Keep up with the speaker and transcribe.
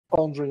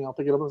Phone's ringing. I'll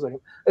pick it up in a second.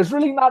 It's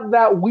really not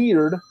that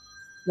weird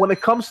when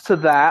it comes to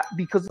that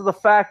because of the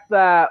fact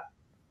that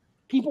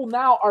people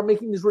now are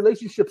making these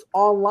relationships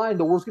online.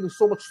 The world's getting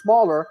so much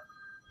smaller.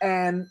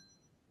 And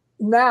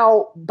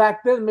now,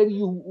 back then, maybe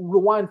you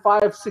rewind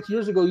 5-6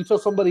 years ago, you tell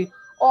somebody,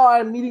 oh,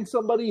 I'm meeting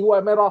somebody who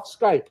I met off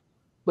Skype.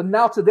 But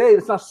now today,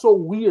 it's not so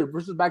weird.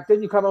 Versus back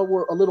then, you kind of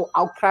were a little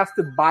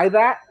outcasted by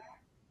that,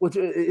 which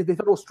they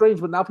thought it was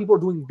strange. But now people are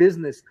doing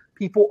business.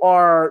 People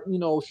are,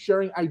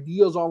 sharing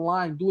ideas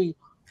online, doing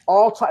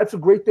all types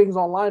of great things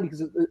online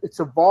because it's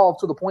evolved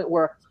to the point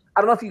where,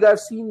 I don't know if you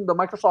guys seen the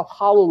Microsoft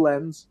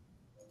HoloLens.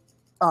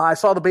 I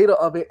saw the beta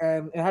of it,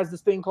 and it has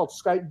this thing called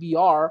Skype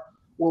VR,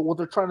 where what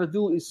they're trying to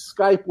do is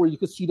Skype where you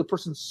could see the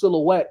person's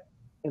silhouette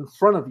in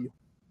front of you.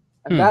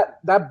 And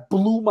that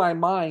blew my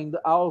mind.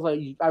 I was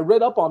like, I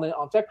read up on it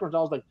on TechCrunch.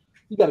 I was like,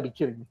 you got to be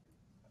kidding me.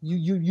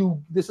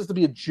 You this is to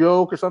be a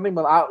joke or something,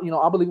 but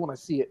I'll believe when I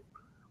see it.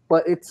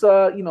 But it's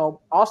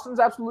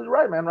Austin's absolutely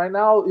right, man. Right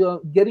now,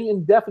 getting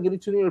in depth and getting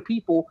to know your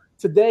people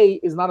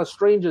today is not as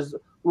strange as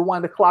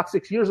rewind the clock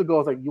 6 years ago.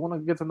 It's like, you want to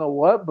get to know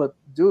what? But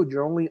dude,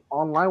 you're only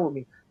online with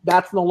me.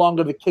 That's no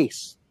longer the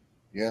case.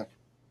 Yeah.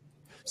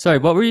 Sorry,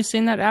 what were you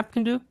saying that app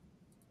can do?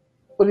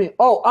 What do you mean?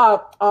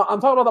 I'm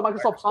talking about the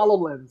Microsoft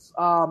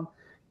HoloLens.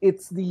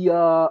 It's the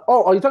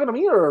are you talking to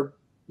me or?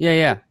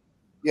 Yeah.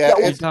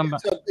 It's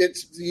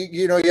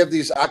you have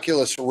these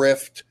Oculus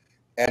Rift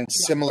and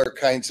similar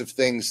kinds of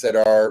things that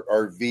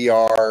are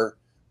VR,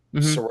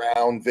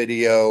 surround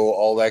video,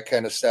 all that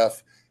kind of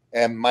stuff.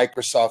 And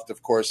Microsoft,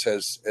 of course,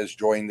 has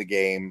joined the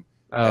game,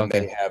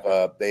 they have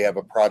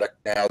a product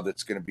now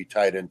that's going to be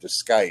tied into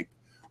Skype,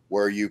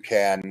 where you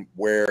can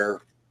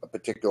wear a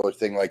particular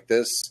thing like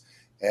this,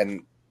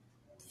 and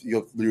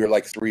you're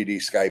like 3D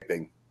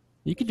Skyping.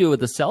 You could do it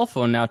with a cell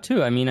phone now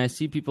too. I mean, I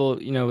see people,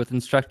 with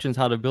instructions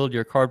how to build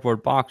your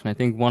cardboard box, and I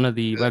think one of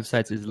the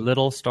websites is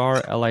Little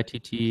Star,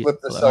 LITT. Flip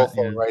the cell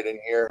phone right in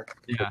here,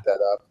 put that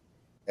up,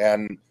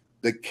 and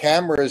the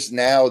cameras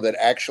now that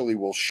actually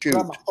will shoot.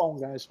 Grab my phone,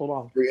 guys. Hold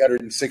on.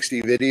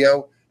 360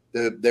 video.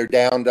 They're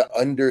down to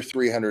under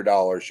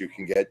 $300.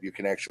 You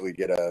can actually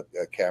get a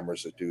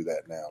cameras that do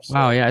that now. So.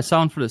 Wow, yeah, I saw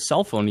one for the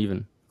cell phone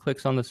even.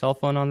 Clicks on the cell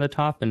phone on the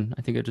top, and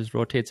I think it just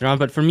rotates around.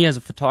 But for me as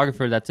a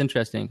photographer, that's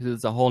interesting because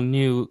it's a whole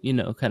new,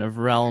 kind of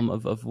realm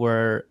of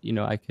where,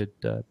 I could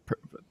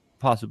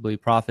possibly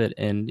profit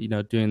and,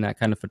 doing that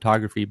kind of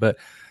photography. But,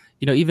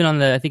 even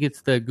on I think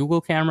it's the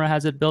Google camera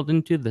has it built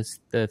into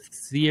the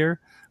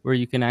Sphere, where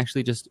you can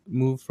actually just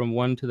move from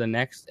one to the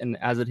next. And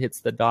as it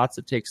hits the dots,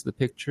 it takes the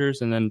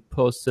pictures and then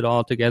posts it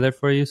all together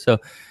for you. So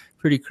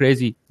pretty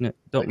crazy.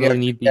 Don't really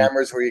need the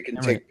cameras where you can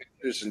take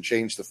pictures and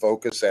change the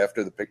focus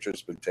after the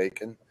picture's been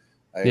taken.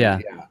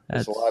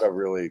 There's a lot of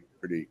really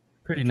pretty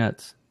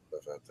nuts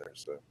stuff out there.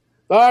 So,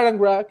 all right, I'm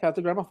Greg. Have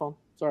to grab my phone.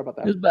 Sorry about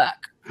that. He's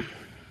back.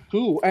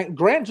 Cool. And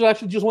Grant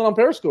actually just went on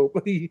Periscope.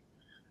 He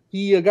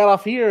got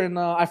off here, and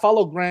I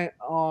follow Grant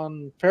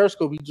on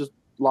Periscope. He just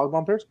logged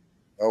on Periscope.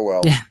 Oh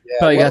well. Yeah.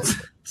 Probably got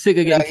sick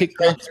of getting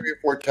kicked off 3 or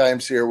 4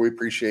 times here. We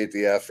appreciate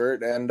the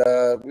effort, and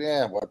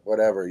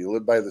whatever. You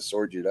live by the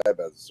sword, you die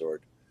by the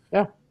sword.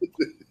 Yeah.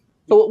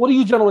 So what do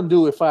you gentlemen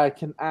do, if I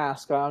can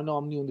ask? I know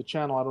I'm new in the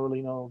channel. I don't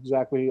really know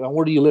exactly.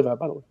 Where do you live at,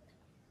 by the way?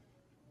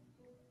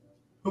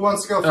 Who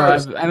wants to go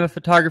first? I'm a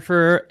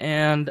photographer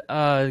and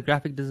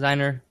graphic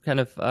designer, kind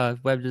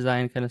of web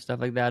design kind of stuff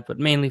like that, but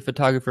mainly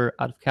photographer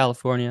out of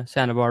California,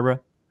 Santa Barbara.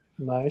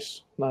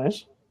 Nice.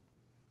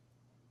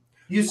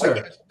 You,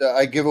 sir.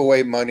 I give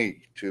away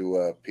money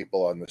to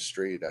people on the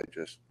street. I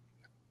just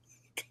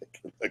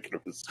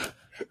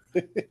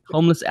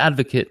Homeless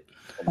advocate.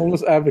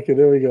 Homeless advocate.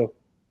 There we go.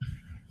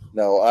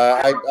 No,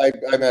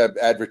 I'm an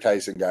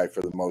advertising guy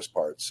for the most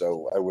part.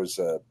 So I was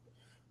a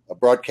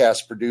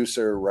broadcast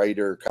producer,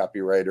 writer,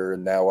 copywriter,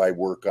 and now I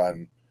work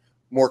on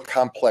more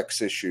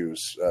complex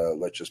issues.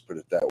 Let's just put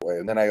it that way.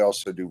 And then I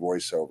also do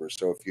voiceover.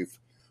 So if you've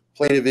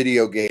played a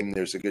video game,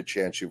 there's a good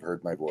chance you've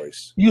heard my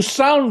voice. You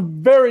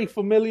sound very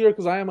familiar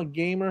because I am a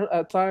gamer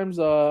at times.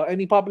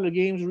 Any popular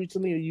games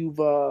recently you've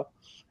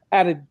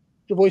added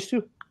your voice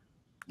to?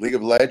 League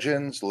of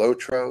Legends,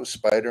 Lotro,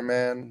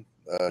 Spider-Man,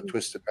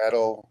 Twisted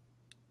Metal,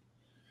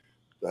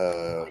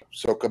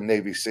 SOCOM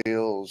Navy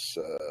SEALs,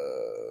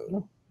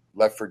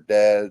 Left 4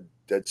 Dead,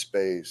 Dead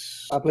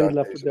Space. I played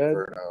Left 4 Dead.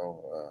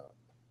 Inferno,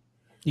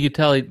 You can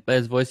tell by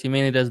his voice, he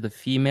mainly does the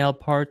female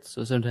parts,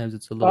 so sometimes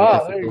it's a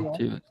little difficult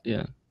too.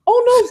 Yeah.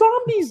 Oh no,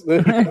 zombies!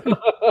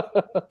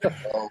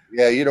 Oh,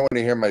 yeah, you don't want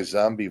to hear my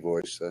zombie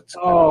voice. That's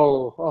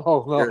no.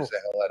 Scares the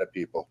hell out of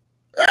people.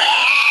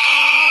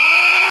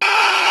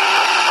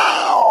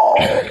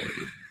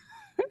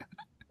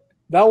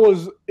 That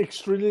was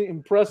extremely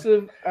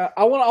impressive.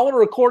 I want to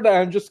record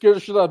that and just scare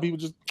the shit out of people.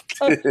 Just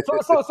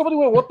somebody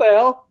went, "What the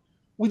hell?"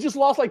 We just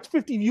lost like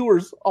 50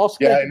 viewers. All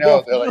scared. Yeah, I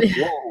know. They're like,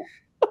 whoa.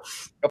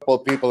 A couple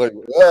of people are.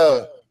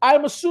 Ugh.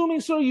 I'm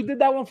assuming, sir, you did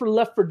that one for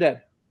Left 4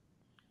 Dead.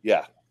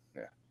 Yeah.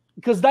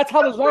 Because that's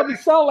how the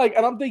zombies sound like,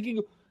 and I'm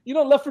thinking,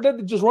 Left 4 Dead,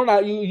 they just run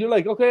at you. You're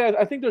like, okay,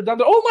 I think they're down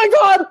there. Oh my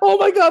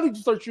god! They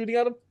just start shooting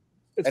at them.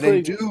 It's and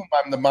crazy. in Doom,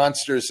 I'm the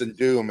monsters in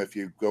Doom. If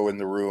you go in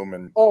the room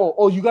and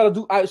you got to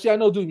do. I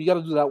know Doom. You got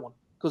to do that one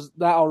because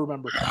that I'll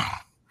remember.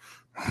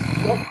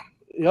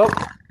 Yep.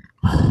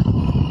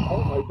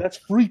 Oh my, that's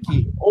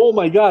freaky. Oh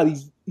my God,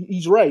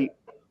 he's right.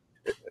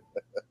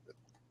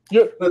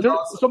 Your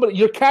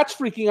cat's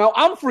freaking out.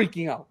 I'm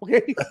freaking out.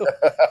 Okay, so,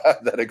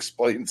 that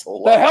explains a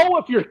lot. The hell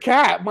with your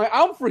cat.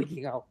 I'm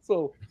freaking out.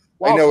 So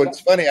wow, I know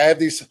it's funny. I have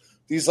these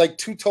like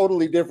two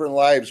totally different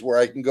lives where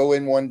I can go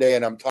in one day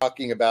and I'm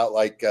talking about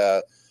like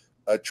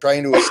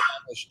trying to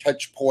establish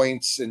touch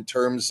points in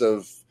terms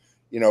of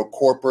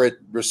corporate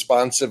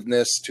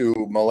responsiveness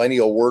to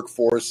millennial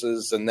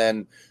workforces, and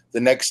then the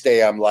next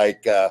day I'm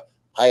like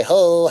hi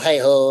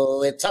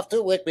ho, it's off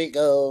to work we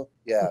go.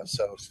 Yeah,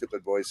 so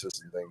stupid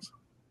voices and things.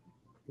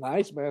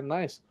 Nice, man.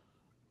 Nice.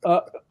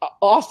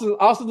 Austin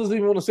doesn't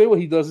even want to say what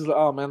he does. He's like,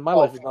 oh man, my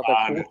life is not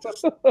that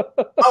cool.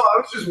 I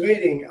was just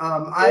waiting.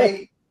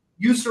 I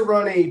used to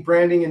run a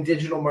branding and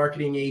digital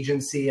marketing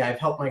agency. I've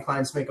helped my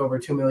clients make over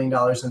 $2 million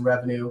in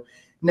revenue.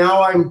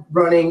 Now I'm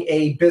running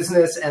a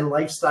business and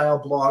lifestyle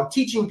blog,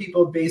 teaching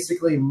people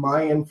basically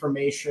my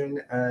information.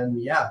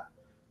 And yeah,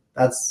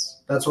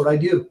 that's what I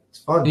do. It's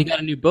fun. You got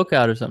a new book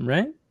out or something,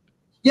 right?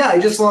 Yeah, I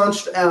just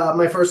launched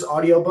my first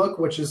audiobook,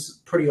 which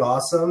is pretty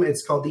awesome.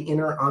 It's called The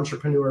Inner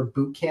Entrepreneur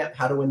Bootcamp,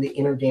 How to Win the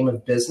Inner Game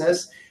of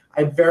Business.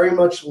 I very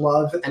much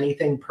love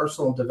anything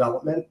personal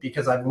development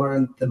because I've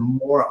learned the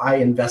more I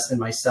invest in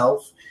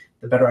myself,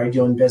 the better I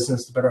do in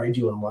business, the better I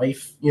do in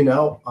life.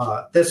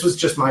 This was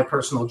just my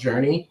personal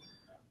journey.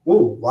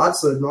 Ooh,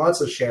 lots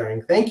of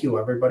sharing. Thank you,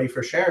 everybody,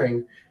 for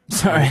sharing.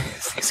 Sorry.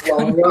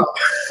 Somebody's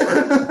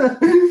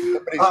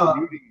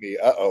muting me.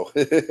 Uh-oh.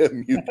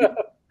 Muted.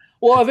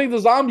 Well, I think the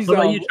zombies. What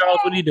about you, Charles?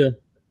 What do you do?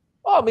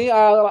 Oh, me,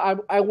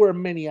 I wear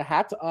many a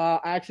hat.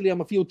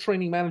 I'm a field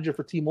training manager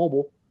for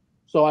T-Mobile.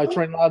 So I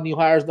train a lot of new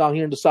hires down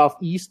here in the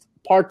Southeast.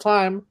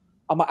 Part-time,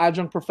 I'm an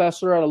adjunct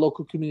professor at a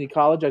local community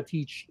college. I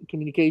teach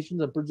communications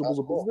and principles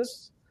of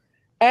business.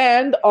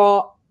 And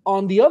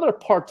on the other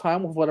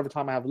part-time, with whatever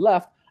time I have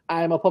left,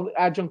 I'm a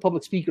adjunct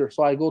public speaker.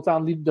 So I go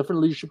down to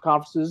different leadership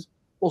conferences,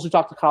 mostly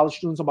talk to college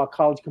students about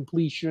college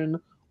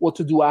completion, what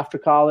to do after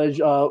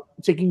college,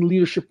 taking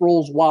leadership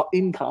roles while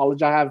in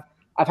college. I've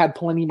had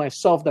plenty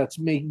myself that's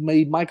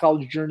made my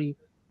college journey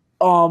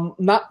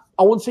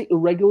I wouldn't say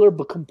irregular,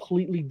 but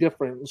completely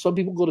different. Some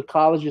people go to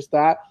college just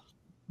that.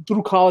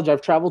 Through college,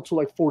 I've traveled to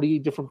like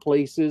 48 different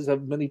places,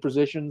 have many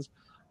positions,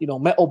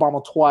 met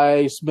Obama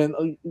twice,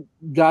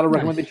 got a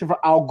recommendation for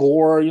Al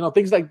Gore,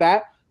 things like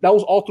that. That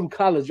was all through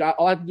college.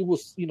 All I had to do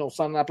was,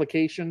 sign an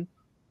application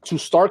to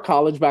start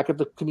college back at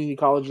the community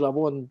college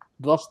level, and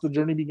thus the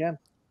journey began.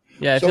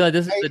 Yeah, I feel like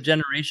this is the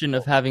generation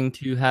of having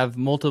to have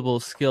multiple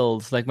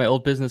skills. Like my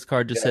old business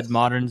card just said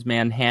moderns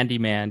man,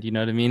 handyman. You know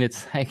what I mean?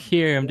 It's like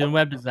here, I'm doing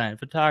web design,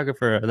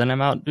 photographer. Then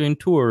I'm out doing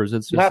tours.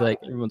 It's just like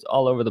everyone's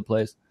all over the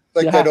place.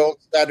 Like that old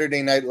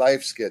Saturday Night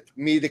Live skit.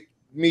 Me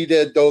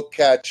the dog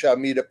catch,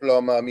 me the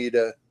plumber, me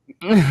the...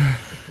 They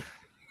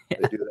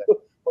do that. Well,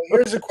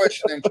 here's a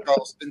question then,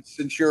 Charles.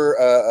 Since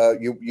you're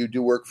you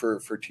do work for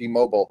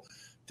T-Mobile,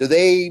 do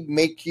they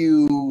make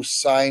you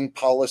sign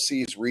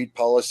policies, read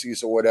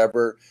policies or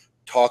whatever,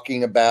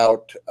 talking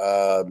about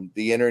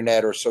the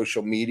internet or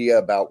social media,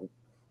 about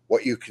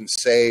what you can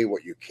say,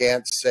 what you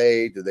can't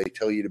say? Do they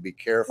tell you to be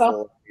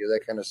careful?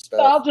 That kind of stuff?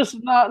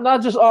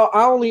 Not just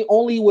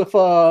only with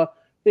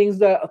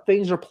things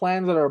or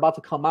plans that are about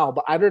to come out.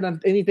 But other than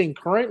anything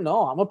current,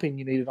 no, I'm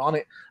opinionated on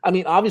it. I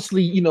mean,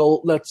 obviously,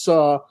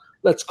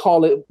 let's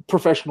call it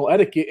professional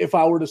etiquette. If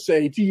I were to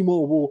say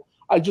T-Mobile,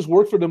 I just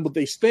work for them, but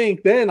they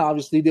stink, then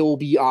obviously there will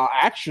be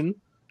action.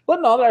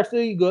 But no, they're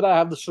actually good. I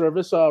have the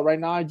service right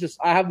now. I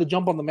have the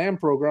Jump on the Man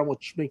program,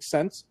 which makes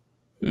sense.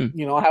 I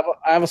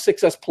have a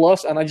 6S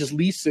Plus, and I just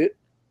lease it.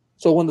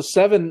 So when the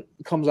 7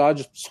 comes out, I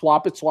just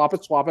swap it,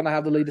 and I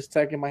have the latest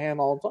tech in my hand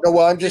all the time. No,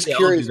 well, I'm just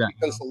curious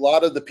because a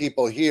lot of the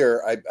people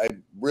here,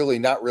 I'm really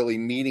not really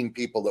meeting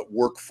people that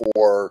work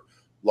for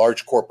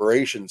large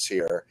corporations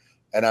here.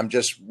 And I'm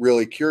just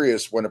really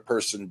curious, when a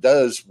person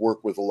does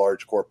work with a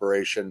large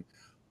corporation,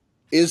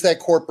 is that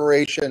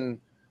corporation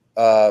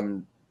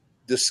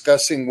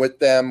discussing with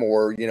them,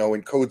 or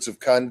in codes of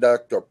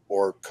conduct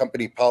or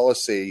company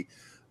policy,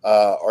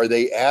 are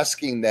they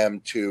asking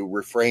them to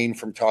refrain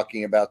from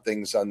talking about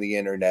things on the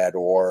internet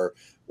or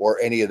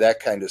any of that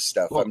kind of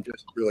stuff? Well, I'm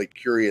just really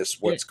curious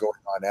what's going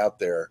on out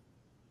there.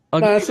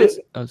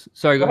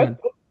 Sorry, go ahead.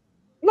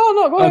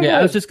 No, go ahead. Okay,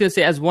 I was just going to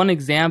say, as one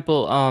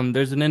example,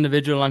 there's an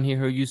individual on here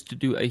who used to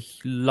do a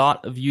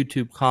lot of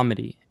YouTube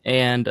comedy,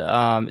 and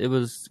it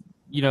was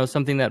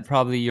something that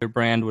probably your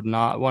brand would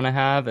not want to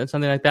have and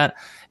something like that.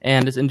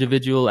 And this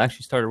individual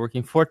actually started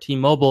working for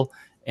T-Mobile.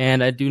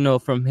 And I do know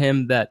from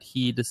him that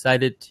he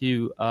decided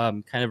to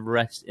kind of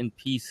rest in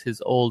peace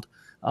his old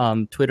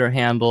Twitter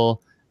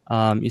handle,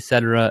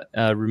 etc.,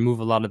 remove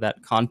a lot of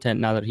that content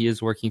now that he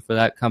is working for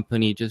that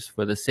company just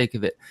for the sake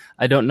of it.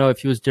 I don't know if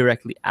he was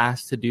directly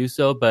asked to do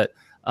so, but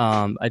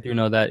I do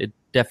know that it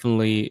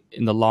definitely,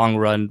 in the long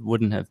run,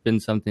 wouldn't have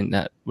been something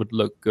that would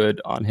look good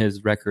on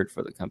his record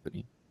for the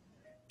company.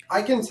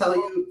 I can tell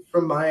you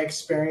from my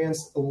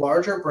experience,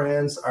 larger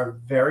brands are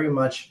very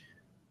much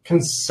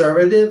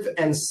conservative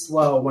and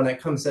slow when it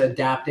comes to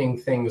adapting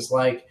things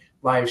like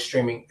live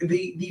streaming.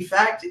 The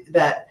fact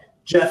that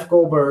Jeff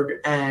Goldberg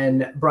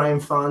and Brian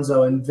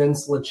Fonzo and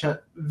Vince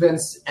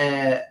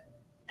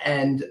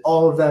and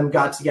all of them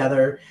got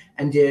together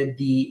and did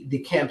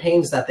the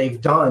campaigns that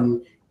they've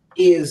done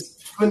is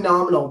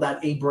phenomenal.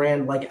 That a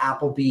brand like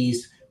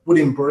Applebee's would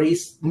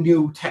embrace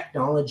new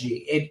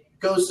technology. It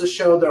goes to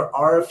show there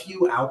are a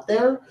few out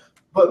there,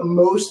 but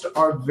most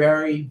are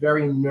very,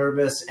 very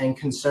nervous and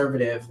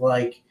conservative.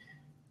 Like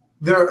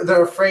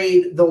they're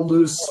afraid they'll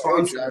lose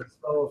sponsors.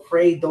 They're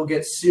afraid they'll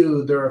get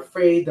sued. They're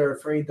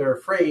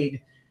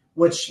afraid,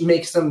 which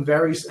makes them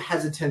very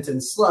hesitant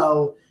and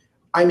slow.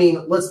 I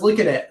mean, let's look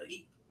at it.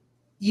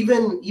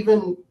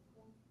 Even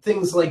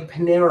things like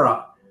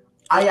Panera.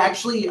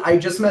 I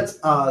just met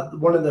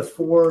one of the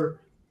 4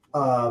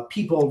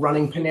 people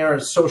running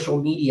Panera's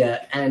social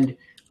media, and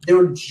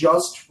they're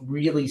just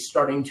really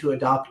starting to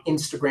adopt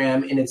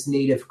Instagram in its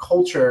native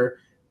culture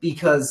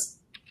because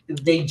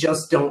they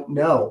just don't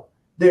know.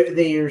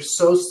 They are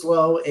so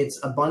slow. It's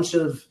a bunch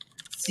of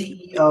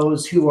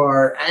CEOs who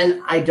are,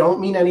 and I don't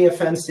mean any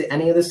offense to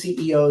any of the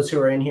CEOs who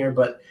are in here,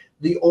 but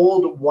the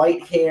old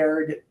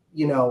white-haired,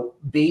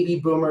 baby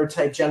boomer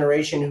type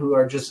generation who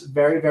are just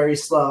very, very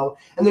slow.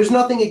 And there's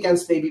nothing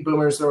against baby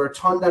boomers. There are a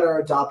ton that are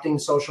adopting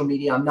social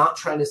media. I'm not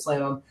trying to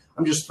slam them.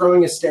 I'm just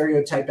throwing a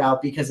stereotype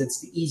out because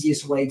it's the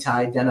easiest way to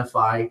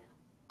identify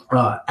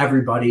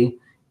everybody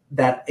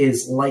that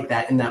is like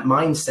that in that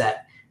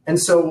mindset. And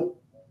so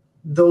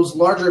those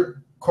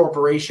larger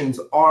corporations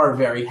are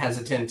very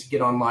hesitant to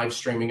get on live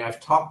streaming.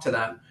 I've talked to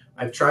them.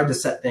 I've tried to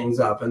set things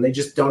up, and they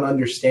just don't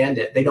understand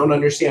it. They don't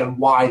understand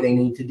why they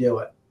need to do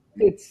it.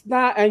 It's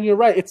not, and you're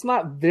right, it's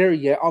not there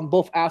yet on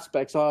both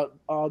aspects.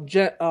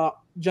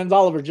 Jens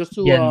Oliver, just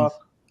to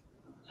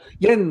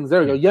Jens,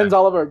 there we go. Jens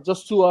Oliver,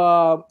 just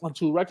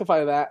to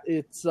rectify that,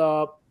 it's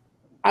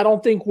I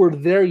don't think we're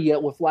there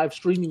yet with live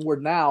streaming. Where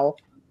now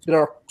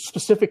there are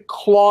specific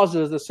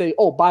clauses that say,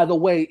 oh, by the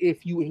way,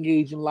 if you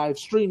engage in live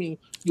streaming,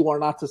 you are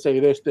not to say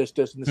this, and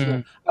this. Mm-hmm.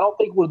 I don't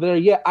think we're there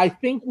yet. I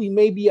think we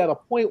may be at a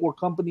point where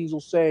companies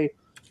will say,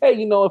 hey,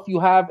 if you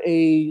have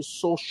a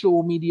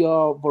social media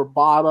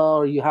verbata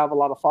or you have a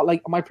lot of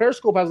like my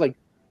Periscope has like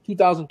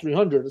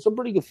 2,300. It's a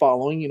pretty good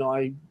following.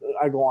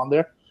 I go on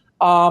there.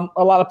 A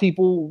lot of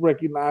people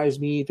recognize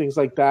me, things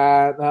like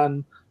that.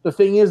 And the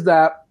thing is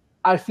that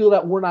I feel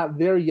that we're not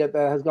there yet.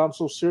 That has gone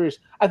so serious.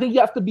 I think you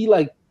have to be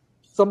like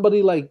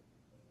somebody like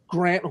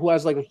Grant, who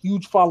has like a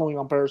huge following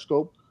on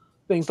Periscope,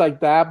 things like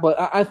that. But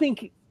I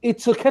think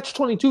it's a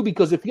catch-22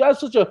 because if you have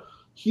such a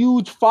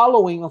huge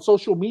following on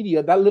social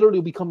media, that literally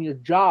will become your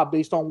job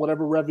based on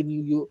whatever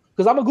revenue you.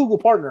 Because I'm a Google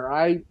partner,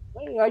 I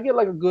get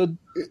like a good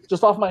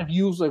just off my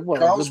views. Like what?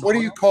 Charles, what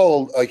do you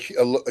call a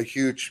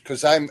huge?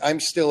 Because I'm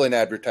still in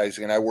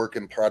advertising and I work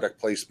in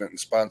product placement and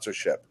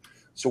sponsorship.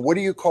 So what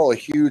do you call a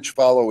huge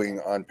following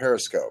on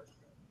Periscope?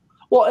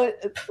 Well,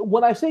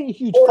 when I say a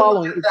huge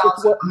following,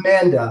 it's what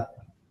Amanda.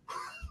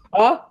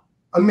 Huh?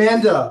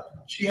 Amanda.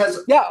 She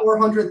has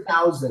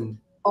 400,000.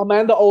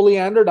 Amanda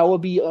Oleander, that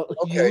would be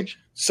huge.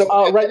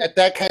 So at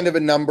that kind of a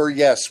number,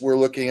 yes, we're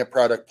looking at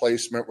product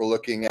placement. We're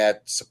looking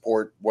at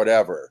support,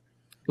 whatever.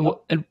 And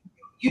what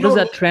does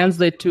that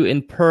translate to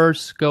in per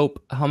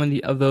scope? How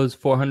many of those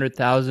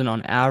 400,000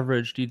 on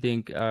average do you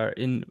think are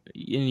in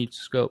each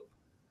scope?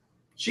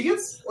 She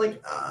gets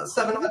like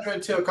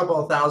 700 to a couple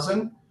of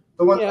thousand.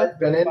 The one I've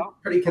been in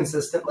pretty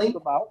consistently.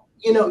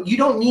 You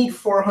don't need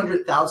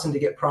 400,000 to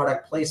get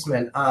product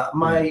placement.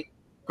 My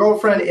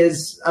girlfriend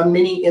is a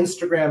mini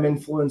Instagram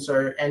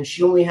influencer, and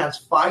she only has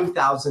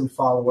 5,000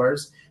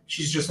 followers.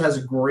 She just has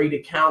a great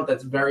account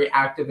that's very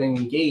active and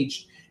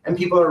engaged, and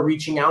people are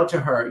reaching out to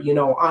her.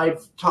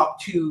 I've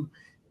talked to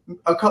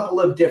a couple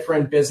of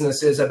different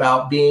businesses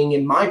about being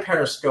in my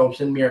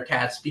Periscopes and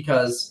Meerkats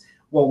because,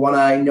 well, one,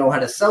 I know how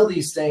to sell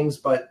these things,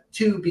 but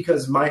two,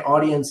 because my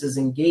audience is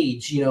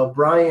engaged.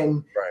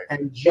 Brian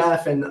and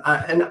Jeff and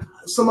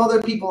some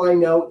other people I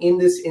know in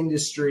this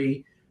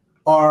industry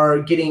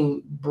are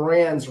getting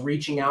brands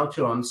reaching out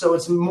to them. So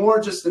it's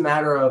more just a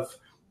matter of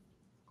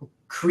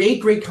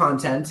create great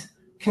content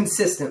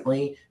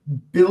consistently,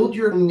 build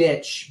your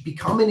niche,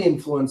 become an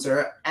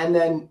influencer, and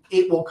then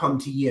it will come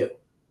to you.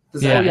 I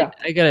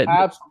get it.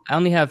 Absolutely. I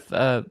only have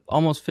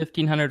almost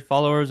 1,500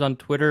 followers on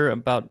Twitter,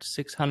 about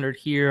 600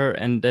 here,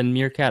 and then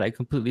Meerkat I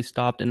completely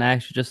stopped, and I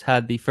actually just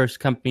had the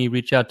first company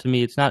reach out to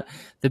me. It's not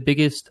the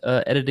biggest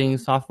editing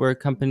software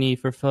company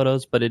for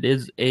photos, but it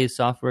is a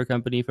software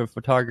company for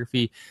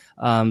photography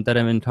that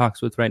I'm in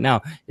talks with right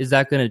now. Is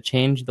that going to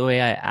change the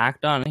way I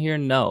act on here?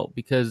 No,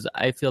 because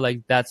I feel like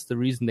that's the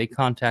reason they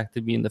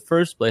contacted me in the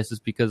first place, is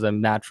because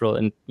I'm natural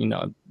and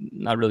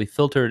not really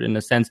filtered in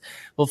a sense.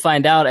 We'll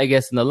find out, I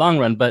guess, in the long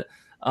run, but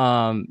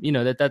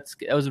that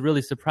was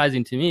really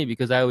surprising to me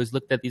because I always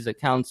looked at these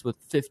accounts with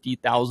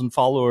 50,000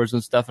 followers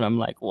and stuff, and I'm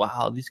like,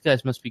 wow, these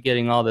guys must be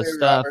getting all this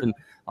stuff and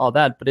all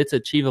that, but it's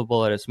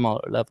achievable at a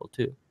smaller level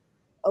too.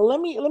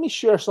 let me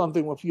share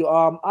something with you.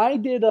 I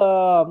did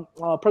a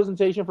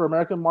presentation for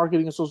American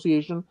Marketing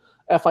Association,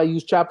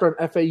 FIU's chapter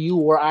and FAU,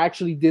 where I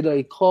actually did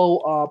a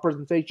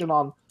presentation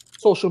on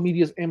social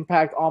media's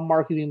impact on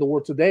marketing in the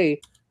world today.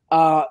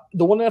 The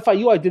one at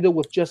FIU, I did it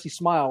with Jesse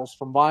Smiles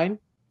from Vine,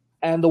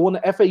 and the one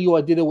at FAU,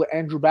 I did it with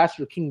Andrew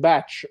Batchelor, King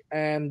Batch.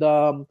 And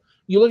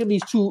you look at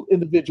these two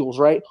individuals,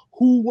 right?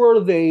 Who were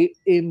they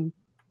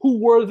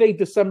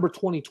December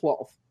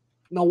 2012?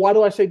 Now, why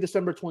do I say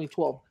December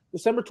 2012?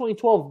 December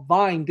 2012,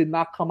 Vine did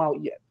not come out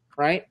yet,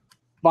 right?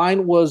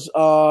 Vine was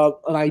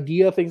an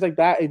idea, things like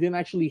that. It didn't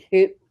actually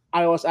hit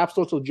iOS App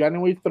Store until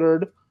January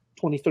 3rd,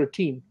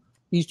 2013.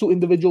 These two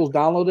individuals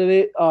downloaded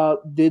it,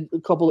 did a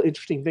couple of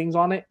interesting things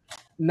on it.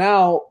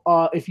 Now,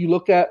 if you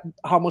look at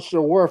how much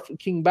they're worth,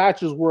 King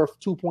Batch is worth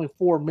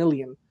 $2.4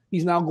 million.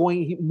 He's now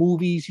going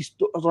movies. He's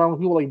around with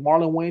people like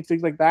Marlon Wayans,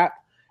 things like that.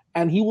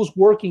 And he was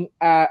working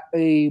at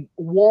a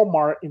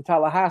Walmart in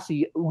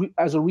Tallahassee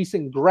as a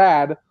recent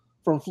grad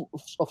from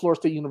Florida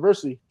State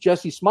University.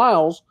 Jessie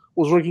Smiles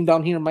was working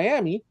down here in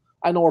Miami.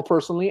 I know her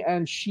personally,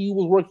 and she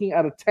was working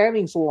at a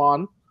tanning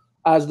salon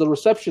as the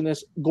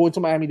receptionist going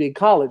to Miami-Dade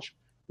College.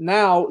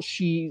 Now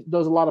she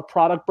does a lot of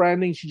product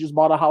branding. She just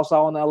bought a house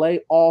out in LA,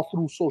 all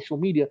through social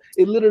media.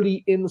 It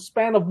literally, in the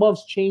span of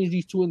months, changed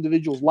these two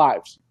individuals'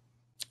 lives.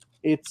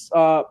 It's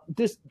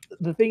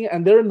the thing,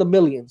 and they're in the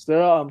millions.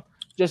 They're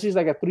Jesse's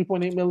like at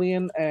 3.8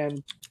 million,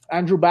 and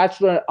Andrew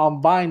Batchelor on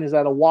Vine is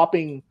at a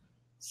whopping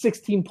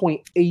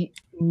 16.8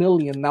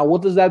 million. Now,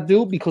 what does that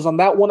do? Because on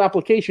that one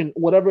application,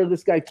 whatever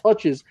this guy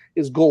touches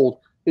is gold.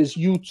 Is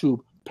YouTube,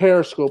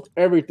 Periscope,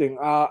 everything.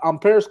 On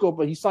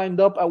Periscope, he signed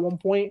up at one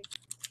point,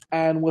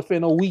 and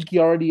within a week, he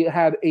already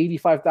had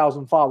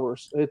 85,000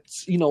 followers.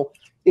 It's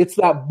it's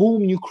that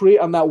boom you create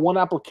on that one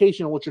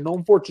application, what you're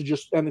known for,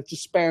 and it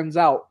just spans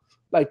out.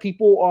 Like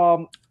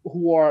people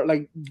who are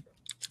like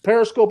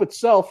Periscope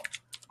itself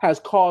has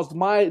caused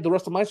the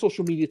rest of my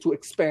social media to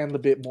expand a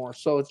bit more.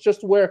 So it's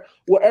just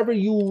wherever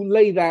you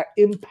lay that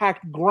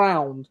impact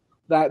ground,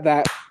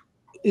 that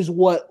is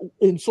what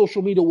in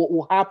social media what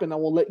will happen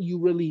and will let you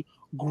really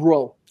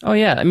grow. Oh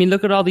yeah, I mean,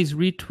 look at all these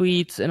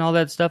retweets and all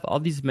that stuff, all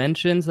these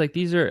mentions. Like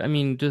these are, I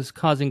mean, just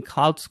causing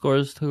clout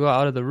scores to go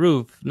out of the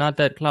roof. Not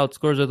that clout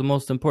scores are the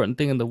most important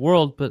thing in the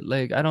world, but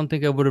like I don't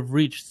think I would have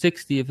reached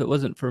 60 if it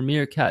wasn't for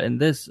Meerkat and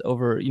this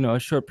over a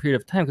short period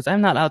of time. Because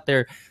I'm not out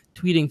there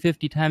tweeting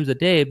 50 times a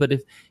day, but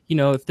if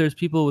there's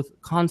people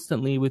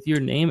constantly with your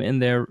name in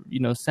there,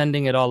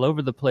 sending it all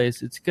over the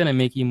place, it's going to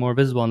make you more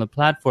visible on the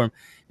platform.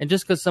 And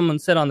just because someone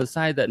said on the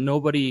side that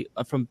nobody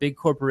from big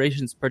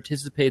corporations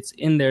participates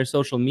in their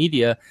social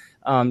media,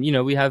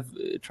 we have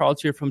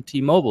Charles here from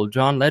T-Mobile.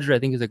 John Ledger, I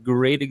think, is a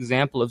great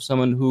example of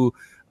someone who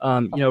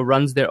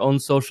runs their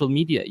own social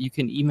media. You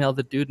can email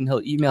the dude and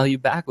he'll email you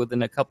back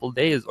within a couple of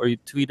days, or you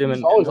tweet him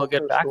and he'll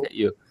get back at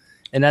you.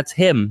 And that's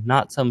him,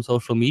 not some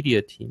social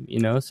media team,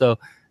 So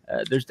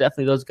there's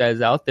definitely those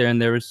guys out there,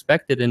 and they're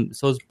respected. And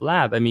so is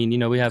Blab. I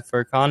mean, we have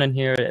Furkan in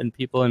here and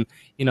people, and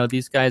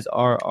these guys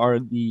are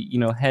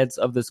the heads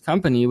of this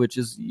company, which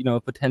is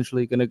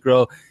potentially going to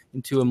grow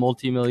into a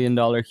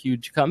multi-million-dollar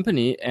huge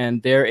company,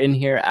 and they're in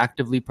here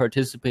actively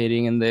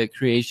participating in the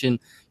creation,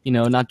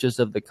 not just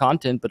of the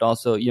content, but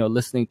also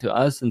listening to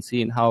us and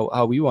seeing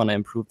how we want to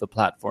improve the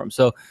platform.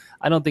 So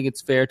I don't think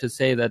it's fair to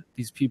say that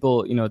these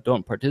people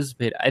don't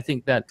participate. I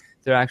think that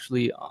they're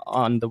actually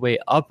on the way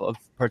up of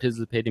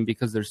participating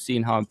because they're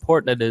seeing how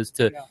important it is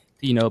to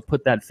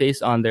put that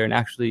face on there and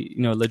actually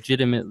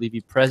legitimately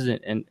be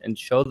present and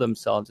show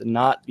themselves and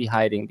not be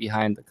hiding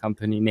behind the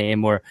company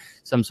name or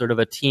some sort of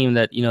a team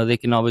that they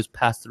can always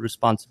pass the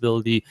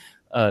responsibility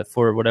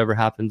for whatever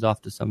happens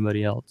off to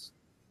somebody else.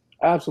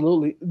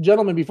 Absolutely.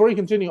 Gentlemen, before you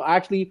continue, I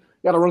actually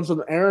got to run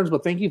some errands,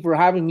 but thank you for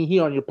having me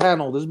here on your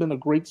panel. This has been a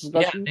great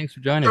discussion. Yeah, thanks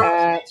for joining.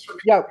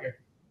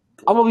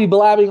 I'm going to be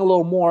blabbing a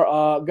little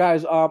more.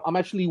 Guys, I'm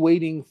actually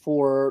waiting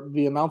for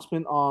the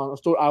announcement on a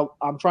store.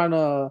 I'm trying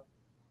to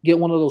get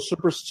one of those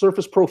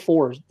Surface Pro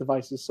 4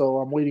 devices, so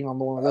I'm waiting on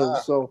one of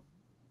those. So,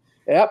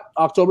 yep,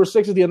 October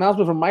 6th is the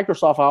announcement from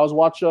Microsoft. I always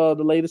watch the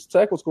latest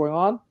tech, what's going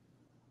on.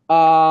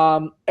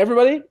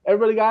 Everybody,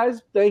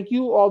 guys, thank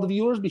you. All the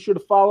viewers, be sure to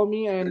follow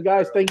me. And,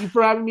 guys, thank you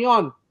for having me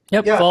on.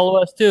 Yep, follow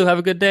us, too. Have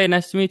a good day.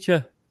 Nice to meet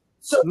you.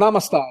 So,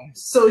 namaste.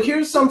 So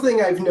here's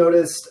something I've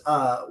noticed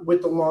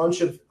with the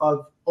launch of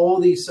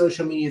all these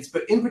social medias,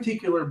 but in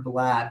particular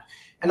Blab.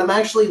 And I'm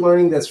actually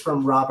learning this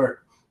from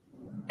Robert.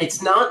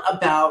 It's not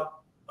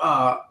about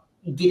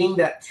getting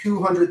that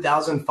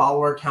 200,000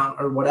 follower count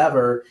or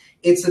whatever.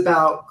 It's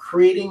about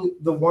creating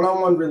the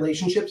one-on-one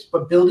relationships,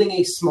 but building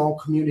a small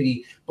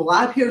community.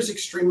 Blab here is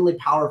extremely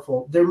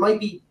powerful. There might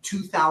be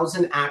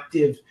 2,000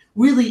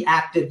 really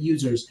active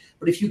users,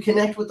 but if you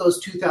connect with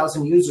those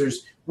 2,000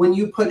 users, when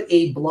you put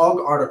a blog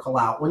article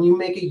out, when you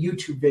make a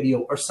YouTube video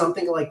or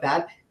something like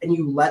that, and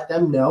you let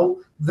them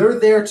know, they're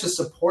there to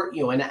support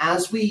you. And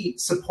as we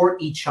support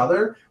each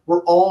other,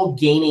 we're all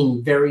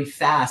gaining very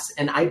fast.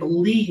 And I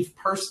believe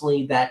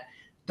personally that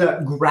the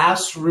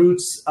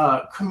grassroots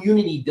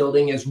community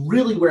building is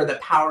really where the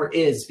power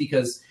is,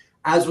 because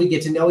as we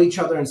get to know each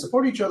other and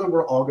support each other,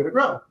 we're all going to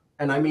grow.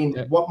 And I mean,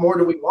 what more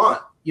do we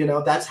want? You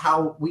know, that's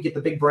how we get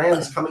the big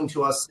brands coming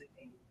to us,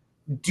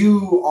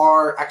 do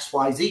our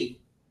XYZ.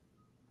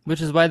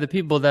 Which is why the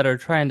people that are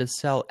trying to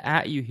sell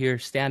at you here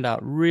stand out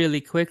really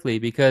quickly,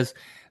 because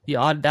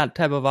that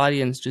type of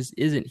audience just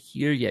isn't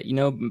here yet. You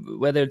know,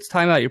 whether it's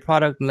talking about your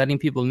product and letting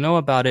people know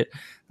about it,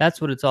 that's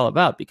what it's all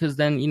about. Because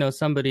then, you know,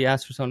 somebody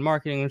asks for some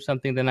marketing or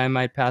something, then I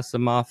might pass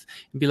them off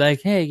and be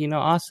like, hey, you know,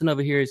 Austin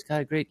over here has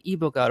got a great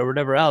ebook out or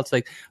whatever else.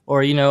 Like,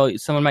 or, you know,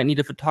 someone might need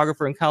a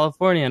photographer in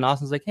California, and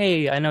Austin's like,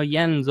 hey, I know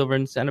Jens over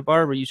in Santa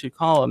Barbara, you should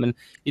call him. And,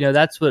 you know,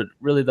 that's what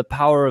really the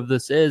power of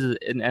this is,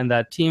 and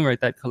that teamwork,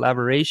 that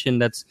collaboration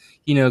that's,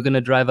 you know, going to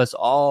drive us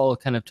all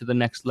kind of to the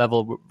next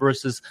level,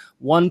 versus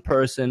one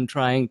person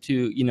trying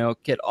to, you know,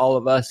 get all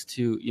of us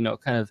to, you know,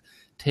 kind of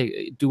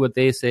do what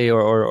they say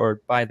or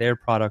buy their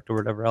product or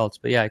whatever else.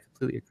 But yeah, I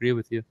completely agree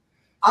with you.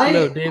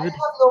 Hello, David. I have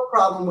no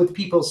problem with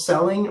people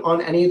selling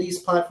on any of these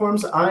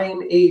platforms.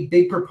 I'm a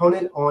big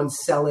proponent on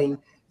selling,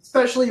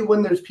 especially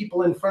when there's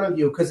people in front of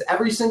you, because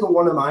every single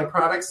one of my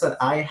products that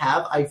I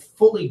have, I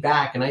fully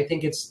back, and I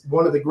think it's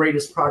one of the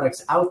greatest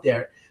products out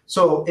there.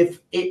 So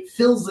if it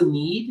fills the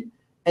need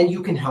and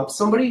you can help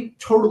somebody,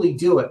 totally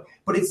do it.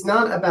 But it's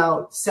not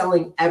about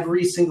selling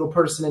every single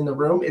person in the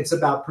room. It's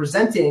about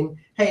presenting,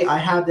 hey, I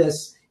have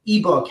this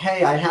ebook.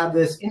 Hey, I have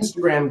this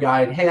Instagram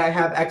guide. Hey, I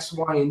have X,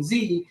 Y, and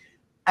Z.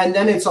 And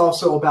then it's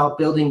also about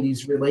building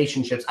these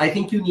relationships. I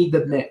think you need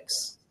the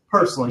mix,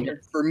 personally.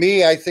 For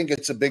me, I think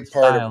it's a big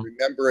part of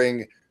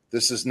remembering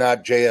this is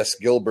not J.S.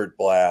 Gilbert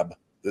blab.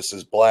 This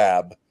is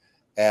blab.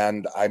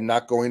 And I'm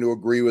not going to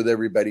agree with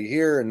everybody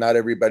here, and not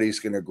everybody's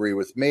going to agree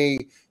with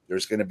me.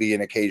 There's going to be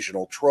an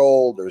occasional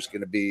troll. There's going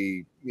to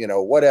be, you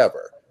know,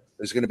 whatever.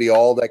 There's going to be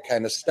all that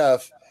kind of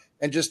stuff.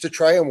 And just to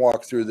try and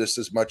walk through this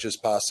as much as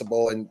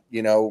possible and,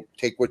 you know,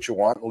 take what you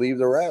want and leave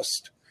the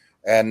rest.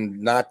 And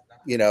not,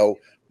 you know,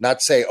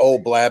 not say, oh,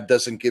 blab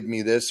doesn't give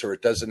me this, or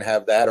it doesn't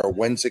have that, or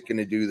when's it going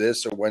to do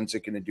this, or when's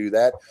it going to do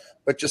that.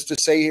 But just to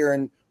say here,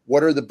 and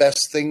what are the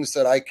best things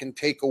that I can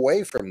take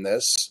away from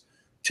this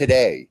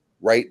today,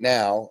 right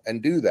now,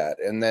 and do that.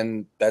 And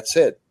then that's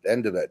it,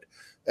 end of it.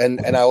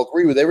 And I'll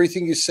agree with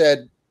everything you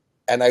said.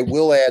 And I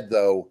will add,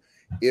 though,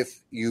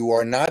 if you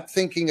are not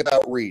thinking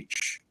about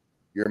reach,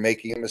 you're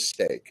making a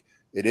mistake.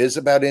 It is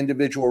about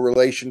individual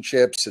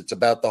relationships. It's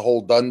about the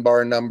whole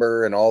Dunbar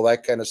number and all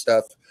that kind of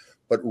stuff.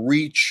 But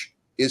reach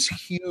is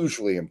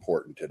hugely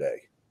important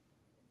today.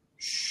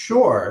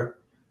 Sure.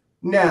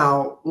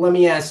 Now, let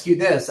me ask you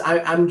this.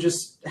 I'm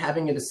just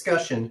having a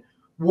discussion.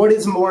 What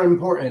is more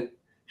important,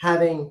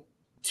 having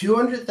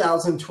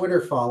 200,000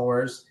 Twitter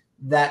followers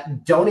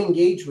that don't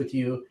engage with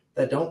you,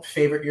 that don't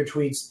favorite your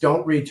tweets,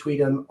 don't retweet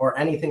them, or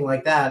anything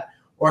like that,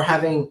 or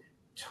having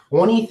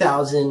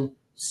 20,000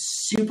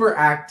 super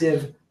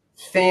active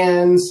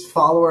fans,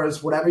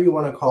 followers, whatever you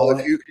want to call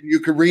it? You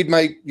could read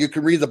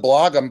the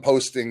blog I'm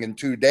posting in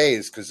 2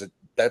 days, because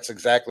that's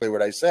exactly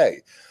what I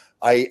say.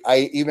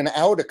 I even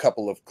out a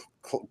couple of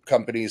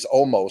companies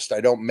almost.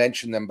 I don't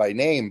mention them by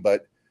name,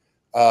 but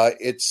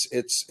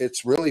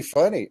it's really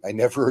funny. I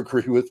never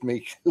agree with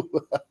me.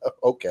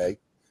 Okay.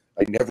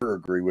 I never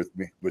agree with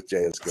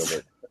J.S.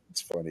 Gilbert.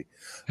 It's funny.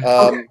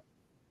 Okay.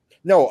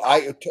 No,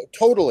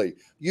 totally.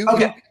 You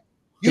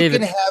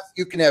can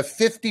have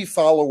 50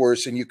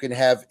 followers, and you can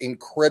have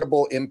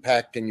incredible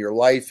impact in your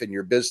life and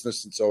your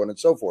business and so on and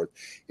so forth.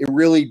 It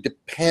really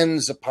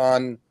depends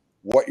upon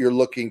what you're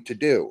looking to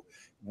do.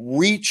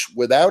 Reach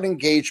without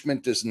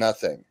engagement is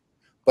nothing.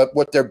 But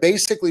what they're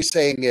basically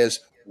saying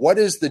is, what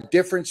is the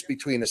difference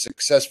between a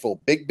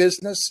successful big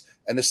business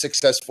and a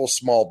successful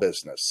small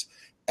business?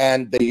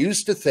 And they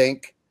used to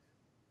think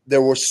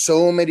there were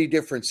so many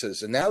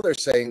differences, and now they're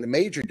saying the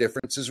major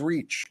difference is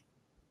reach.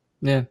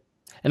 Yeah.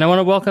 And I want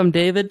to welcome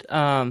David to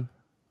our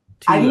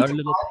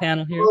little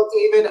panel here. Hello,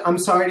 David. I'm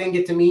sorry I didn't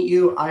get to meet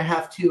you. I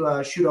have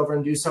to shoot over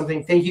and do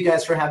something. Thank you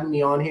guys for having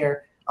me on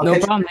here. No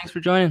problem. Thanks for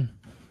joining.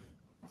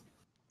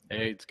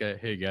 Hey, it's good.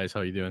 Hey guys,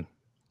 how you doing?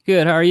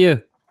 Good. How are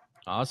you?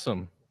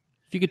 Awesome.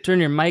 If you could turn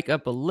your mic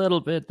up a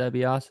little bit, that'd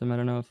be awesome. I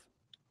don't know if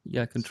you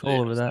got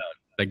control over that. Is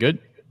that good?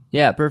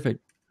 Yeah,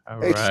 perfect. All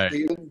right.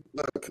 Steven,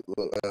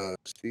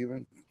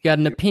 Steven, you got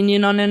an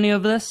opinion on any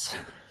of this?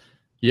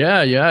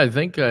 Yeah. I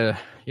think I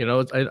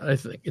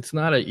think it's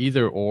not an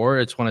either or.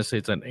 It's want to say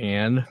it's an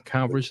and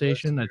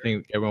conversation. I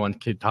think everyone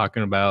keep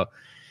talking about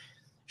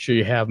should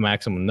you have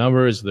maximum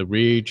numbers, the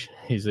reach,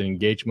 is the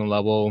engagement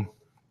level,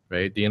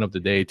 right? At the end of the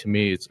day, to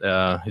me,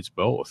 it's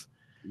both.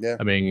 Yeah.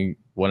 I mean,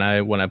 when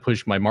I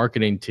push my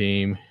marketing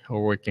team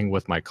or working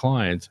with my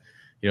clients,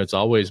 it's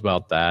always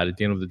about that. At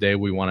the end of the day,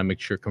 we want to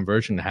make sure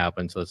conversion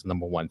happens. So that's the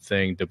number one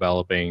thing,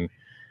 developing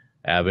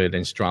avid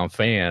and strong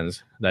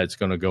fans that's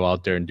going to go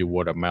out there and do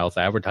word of mouth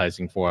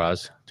advertising for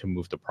us to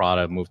move the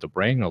product, move the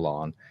brand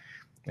along.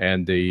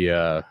 And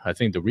I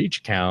think the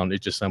reach count is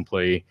just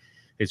simply,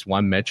 it's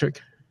one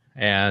metric,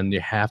 and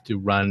you have to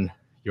run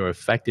your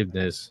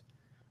effectiveness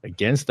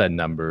against that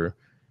number.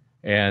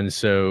 And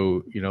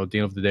so, at the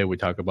end of the day, we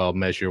talk about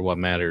measure what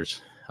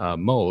matters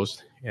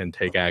most and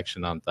take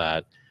action on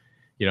that.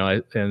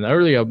 And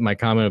earlier my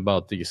comment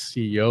about the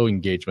CEO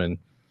engagement,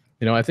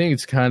 I think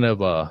it's kind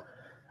of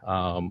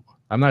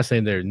I'm not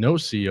saying there's no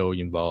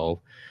CEO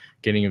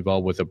getting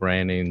involved with the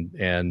branding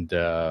and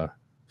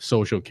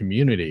social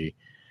community.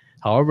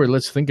 However,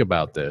 let's think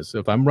about this.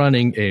 If I'm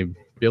running a $1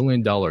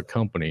 billion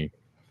company,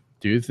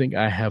 do you think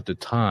I have the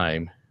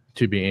time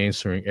to be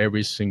answering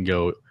every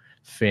single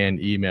fan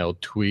email,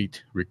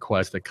 tweet,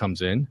 request that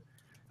comes in?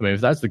 I mean,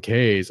 if that's the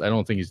case, I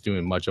don't think he's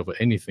doing much of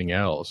anything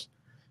else.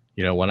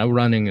 When I'm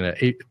running an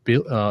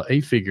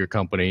eight-figure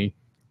company,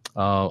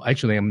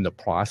 actually I'm in the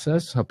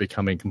process of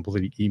becoming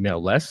completely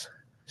email-less.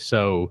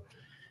 So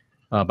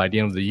by the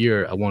end of the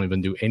year, I won't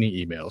even do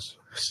any emails.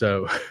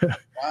 So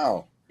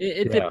wow.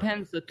 It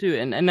depends though too,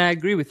 and I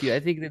agree with you. I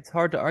think it's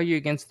hard to argue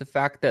against the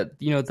fact that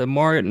the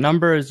more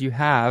numbers you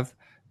have,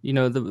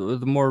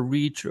 the more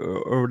reach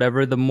or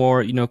whatever, the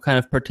more kind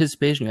of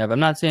participation you have.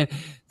 I'm not saying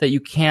that you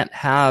can't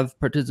have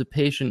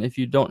participation if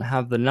you don't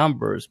have the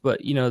numbers, but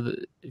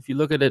if you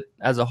look at it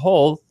as a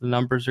whole, the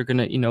numbers are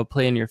going to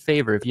play in your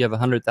favor. If you have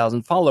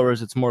 100,000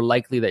 followers, it's more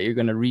likely that you're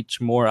going to reach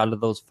more out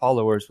of those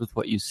followers with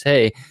what you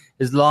say,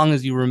 as long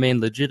as you remain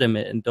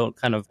legitimate and don't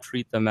kind of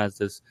treat them as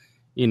this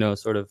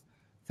sort of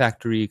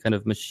factory kind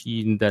of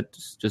machine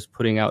that's just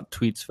putting out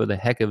tweets for the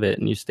heck of it,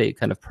 and you stay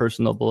kind of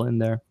personable in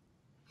there.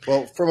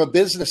 Well, from a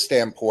business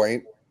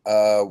standpoint,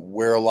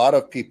 where a lot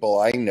of people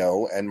I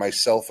know and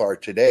myself are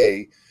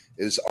today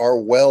is our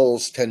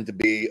wells tend to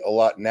be a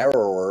lot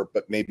narrower,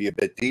 but maybe a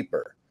bit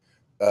deeper.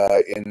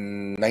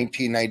 In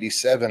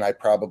 1997,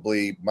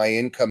 my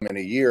income in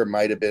a year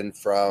might have been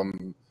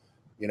from,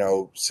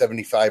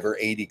 75 or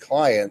 80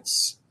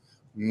 clients.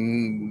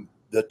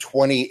 The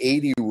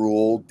 20-80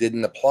 rule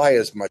didn't apply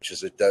as much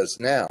as it does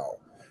now.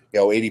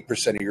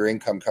 80% of your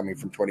income coming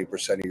from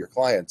 20% of your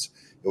clients.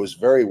 It was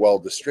very well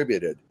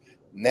distributed.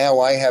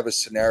 Now I have a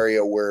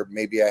scenario where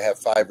maybe I have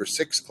 5 or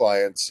 6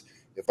 clients.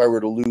 If I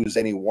were to lose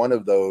any one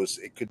of those,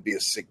 it could be a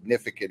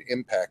significant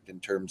impact in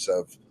terms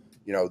of,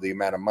 the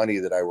amount of money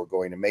that I were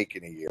going to make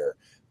in a year.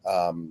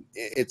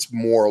 It's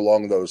more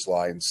along those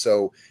lines.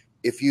 So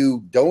if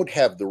you don't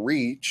have the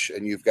reach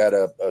and you've got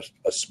a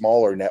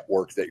smaller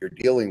network that you're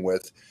dealing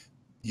with,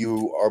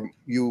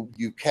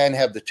 you can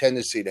have the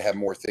tendency to have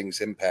more things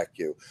impact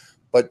you.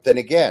 But then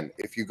again,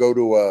 if you go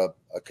to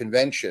a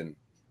convention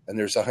and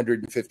there's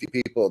 150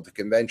 people at the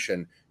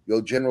convention,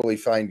 you'll generally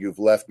find you've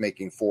left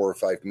making 4 or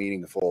 5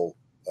 meaningful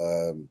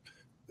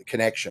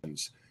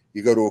connections.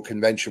 You go to a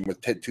convention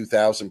with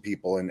 2,000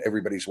 people and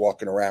everybody's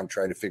walking around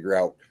trying to figure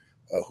out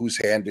whose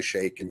hand to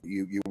shake, and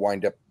you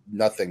wind up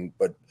nothing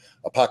but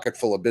a pocket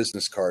full of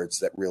business cards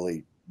that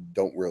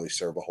don't really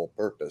serve a whole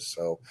purpose.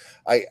 So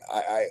I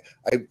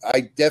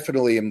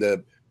definitely am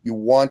you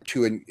want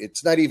to, and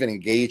it's not even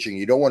engaging.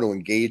 You don't want to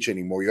engage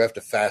anymore. You have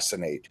to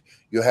fascinate.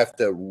 You have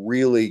to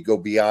really go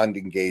beyond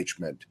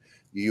engagement.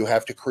 You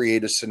have to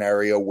create a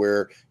scenario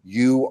where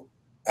you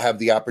have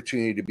the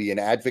opportunity to be an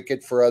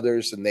advocate for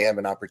others and they have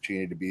an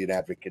opportunity to be an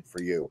advocate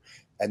for you.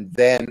 And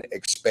then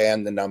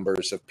expand the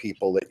numbers of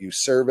people that you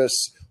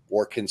service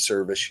or can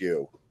service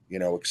you,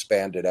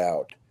 expand it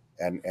out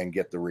and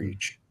get the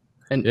reach.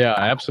 And yeah,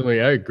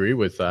 absolutely. I agree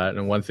with that.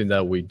 And one thing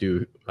that we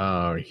do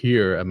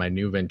here at my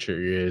new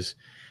venture is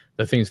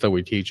the things that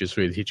we teach is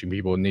really teaching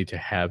people need to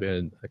have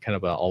a kind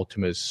of an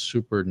ultimate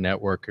super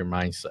networker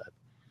mindset.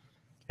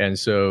 And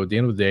so at the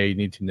end of the day, you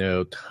need to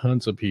know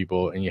tons of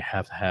people and you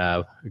have to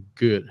have a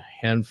good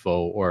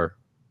handful or,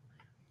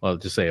 well,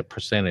 just say a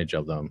percentage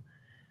of them,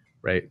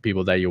 right?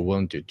 People that you're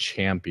willing to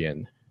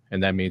champion.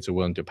 And that means you're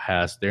willing to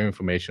pass their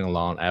information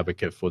along,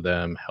 advocate for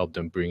them, help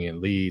them bring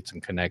in leads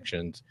and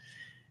connections,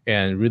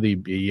 and really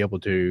be able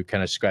to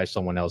kind of scratch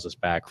someone else's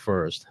back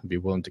first, and be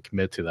willing to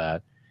commit to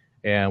that,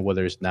 and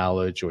whether it's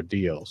knowledge or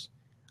deals,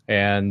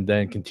 and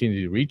then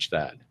continue to reach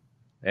that.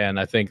 And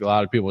I think a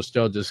lot of people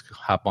still just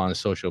hop on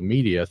social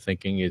media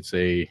thinking it's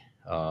a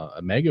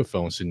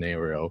megaphone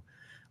scenario.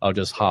 I'll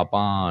just hop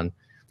on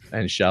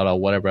and shout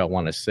out whatever I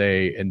want to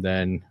say, and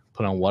then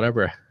put on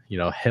whatever,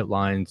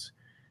 headlines,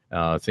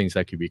 things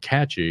that could be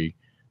catchy.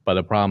 But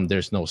the problem,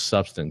 there's no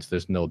substance,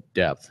 there's no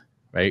depth,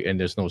 right? And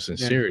there's no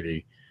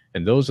sincerity. Yeah.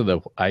 And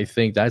I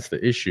think that's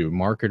the issue.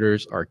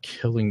 Marketers are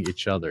killing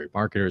each other.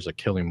 Marketers are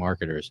killing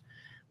marketers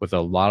with a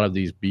lot of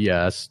these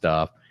BS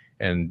stuff.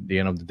 And at the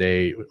end of the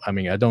day, I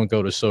mean, I don't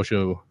go to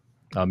social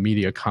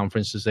media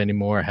conferences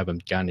anymore. I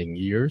haven't gone in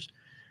years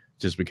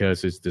just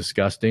because it's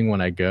disgusting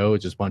when I go.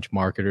 It's just a bunch of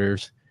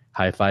marketers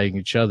high-fiving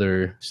each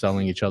other,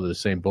 selling each other the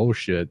same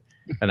bullshit.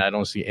 And I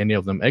don't see any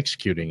of them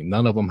executing.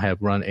 None of them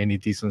have run any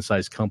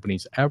decent-sized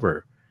companies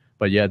ever.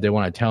 But yet they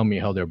want to tell me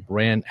how they're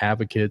brand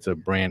advocates or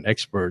brand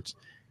experts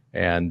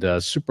and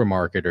super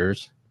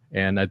marketers.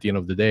 And at the end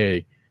of the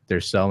day,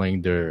 they're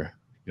selling their,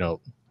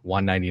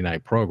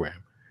 $199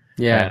 program.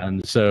 Yeah.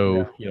 And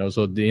so,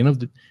 so at the end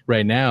of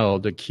right now,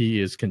 the key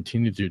is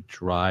continue to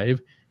drive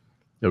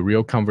the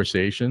real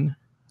conversation.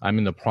 I'm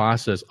in the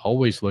process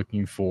always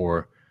looking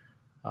for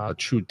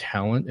true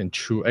talent and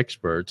true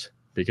experts,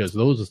 because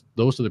those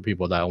are the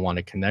people that I want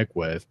to connect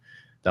with,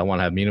 that I want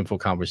to have meaningful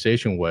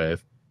conversation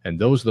with. And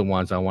those are the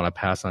ones I want to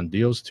pass on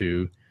deals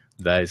to.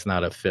 that is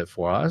not a fit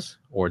for us,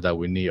 or that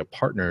we need a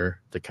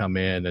partner to come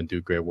in and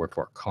do great work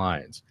for our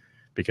clients.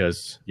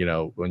 Because, you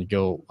know, when you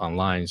go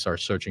online, start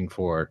searching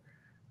for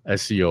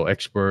SEO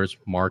experts,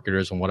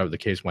 marketers, and whatever the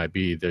case might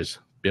be, there's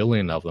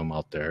billion of them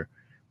out there.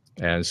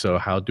 And so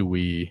how do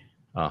we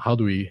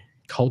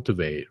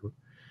cultivate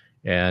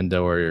and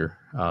or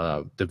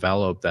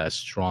develop that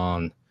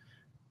strong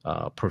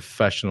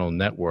professional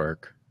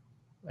network,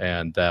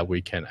 and that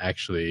we can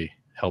actually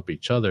help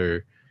each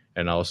other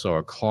and also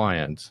our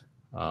clients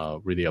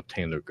really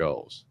obtain their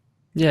goals?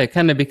 Yeah, it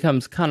kind of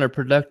becomes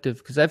counterproductive,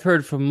 because I've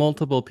heard from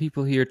multiple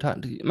people here,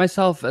 talking to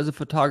myself as a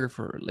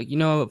photographer, like, you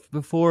know,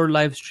 before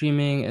live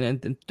streaming,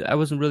 and I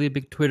wasn't really a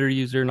big Twitter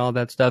user and all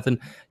that stuff. And,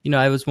 you know,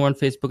 I was more on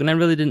Facebook, and I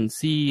really didn't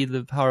see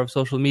the power of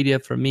social media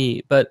for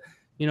me. But,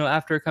 you know,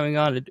 after coming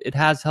on, it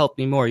has helped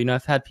me more. You know,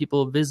 I've had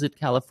people visit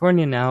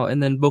California now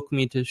and then book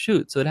me to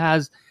shoot. So it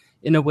has,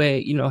 in a way,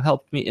 you know,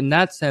 helped me in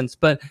that sense.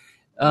 But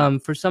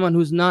for someone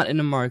who's not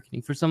into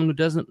marketing, for someone who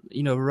doesn't,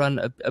 you know,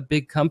 run a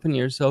big company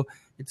or so,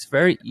 it's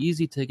very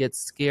easy to get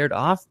scared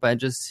off by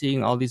just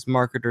seeing all these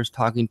marketers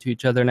talking to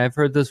each other. And I've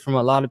heard this from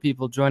a lot of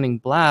people joining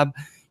Blab.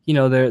 You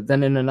know, they're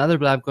then in another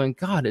Blab going,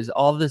 God, is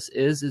all this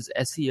is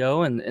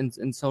SEO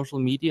and social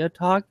media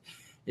talk?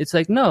 It's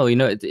like, no, you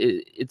know,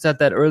 it's at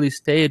that early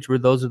stage where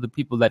those are the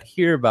people that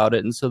hear about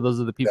it. And so those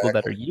are the people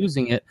that are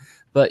using it.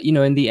 But, you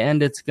know, in the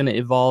end, it's going to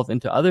evolve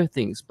into other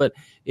things. But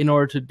in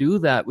order to do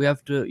that, we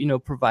have to, you know,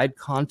 provide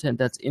content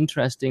that's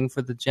interesting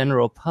for the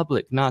general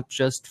public, not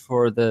just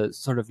for the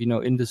sort of, you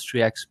know,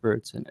 industry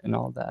experts and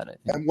all that. I think.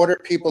 And what are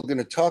people going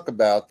to talk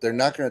about? They're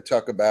not going to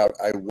talk about,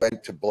 I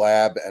went to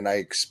Blab and I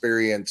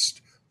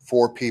experienced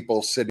 4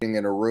 people sitting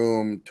in a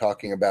room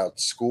talking about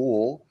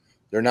school.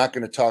 They're not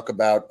going to talk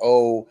about,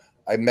 oh,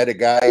 I met a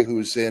guy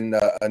who's in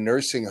a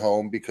nursing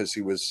home because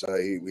he was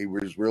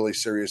really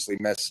seriously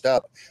messed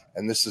up,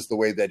 and this is the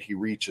way that he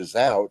reaches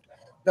out.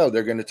 No,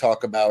 they're going to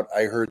talk about,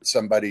 I heard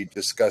somebody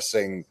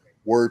discussing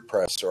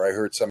WordPress, or I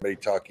heard somebody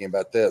talking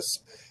about this.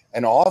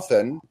 And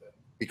often,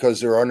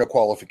 because there are no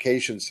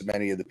qualifications to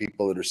many of the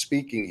people that are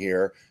speaking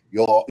here,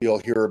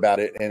 you'll hear about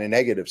it in a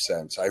negative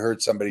sense. I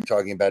heard somebody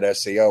talking about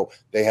SEO.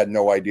 They had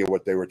no idea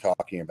what they were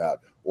talking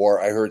about.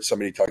 Or I heard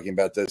somebody talking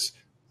about this.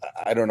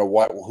 I don't know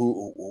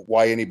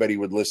why anybody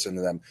would listen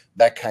to them,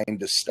 that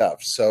kind of stuff.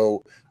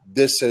 So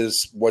this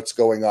is what's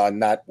going on,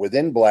 not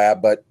within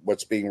Blab, but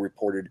what's being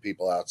reported to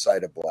people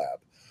outside of Blab.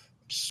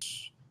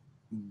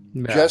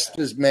 Yeah. Just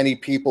as many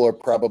people are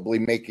probably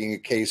making a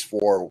case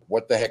for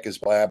what the heck is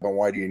Blab and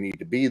why do you need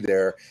to be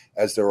there,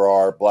 as there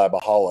are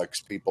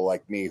Blabaholics, people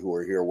like me who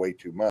are here way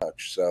too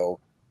much. So,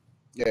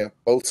 yeah,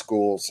 both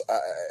schools.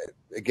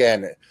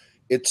 Again,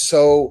 it's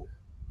so...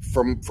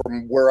 From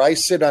where I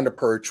sit on the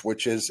perch,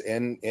 which is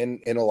in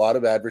a lot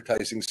of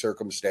advertising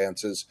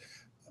circumstances,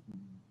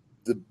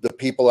 the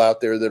people out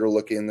there that are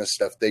looking at this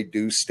stuff, they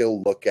do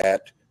still look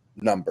at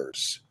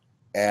numbers.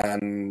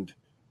 And,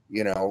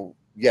 you know,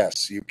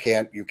 yes, you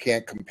can't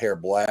compare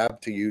Blab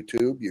to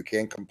YouTube. You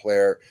can't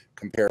compare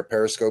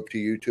Periscope to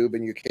YouTube,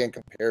 and you can't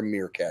compare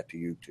Meerkat to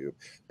YouTube.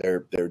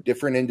 They're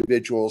different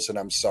individuals, and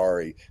I'm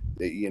sorry,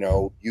 you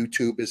know,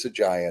 YouTube is a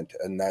giant,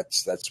 and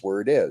that's where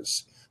it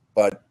is.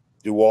 But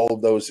do all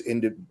of those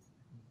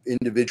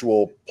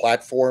individual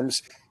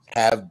platforms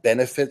have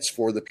benefits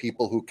for the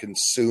people who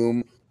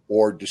consume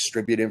or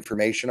distribute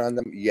information on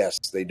them? Yes,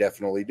 they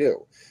definitely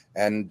do.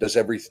 And does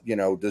every,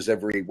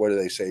 what do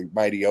they say,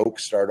 mighty oak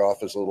start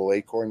off as a little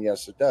acorn?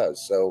 Yes, it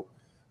does. So,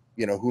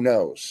 you know, who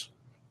knows?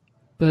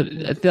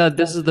 But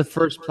this is the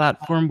first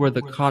platform where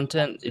the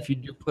content, if you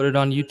do put it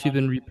on YouTube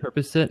and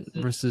repurpose it,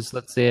 versus,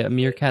 let's say, a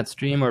Meerkat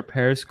stream or a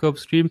Periscope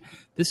stream,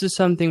 this is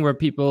something where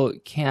people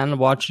can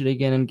watch it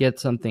again and get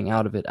something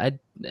out of it. I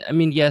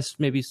mean, yes,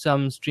 maybe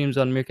some streams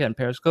on Meerkat and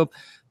Periscope,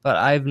 but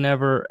I've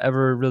never,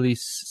 ever really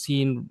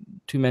seen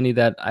too many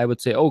that I would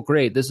say, oh,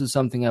 great, this is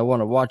something I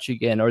want to watch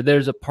again, or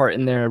there's a part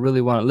in there I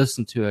really want to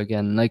listen to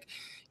again. Like,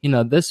 you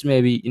know, this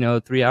maybe,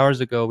 3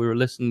 hours ago, we were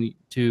listening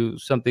to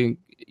something,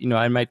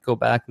 I might go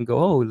back and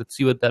go, oh, let's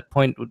see what that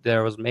point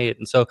there was made.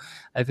 And so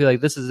I feel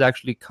like this is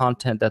actually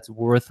content that's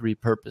worth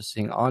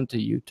repurposing onto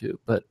YouTube.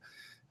 But,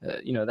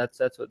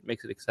 that's what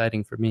makes it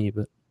exciting for me.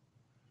 But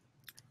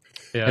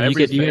yeah,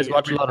 you guys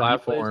watch a lot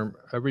of replays?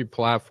 Every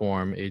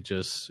platform is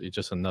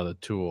just another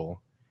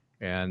tool.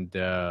 And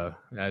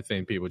I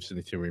think people just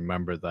need to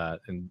remember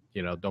that, and,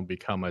 don't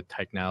become a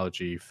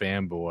technology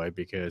fanboy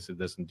because it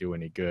doesn't do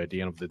any good. At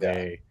the end of the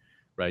day,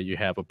 right, you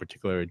have a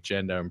particular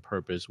agenda and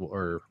purpose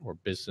or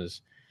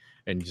business,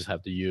 and you just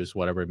have to use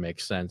whatever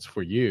makes sense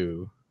for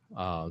you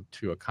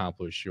to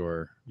accomplish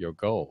your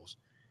goals.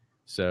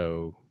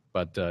 So,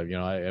 but, I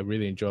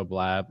really enjoy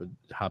Blab.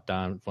 Hopped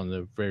on from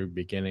the very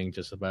beginning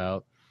just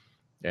about.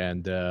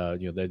 And,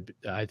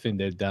 I think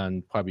they've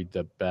done probably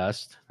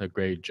a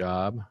great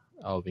job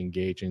of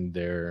engaging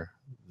their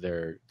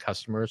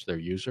customers, their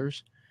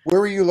users. Where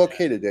are you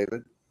located,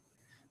 David?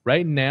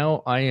 Right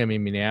now, I am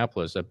in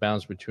Minneapolis. I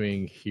bounce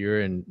between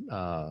here and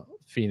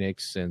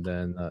Phoenix and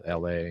then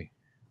LA.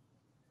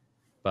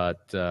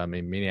 But I'm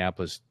in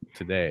Minneapolis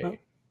today.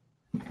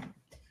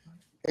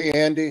 Hey,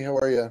 Andy, how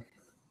are you?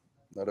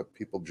 lot of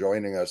people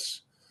joining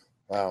us.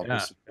 Wow, Yeah,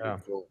 this is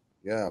pretty cool.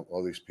 Yeah,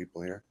 all these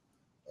people here.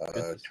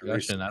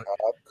 Teresa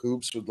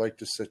Coobs would like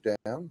to sit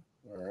down.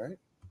 All right.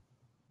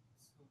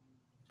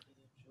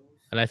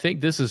 And I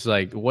think this is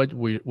like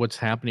what's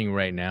happening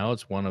right now.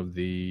 It's one of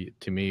the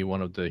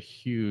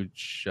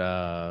huge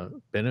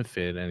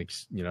benefit and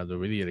the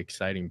really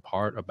exciting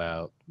part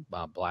about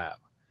Blab,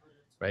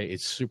 right?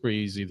 It's super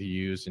easy to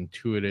use,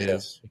 intuitive.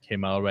 Yes. It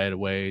came out right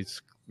away.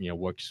 It's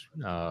works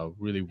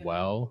really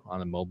well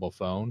on a mobile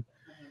phone,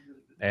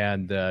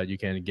 and you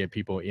can get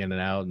people in and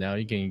out. Now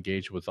you can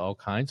engage with all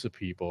kinds of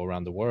people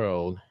around the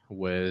world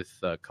with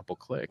a couple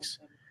clicks,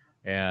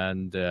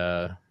 and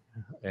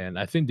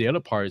I think the other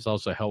part is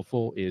also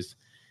helpful is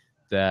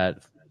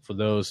that for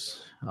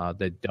those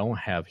that don't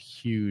have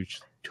huge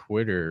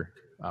Twitter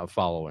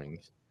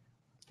followings,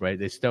 right,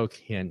 they still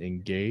can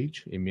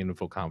engage in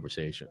meaningful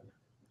conversation.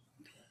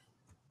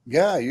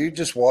 Yeah, you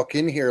just walk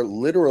in here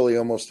literally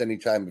almost any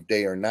time of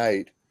day or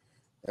night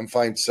and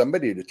find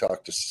somebody to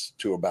talk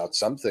to about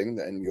something,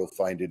 and you'll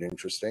find it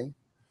interesting.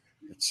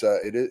 It's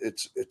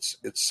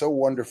so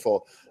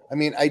wonderful. I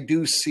mean, I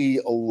do see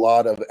a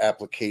lot of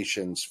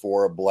applications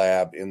for a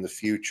Blab in the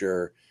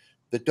future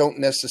that don't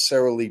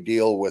necessarily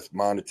deal with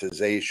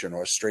monetization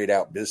or straight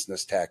out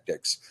business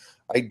tactics.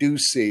 I do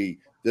see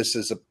this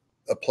as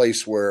a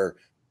place where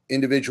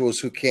individuals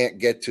who can't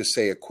get to,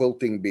 say, a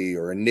quilting bee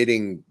or a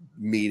knitting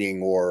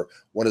meeting or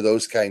one of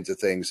those kinds of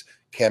things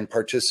can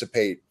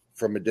participate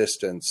from a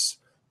distance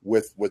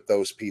with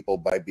those people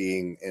by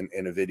being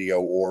in a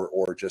video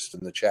or just in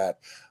the chat.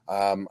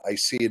 I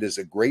see it as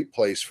a great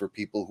place for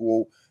people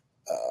who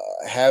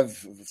have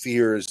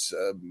fears,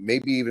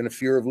 maybe even a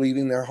fear of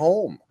leaving their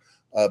home,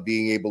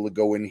 being able to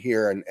go in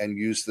here and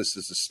use this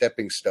as a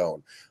stepping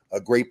stone.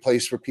 A great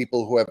place for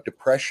people who have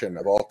depression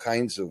of all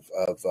kinds of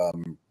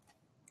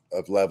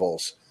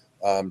levels.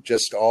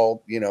 Just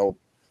all,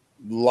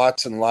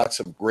 lots and lots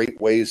of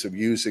great ways of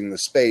using the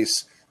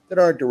space that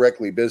aren't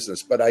directly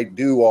business. But I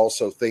do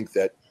also think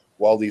that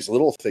while these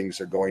little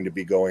things are going to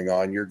be going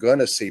on, you're going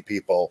to see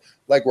people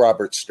like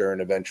Robert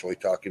Stern eventually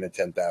talking to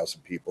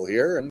 10,000 people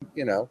here. And,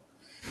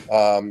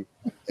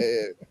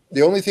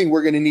 the only thing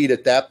we're going to need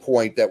at that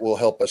point that will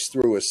help us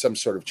through is some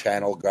sort of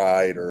channel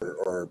guide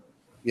or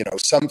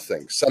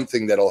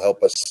something that'll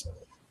help us,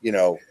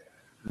 know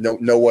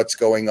what's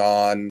going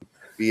on,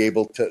 be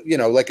able to,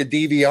 like a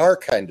DVR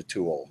kind of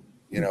tool,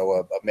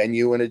 a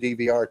menu and a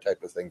DVR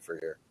type of thing for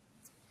here.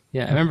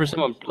 Yeah, I remember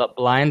someone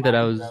blind that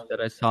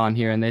I saw on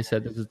here, and they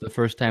said this is the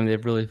first time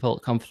they've really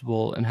felt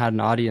comfortable and had an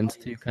audience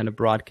to kind of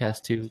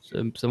broadcast to,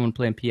 someone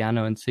playing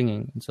piano and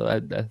singing. And so I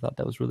thought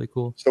that was really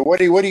cool. So what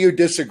do you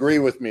disagree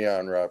with me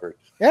on, Robert?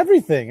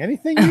 Everything,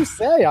 anything you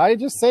say. I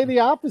just say the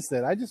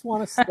opposite. I just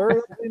want to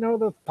stir,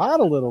 the pot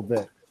a little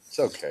bit. It's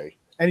okay.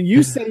 And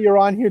you say you're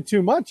on here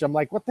too much. I'm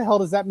like, what the hell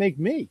does that make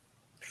me?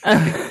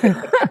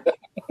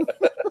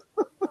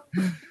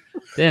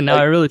 Yeah, now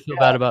I really feel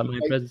bad about my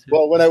presence.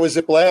 Well, when I was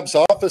at Blab's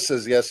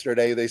offices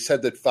yesterday, they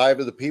said that 5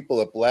 of the people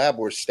at Blab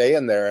were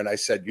staying there, and I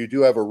said, "You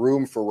do have a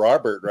room for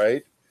Robert,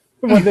 right?"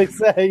 What'd they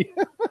say?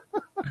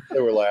 They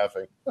were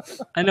laughing.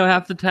 I know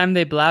half the time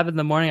they blab in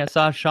the morning. I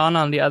saw Sean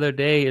on the other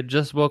day. He had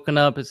just woken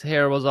up. His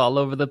hair was all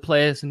over the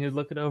place, and he'd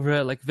looking over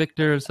at like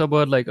Victor or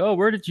someone like, "Oh,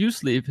 where did you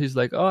sleep?" He's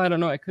like, "Oh, I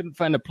don't know. I couldn't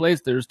find a place.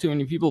 There's too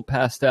many people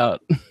passed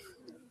out."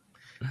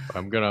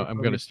 I'm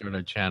gonna start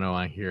a channel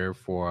on here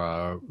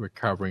for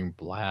recovering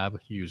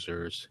Blab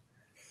users.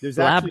 There's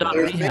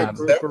blab.rehab.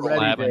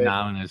 Blab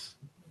Anonymous.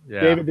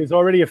 Yeah. David, there's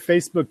already a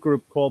Facebook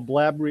group called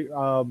Blab.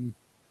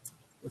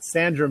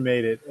 Sandra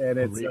made it, and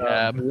it's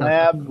Blab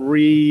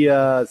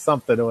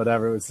something or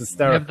whatever. It was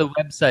hysterical. We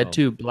have the website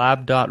too,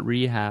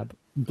 blab.rehab.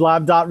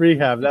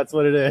 Blab.rehab. That's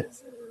what it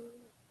is.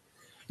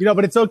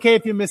 But it's okay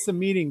if you miss a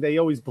meeting. They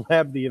always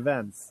blab the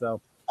events.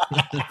 So.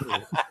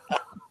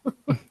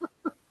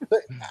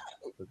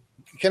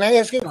 Can I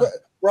ask you,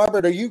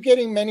 Robert, are you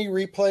getting many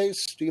replays?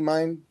 Do you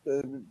mind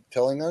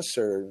telling us?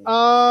 Or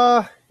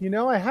I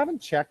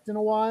haven't checked in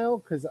a while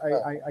because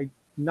I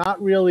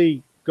not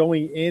really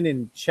going in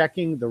and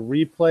checking the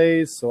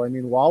replays. So,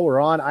 while we're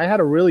on, I had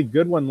a really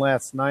good one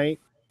last night.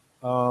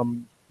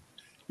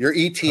 Your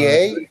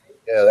ETA?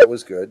 Yeah, that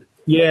was good.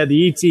 Yeah,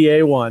 the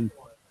ETA one.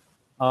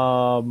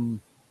 So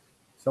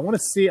I want to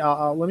see.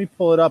 Let me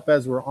pull it up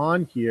as we're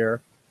on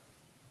here,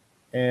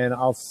 and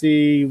I'll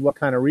see what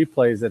kind of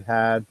replays it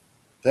had.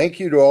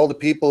 Thank you to all the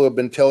people who have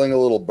been telling a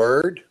little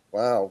bird.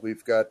 Wow,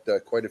 we've got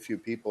quite a few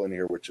people in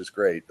here, which is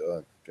great.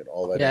 Get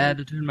all that. Yeah, I had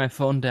to turn my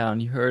phone down.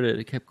 You heard it.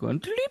 It kept going.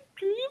 Bleep,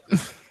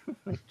 bleep.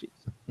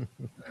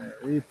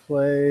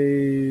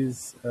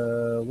 Replays.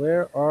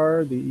 Where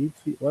are the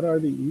ET? What are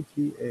the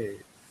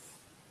ETAs?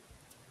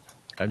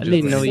 I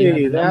didn't know you had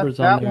the numbers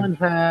on there. One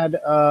had.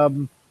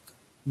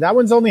 That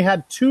one's only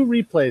had 2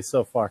 replays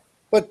so far.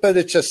 But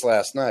it's just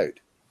last night.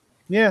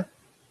 Yeah.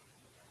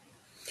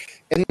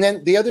 And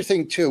then the other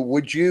thing too,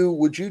 would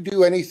you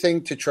do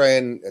anything to try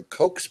and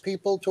coax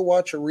people to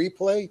watch a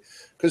replay?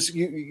 Because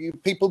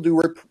people do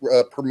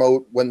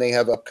promote when they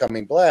have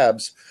upcoming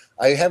blabs.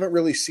 I haven't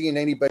really seen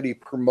anybody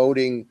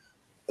promoting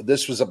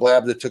this was a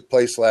blab that took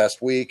place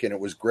last week, and it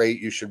was great.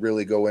 You should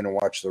really go in and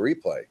watch the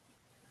replay.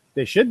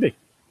 They should be.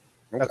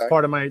 Okay. That's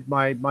part of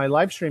my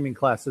live streaming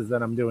classes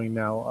that I'm doing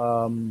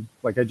now.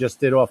 Like I just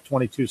did off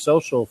 22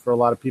 Social for a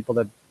lot of people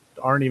that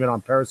aren't even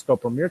on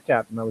Periscope or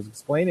Meerkat, and I was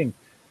explaining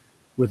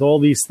with all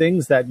these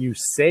things that you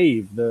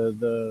save,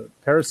 the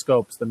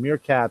Periscopes, the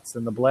Meerkats,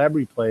 and the Blab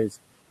replays,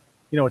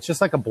 it's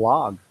just like a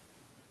blog.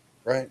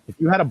 Right. If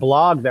you had a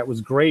blog that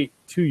was great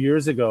 2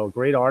 years ago, a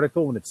great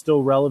article, and it's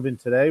still relevant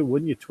today,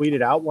 wouldn't you tweet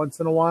it out once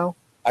in a while?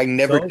 I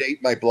never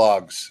date my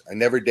blogs. I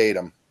never date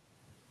them.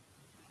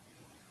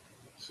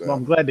 So. Well,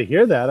 I'm glad to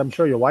hear that. I'm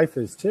sure your wife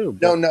is too.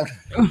 But...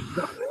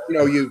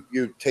 No,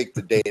 you take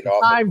the date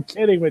off. I'm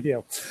kidding with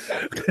you.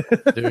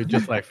 Dude,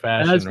 just like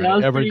fashion,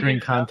 right? Evergreen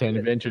content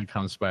eventually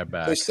comes back.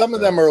 So some of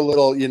them are a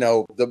little,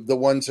 the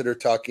ones that are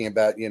talking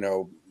about,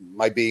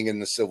 my being in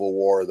the Civil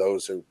War,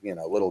 those are,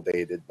 a little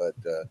dated, but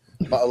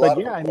a lot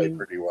of them play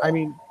pretty well. I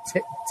mean,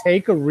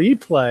 take a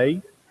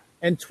replay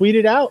and tweet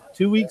it out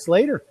 2 weeks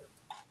later,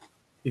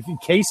 in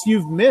case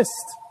you've missed.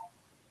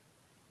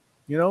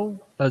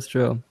 That's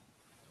true.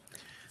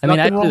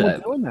 Nothing wrong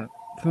with doing that.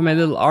 For my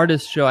little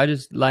artist show, I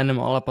just line them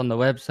all up on the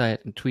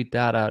website and tweet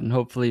that out, and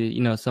hopefully,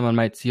 someone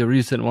might see a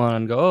recent one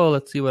and go, "Oh,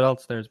 let's see what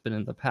else there's been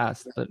in the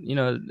past." But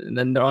and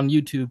then they're on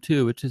YouTube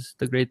too, which is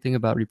the great thing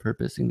about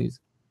repurposing these.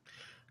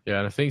 Yeah,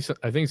 and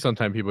I think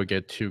sometimes people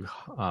get too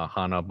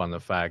hung up on the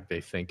fact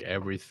they think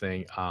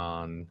everything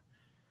on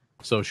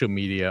social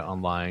media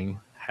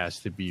online has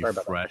to be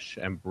fresh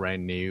and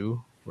brand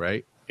new,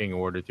 right, in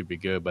order to be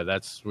good. But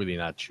that's really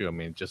not true. I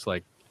mean, just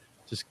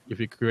if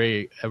you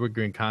create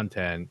evergreen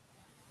content,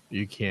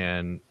 you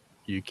can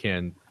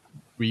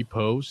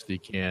repost, you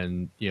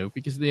can,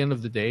 because at the end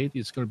of the day,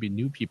 it's going to be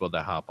new people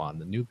that hop on.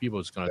 The new people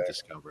is going to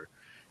discover.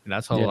 And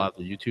that's how a lot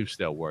of the YouTube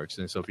still works.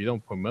 And so if you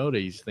don't promote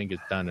it, you just think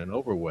it's done and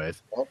over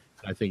with.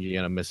 I think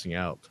you're missing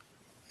out.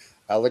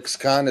 Alex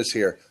Kahn is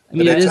here.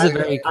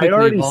 I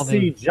already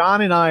see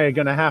John and I are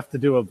going to have to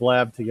do a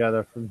blab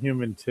together from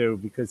Human 2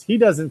 because he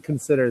doesn't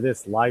consider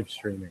this live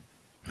streaming.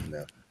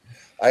 No.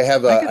 I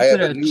have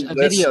a new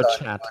list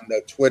on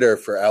the Twitter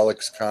for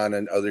Alex Kahn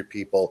and other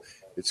people.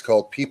 It's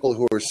called "People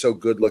Who Are So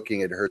Good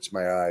Looking It Hurts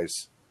My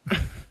Eyes."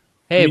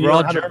 Hey, we're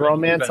all German.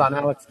 Bromance on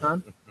Alex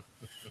Kahn.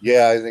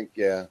 Yeah, I think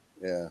yeah.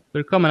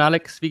 Willkommen,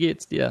 Alex. Wie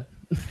geht's dir?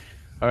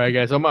 All right,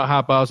 guys. I'm gonna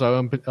hop out. So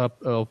I'll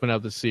open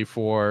up the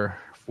C4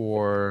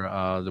 for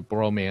the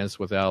bromance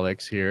with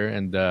Alex here,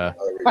 and I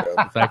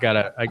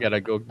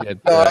gotta go get.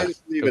 I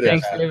just leave it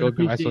at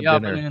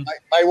that.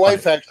 My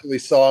wife actually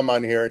saw him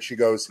on here, and she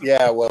goes,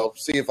 "Yeah, well,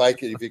 see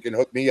if you can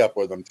hook me up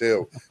with him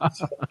too."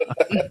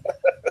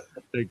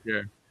 Take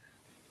care.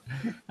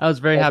 I was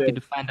very happy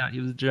to find out he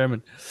was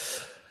German.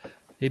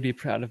 He'd be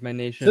proud of my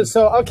nation.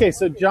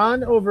 So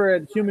John over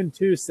at Human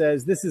 2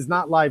 says this is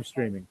not live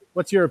streaming.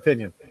 What's your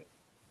opinion?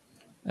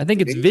 I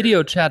think it's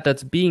video chat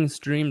that's being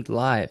streamed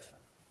live.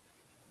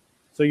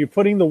 So you're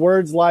putting the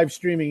words live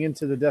streaming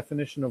into the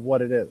definition of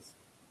what it is.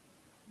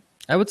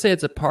 I would say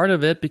it's a part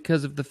of it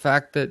because of the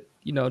fact that,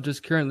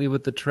 just currently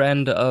with the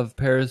trend of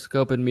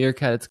Periscope and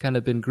Meerkat, it's kind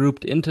of been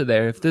grouped into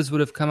there. If this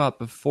would have come up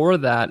before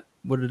that,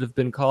 would it have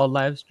been called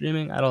live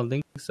streaming? I don't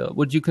think so.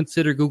 Would you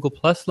consider Google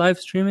Plus live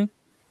streaming?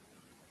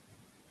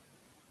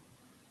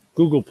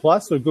 Google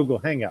Plus or Google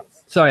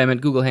Hangouts? Sorry, I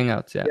meant Google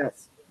Hangouts, yeah.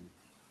 Yes.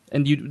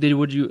 And did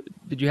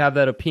you have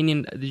that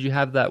opinion? Did you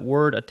have that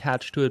word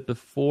attached to it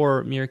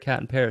before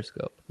Meerkat and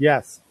Periscope?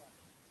 Yes,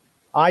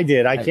 I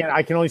did. I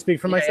can only speak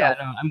for myself.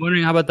 Yeah, no, I'm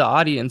wondering how about the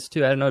audience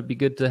too. I don't know. It'd be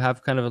good to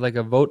have kind of like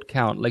a vote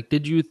count. Like,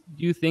 do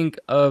you think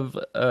of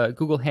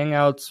Google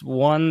Hangouts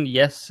 1?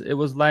 Yes, it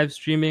was live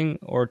streaming,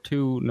 or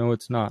 2? No,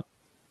 it's not.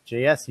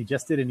 JS, he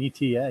just did an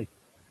ETA.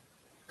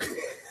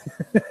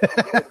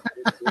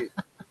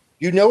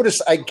 You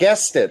notice I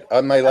guessed it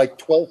on my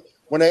 12th.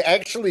 When I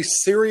actually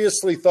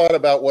seriously thought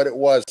about what it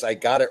was, I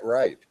got it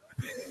right.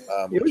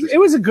 It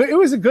was a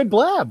good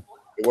blab.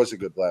 It was a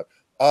good blab.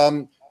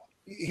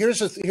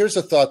 Here's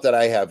a thought that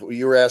I have.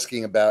 You were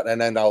asking about, and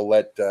then I'll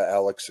let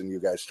Alex and you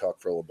guys talk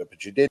for a little bit.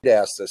 But you did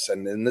ask this,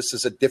 and this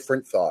is a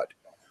different thought.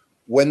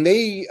 When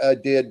they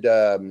did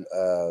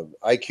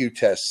IQ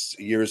tests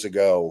years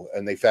ago,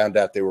 and they found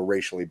out they were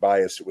racially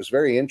biased, it was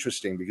very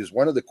interesting because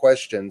one of the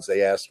questions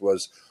they asked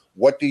was,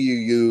 "What do you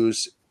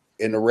use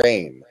in the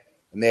rain?"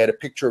 And they had a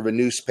picture of a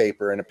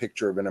newspaper and a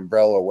picture of an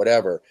umbrella or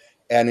whatever.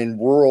 And in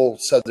rural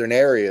southern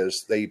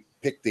areas, they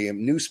picked the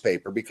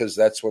newspaper because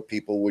that's what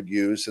people would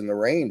use in the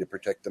rain to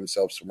protect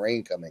themselves from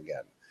rain coming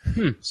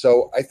in.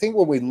 So I think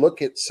when we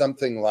look at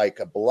something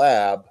like a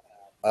blab,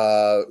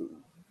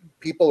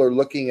 people are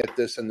looking at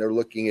this and they're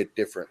looking at it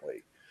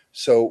differently.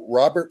 So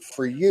Robert,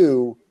 for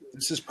you,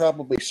 this is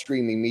probably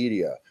streaming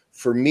media.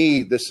 For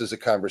me, this is a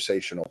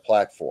conversational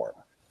platform.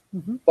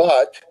 Mm-hmm.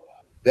 But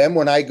then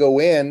when I go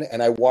in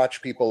and I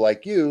watch people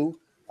like you,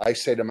 I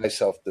say to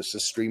myself, this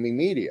is streaming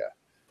media.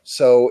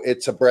 So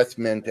it's a breath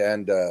mint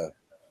and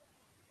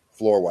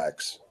floor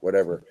wax,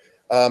 whatever.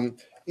 I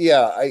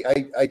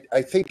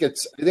think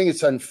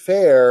it's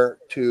unfair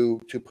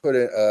to put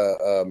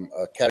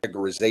a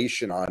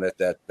categorization on it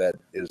that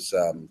is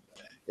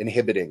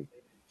inhibiting.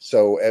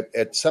 So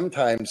at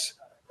sometimes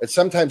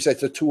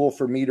it's a tool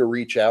for me to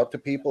reach out to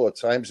people. At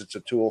times it's a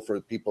tool for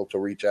people to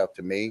reach out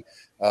to me.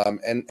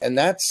 And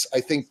that's,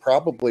 I think,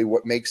 probably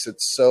what makes it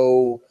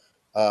so,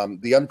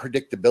 the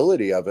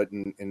unpredictability of it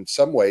in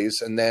some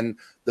ways. And then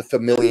the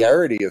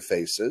familiarity of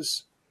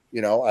faces.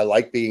 You know, I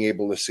like being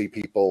able to see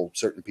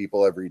certain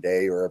people every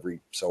day or every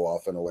so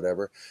often or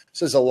whatever.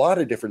 So there's a lot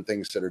of different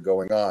things that are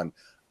going on.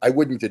 I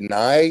wouldn't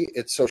deny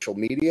it's social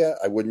media.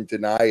 I wouldn't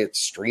deny it's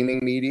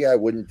streaming media. I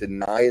wouldn't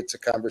deny it's a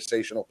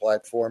conversational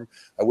platform.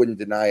 I wouldn't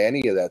deny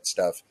any of that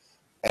stuff.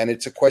 And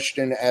it's a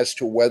question as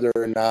to whether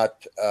or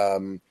not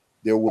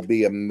there will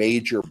be a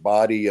major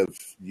body of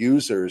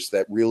users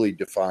that really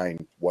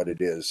define what it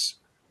is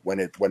when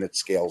it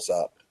scales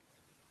up.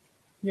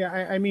 Yeah,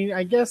 I mean,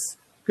 I guess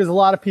because a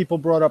lot of people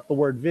brought up the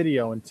word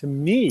video, and to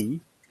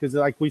me, because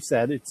like we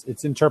said,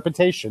 it's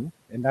interpretation,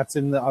 and that's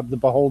in the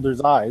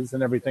beholder's eyes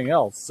and everything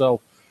else.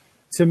 So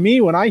to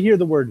me, when I hear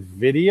the word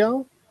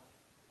video,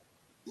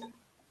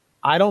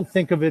 I don't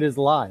think of it as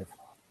live.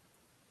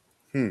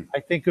 I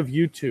think of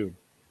YouTube.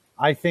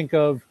 I think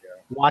of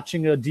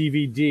watching a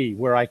DVD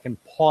where I can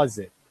pause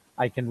it,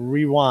 I can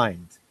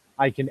rewind,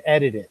 I can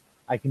edit it,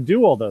 I can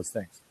do all those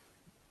things.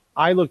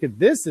 I look at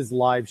this as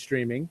live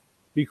streaming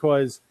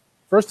because,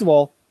 first of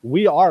all,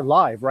 we are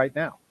live right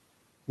now.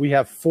 We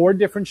have 4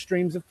 different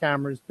streams of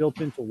cameras built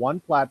into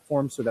one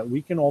platform so that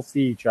we can all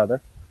see each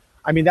other.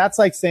 I mean, that's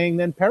like saying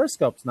then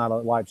Periscope's not a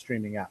live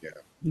streaming app.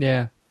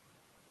 Yeah.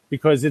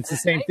 Because it's the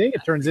same thing.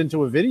 It turns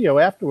into a video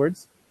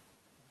afterwards.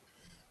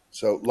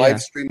 So live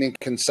streaming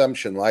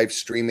consumption, live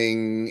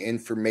streaming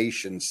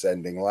information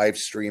sending, live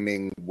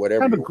streaming whatever.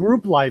 Kind of a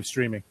group live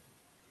streaming.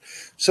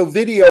 So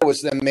video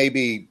is then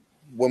maybe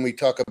when we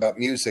talk about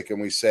music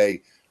and we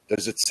say,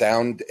 does it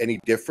sound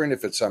any different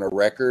if it's on a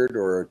record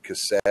or a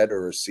cassette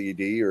or a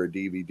CD or a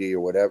DVD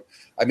or whatever?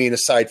 I mean,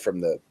 aside from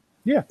the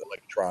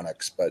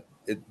electronics, but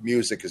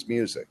music is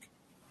music.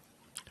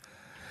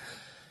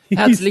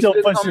 He's still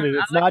pushing it.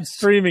 It's not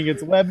streaming,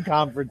 it's web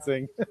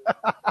conferencing.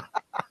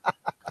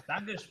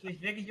 Danke,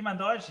 spricht wirklich jemand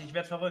Deutsch? Ich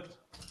werde verrückt.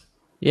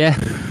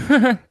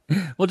 Yeah.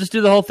 We'll just do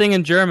the whole thing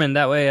in German.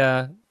 That way,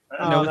 it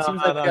seems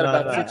like we got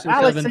about 6 or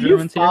Alex, 7 are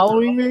Germans you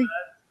following me?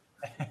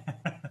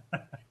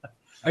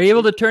 Are you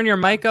able to turn your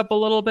mic up a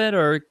little bit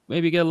or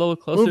maybe get a little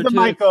closer to it? Move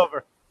the mic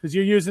over because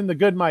you're using the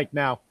good mic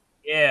now.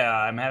 Yeah,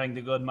 I'm having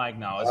the good mic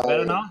now. Is it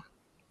better now?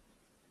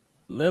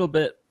 A little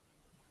bit.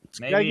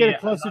 You gotta get it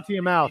closer to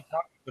your mouth.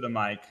 Talking to the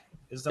mic.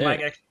 Is the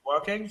mic actually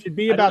working? Should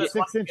be about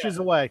 6 inches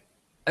away.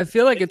 I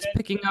feel like it's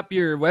picking up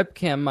your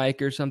webcam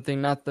mic or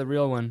something, not the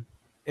real one.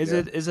 Is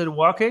it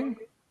working?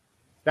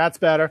 That's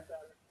better.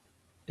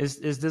 Is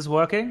this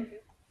working?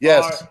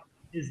 Yes. Or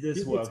is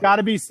this working? It's got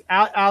to be,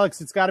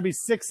 Alex. It's got to be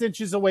 6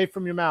 inches away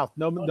from your mouth.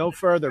 No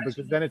further,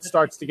 because then it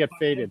starts to get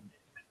faded.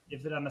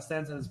 If it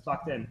understands and it's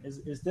plugged in,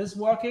 is this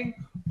working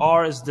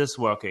or is this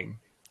working?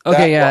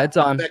 Okay, it's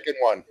on. Second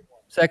one.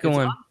 Second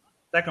one.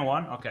 Second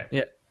one. Okay.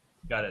 Yeah.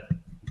 Got it.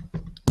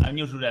 I'm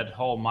new to that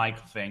whole mic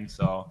thing,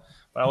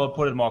 but I will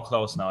put it more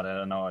close now that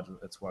I know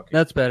it's working.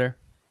 That's better.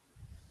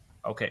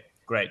 Okay,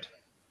 great.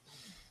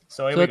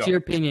 So what's your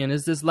opinion?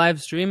 Is this live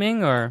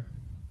streaming or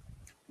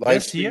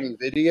live streaming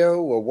video,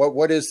 or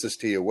what is this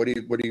to you? What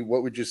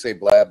would you say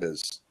Blab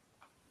is?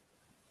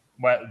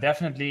 Well,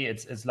 definitely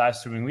it's live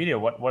streaming video.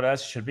 What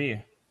else should be?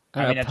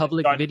 A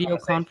public video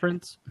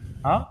conference?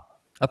 Huh?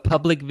 A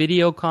public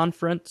video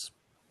conference?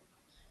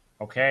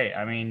 Okay,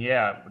 I mean,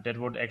 yeah, that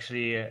would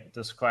actually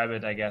describe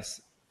it, I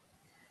guess,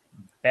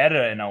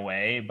 better in a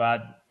way.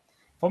 But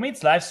for me,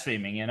 it's live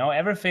streaming. You know,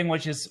 everything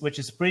which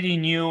is pretty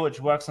new, which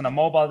works on a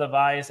mobile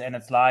device and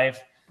it's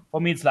live. For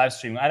me, it's live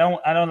streaming. I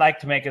don't like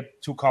to make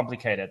it too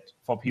complicated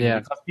for people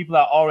because people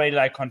are already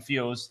like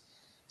confused.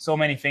 So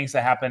many things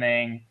are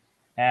happening,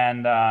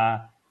 and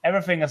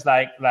everything is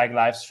like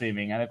live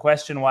streaming. And the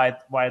question why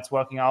it's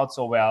working out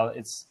so well,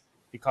 it's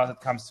because it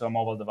comes to a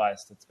mobile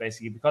device. That's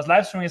basically because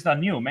live streaming is not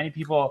new. Many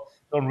people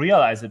don't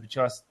realize it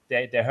because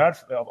they heard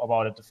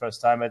about it the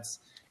first time. It's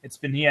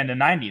been here in the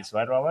 90s,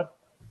 right, Robert?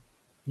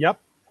 Yep.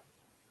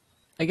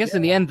 I guess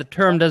in the end, the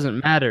term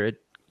doesn't matter.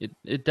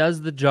 It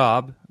does the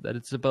job that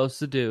it's supposed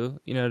to do.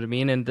 You know what I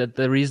mean? And that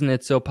the reason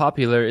it's so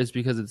popular is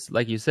because it's,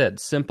 like you said,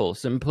 simple.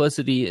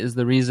 Simplicity is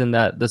the reason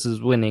that this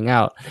is winning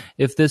out.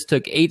 If this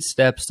took 8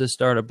 steps to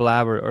start a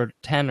Blab or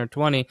 10 or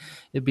 20,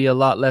 it'd be a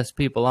lot less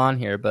people on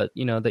here. But,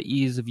 you know, the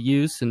ease of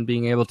use and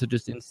being able to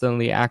just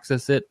instantly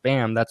access it,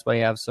 bam, that's why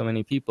you have so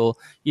many people,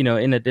 you know,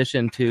 in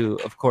addition to,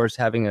 of course,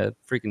 having a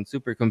freaking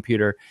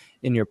supercomputer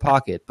in your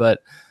pocket.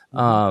 But,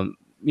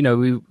 you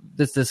know,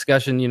 this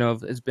discussion, you know,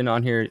 has been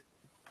on here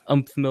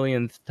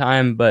millionth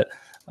time, but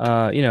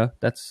you know,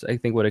 that's I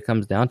think what it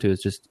comes down to is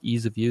just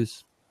ease of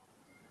use.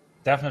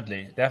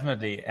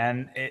 Definitely,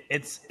 and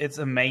it's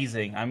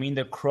amazing. I mean,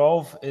 the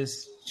growth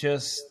is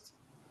just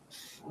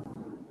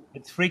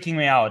it's freaking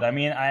me out. I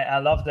mean, I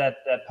love that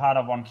part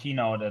of one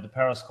keynote at the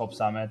Periscope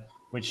Summit,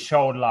 which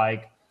showed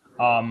like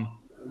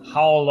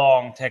how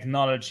long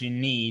technology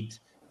need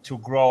to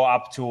grow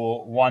up to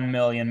 1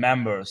 million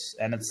members.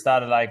 And it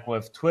started like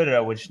with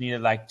Twitter, which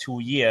needed like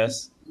 2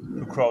 years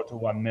to grow to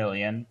 1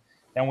 million.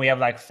 Then we have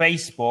like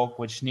Facebook,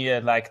 which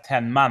needed like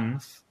 10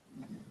 months.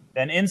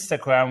 Then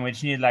Instagram,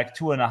 which needed like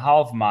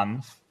 2.5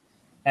 months.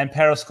 And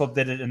Periscope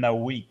did it in a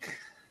week.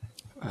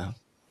 Wow.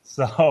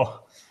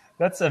 So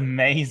that's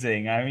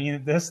amazing. I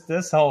mean,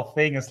 this whole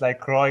thing is like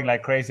growing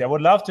like crazy. I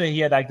would love to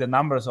hear like the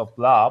numbers of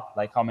Blab,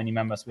 like how many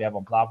members we have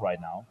on Blab right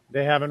now.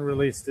 They haven't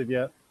released it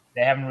yet.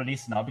 They haven't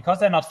released it now because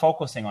they're not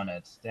focusing on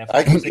it.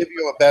 I can give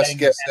you a best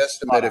guess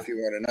estimate if you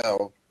want to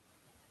know.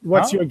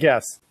 What's your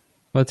guess?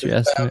 What's your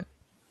estimate?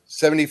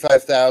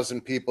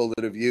 75,000 people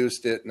that have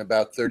used it, and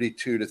about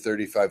 32 to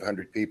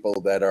 3,500 people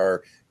that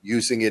are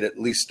using it at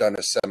least on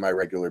a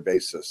semi-regular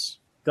basis.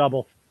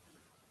 Double.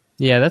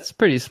 Yeah, that's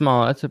pretty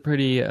small. That's a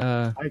pretty...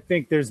 I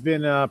think there's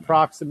been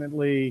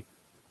approximately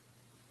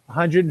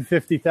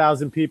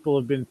 150,000 people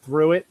have been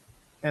through it,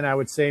 and I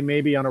would say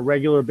maybe on a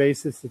regular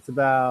basis it's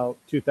about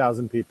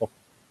 2,000 people.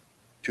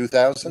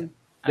 2,000?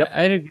 Yep.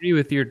 I'd agree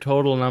with your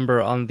total number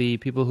on the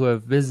people who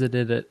have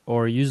visited it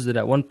or used it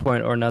at one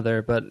point or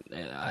another, but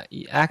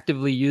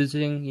actively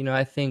using,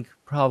 I think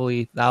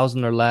probably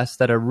 1,000 or less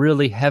that are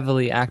really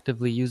heavily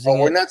actively using it.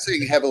 We're not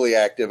saying heavily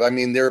active. I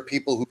mean, there are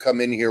people who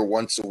come in here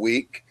once a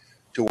week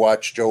to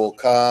watch Joel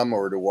Comm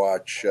or to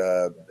watch,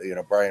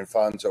 Brian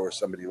Fonzo or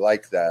somebody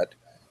like that,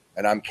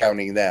 and I'm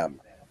counting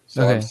them.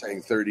 So okay. I'm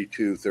saying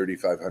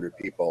 3,500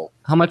 people.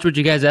 How much would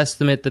you guys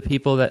estimate the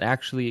people that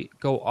actually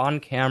go on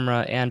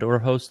camera and or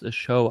host a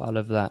show out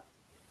of that?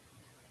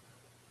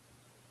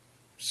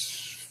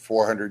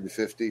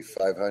 450,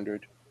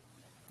 500.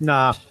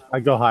 Nah,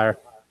 I'd go higher.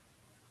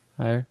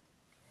 Higher?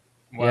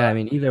 Well, yeah, I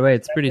mean, either way,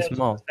 it's pretty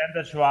small.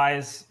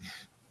 Percentage-wise.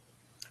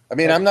 I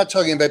mean, I'm not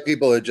talking about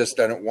people who have just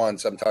done it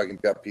once. I'm talking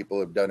about people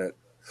who have done it.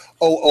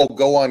 Oh,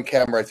 go on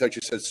camera. I thought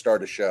you said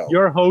start a show.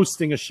 You're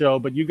hosting a show,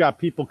 but you got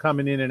people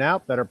coming in and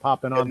out that are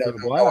popping on to the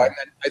blog.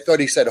 I thought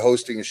he said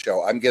hosting a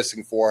show. I'm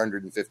guessing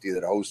 450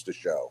 that host a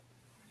show.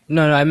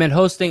 No, I meant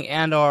hosting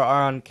and or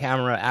are on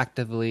camera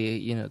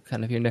actively,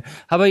 kind of here and there.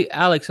 How about you,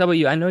 Alex? How about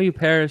you? I know you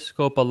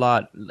Periscope a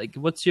lot. Like,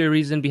 what's your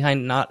reason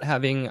behind not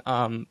having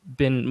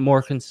been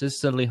more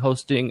consistently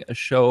hosting a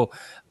show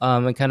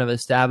and kind of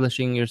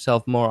establishing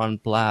yourself more on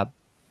Blab?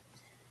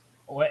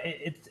 Well,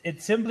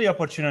 it's simply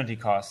opportunity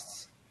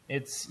costs.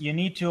 You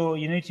need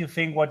to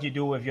think what you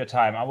do with your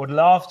time. I would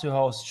love to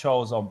host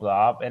shows on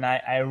Blab, and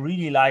I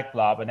really like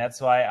Blab, and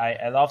that's why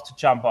I love to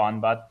jump on.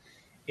 But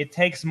it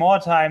takes more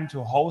time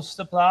to host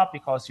the Blab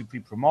because you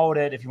pre-promote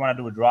it. If you want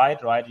to do it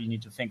right, you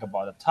need to think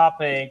about a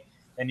topic,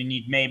 and you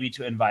need maybe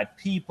to invite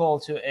people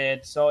to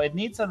it. So it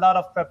needs a lot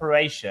of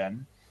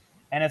preparation,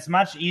 and it's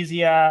much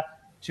easier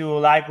to,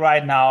 like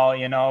right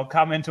now,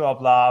 come into a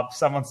Blab,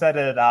 someone set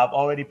it up,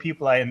 already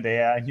people are in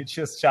there, and you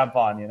just jump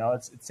on.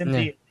 It's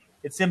simply. Yeah.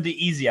 It's simply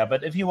easier.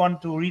 But if you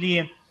want to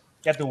really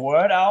get the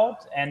word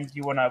out and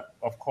you want to,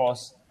 of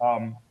course,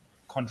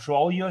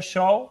 control your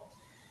show,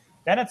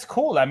 then it's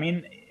cool. I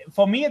mean,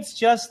 for me, it's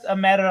just a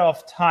matter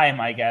of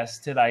time, I guess,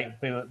 till I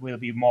will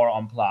be more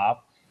on Blab.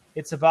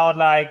 It's about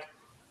like,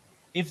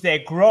 if they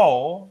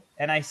grow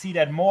and I see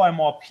that more and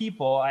more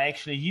people are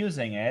actually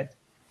using it,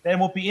 then it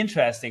would be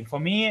interesting. For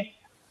me,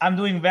 I'm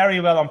doing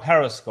very well on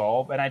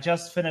Periscope, and I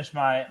just finished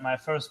my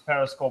first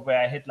Periscope where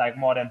I hit like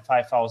more than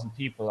 5,000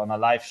 people on a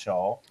live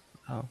show.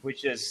 Oh.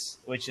 Which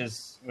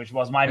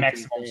was my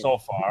maximum so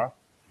far.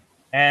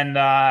 And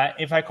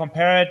if I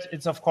compare it,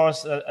 it's of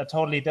course a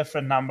totally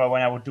different number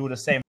when I would do the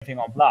same thing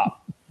on Blab.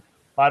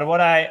 But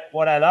what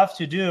I love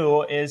to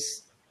do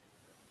is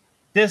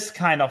this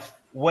kind of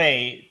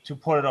way to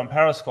put it on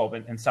Periscope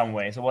in some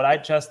way. So what I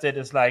just did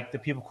is like the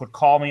people could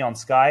call me on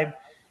Skype.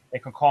 They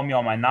can call me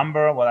on my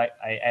number. Well,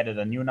 I added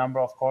a new number,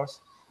 of course,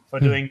 for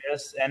doing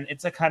this, and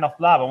it's a kind of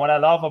Blab. And what I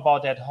love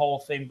about that whole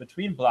thing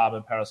between Blab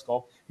and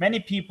Periscope,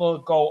 many people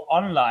go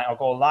online or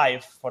go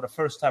live for the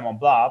first time on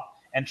Blab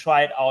and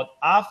try it out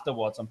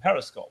afterwards on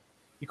Periscope,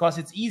 because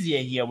it's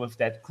easier here with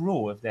that crew,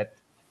 with that,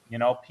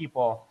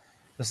 people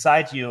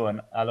beside you and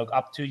look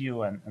up to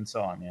you and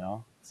so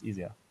on, it's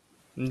easier.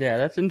 Yeah,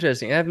 that's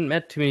interesting. I haven't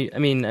met too many. I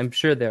mean, I'm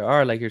sure there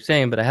are, like you're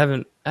saying, but I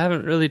haven't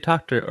really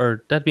talked to,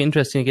 or that'd be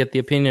interesting to get the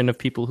opinion of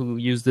people who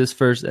used this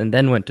first and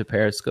then went to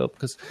Periscope,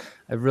 because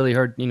I've really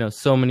heard,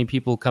 so many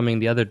people coming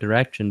the other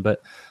direction.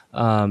 But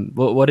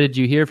what did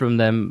you hear from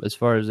them as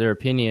far as their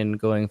opinion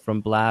going from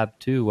Blab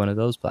to one of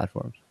those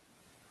platforms?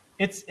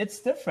 It's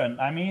different.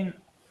 I mean,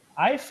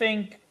 I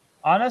think,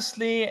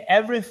 honestly,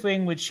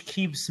 everything which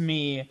keeps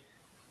me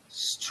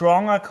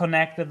stronger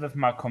connected with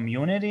my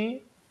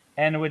community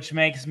and which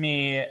makes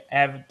me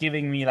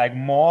giving me like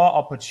more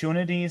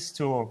opportunities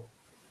to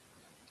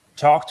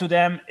talk to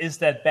them is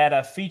that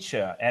better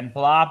feature. And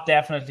Blab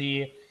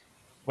definitely,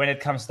 when it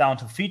comes down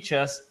to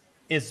features,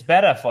 is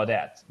better for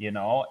that.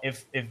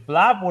 If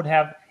Blab would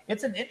have,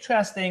 it's an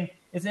interesting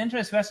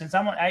question.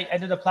 I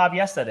did a Blab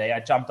yesterday. I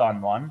jumped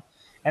on one,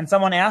 and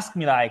someone asked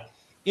me like,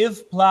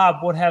 if Blab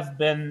would have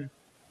been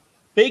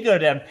bigger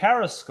than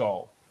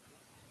Periscope,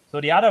 so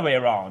the other way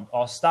around,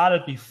 or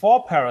started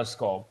before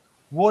Periscope,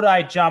 would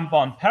I jump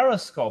on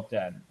Periscope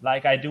then,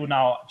 like I do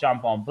now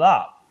jump on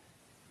Blab?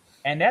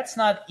 And that's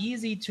not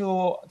easy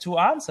to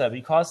answer,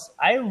 because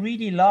I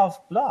really love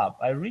Blab.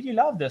 I really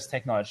love this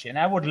technology, and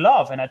I would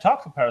love, and I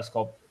talked to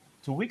Periscope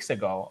 2 weeks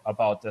ago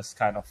about this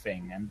kind of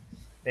thing, and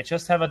they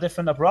just have a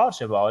different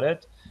approach about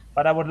it.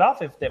 But I would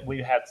love if that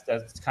we had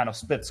that kind of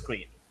split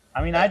screen.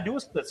 I mean, I do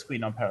split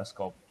screen on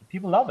Periscope.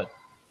 People love it.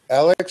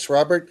 Alex,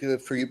 Robert,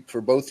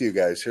 for both of you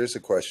guys, here's a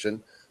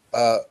question.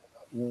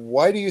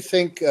 Why do you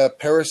think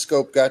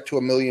Periscope got to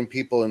 1 million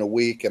people in a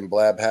week and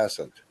Blab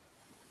hasn't?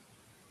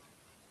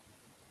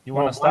 You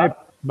want to start?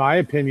 My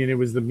opinion, it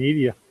was the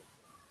media.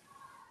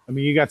 I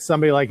mean, you got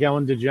somebody like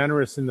Ellen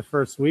DeGeneres in the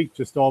first week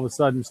just all of a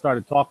sudden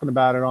started talking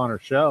about it on her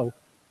show.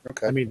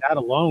 Okay. I mean, that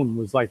alone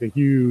was like a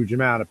huge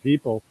amount of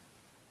people.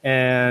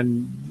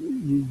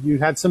 And you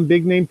had some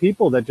big name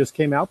people that just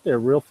came out there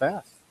real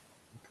fast.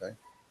 Okay.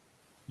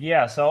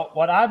 Yeah, so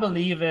what I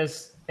believe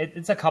is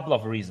it's a couple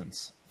of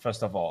reasons,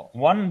 first of all.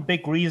 One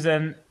big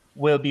reason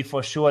will be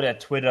for sure that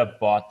Twitter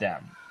bought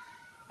them.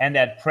 And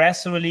that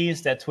press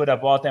release that Twitter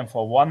bought them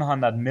for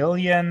 100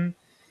 million.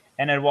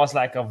 And it was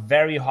like a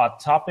very hot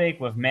topic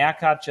with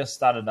Meerkat just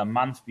started a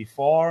month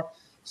before.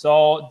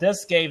 So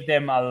this gave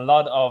them a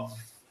lot of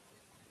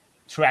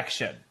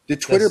traction.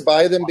 Did Twitter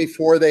buy them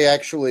before they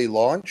actually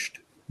launched?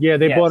 Yeah,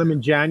 they bought them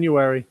in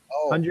January.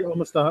 Oh.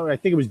 I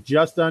think it was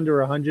just under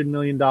 $100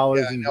 million. Yeah, I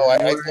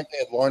thought they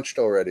had launched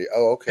already.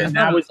 Oh, okay. And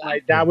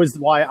that was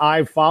why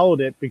I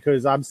followed it,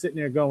 because I'm sitting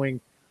there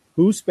going,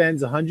 who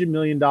spends $100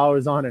 million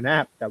on an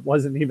app that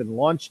wasn't even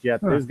launched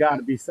yet? There's got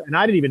to be, and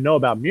I didn't even know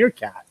about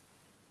Meerkat.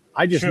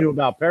 I just knew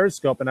about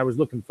Periscope, and I was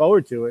looking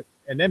forward to it.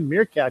 And then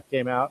Meerkat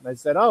came out, and I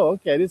said, "Oh,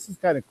 okay, this is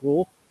kind of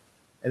cool."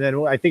 And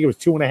then I think it was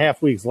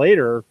 2.5 weeks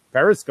later,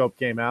 Periscope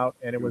came out,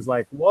 and it was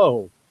like,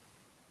 "Whoa,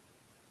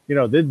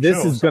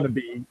 this is going to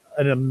be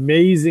an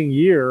amazing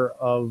year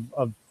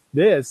of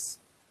this."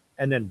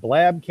 And then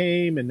Blab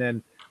came, and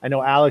then I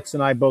know Alex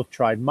and I both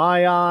tried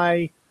My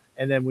Eye.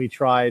 And then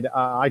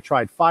I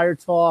tried Fire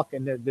Talk,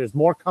 and there's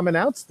more coming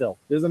out still.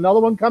 There's another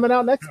one coming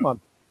out next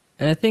month.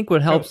 And I think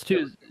what helps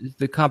too is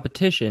the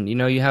competition.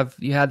 You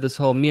had this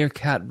whole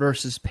Meerkat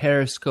versus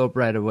Periscope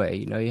right away.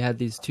 You had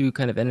these two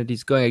kind of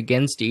entities going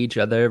against each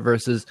other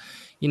versus,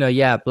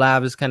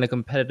 Blab is kind of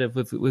competitive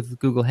with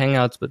Google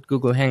Hangouts, but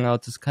Google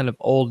Hangouts is kind of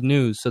old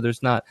news, so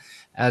there's not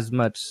as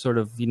much sort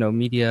of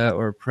media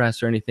or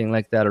press or anything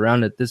like that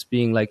around it. This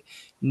being like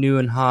new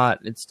and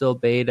hot, it's still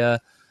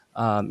beta.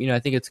 I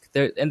think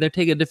they're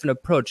taking a different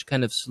approach,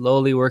 kind of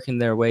slowly working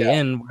their way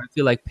in. Where I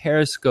feel like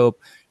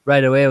Periscope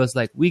right away was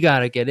like, we got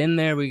to get in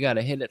there, we got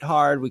to hit it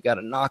hard, we got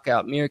to knock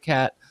out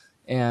Meerkat,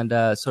 and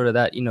sort of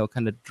that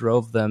kind of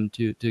drove them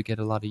to get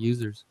a lot of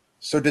users.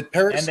 So did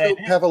Periscope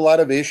have a lot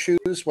of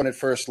issues when it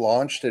first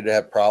launched? Did it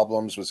have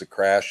problems? Was it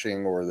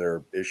crashing, or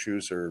there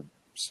issues or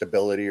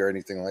stability or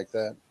anything like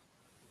that?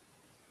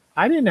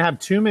 I didn't have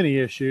too many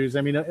issues.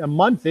 I mean, a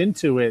month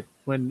into it,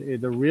 when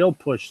the real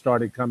push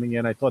started coming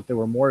in, I thought there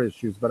were more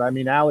issues. But I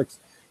mean, Alex,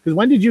 because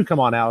when did you come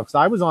on, Alex?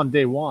 I was on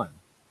day one.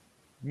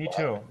 Me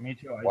too. I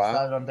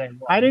started on day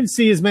one. I didn't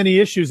see as many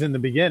issues in the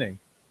beginning.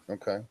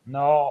 Okay.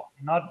 No,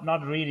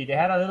 not really. They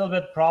had a little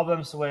bit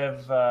problems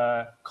with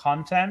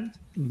content.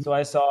 Mm-hmm. So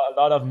I saw a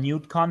lot of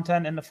nude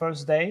content in the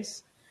first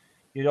days.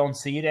 You don't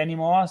see it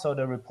anymore. So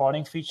the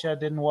reporting feature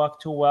didn't work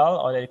too well,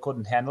 or they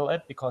couldn't handle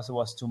it because it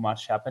was too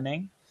much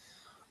happening.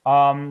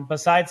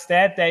 Besides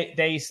that,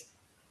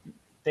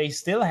 they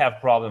still have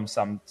problems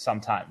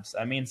sometimes.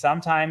 I mean,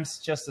 sometimes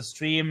just the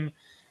stream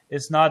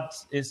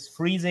is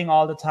freezing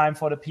all the time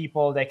for the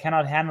people. They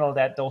cannot handle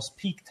those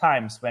peak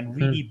times when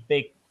really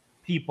big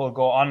people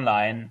go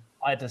online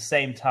at the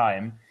same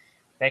time.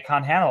 They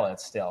can't handle it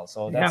still.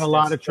 So they had a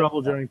lot of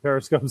trouble during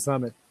Periscope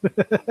Summit.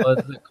 Well,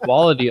 the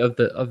quality of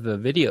the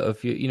video,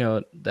 if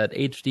that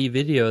HD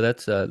video,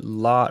 that's a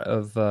lot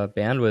of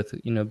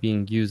bandwidth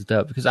being used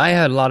up, because I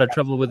had a lot of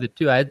trouble with it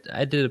too. I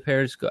did a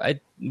Periscope.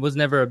 I was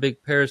never a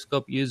big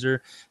Periscope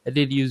user. I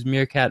did use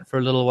Meerkat for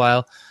a little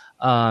while.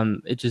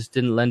 It just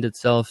didn't lend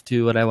itself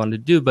to what I wanted to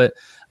do. But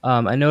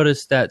I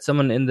noticed that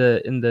someone in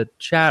the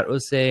chat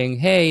was saying,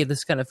 "Hey,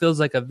 this kind of feels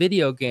like a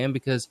video game,"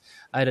 because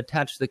I'd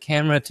attached the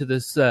camera to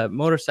this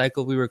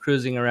motorcycle we were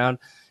cruising around,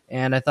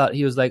 and I thought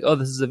he was like, "Oh,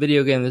 this is a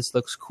video game. This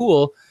looks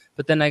cool."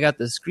 But then I got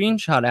the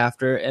screenshot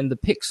after, and the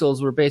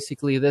pixels were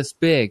basically this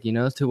big,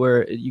 to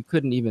where you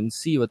couldn't even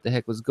see what the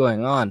heck was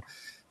going on.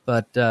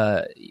 But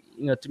to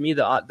me,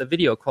 the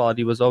video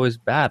quality was always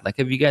bad. Like,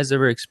 have you guys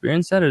ever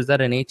experienced that, or is that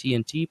an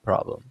AT&T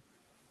problem?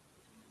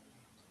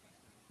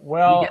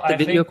 Well, the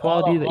video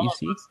quality that you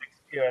see?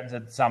 Experience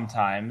it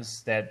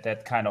sometimes,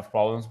 that kind of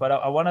problems. But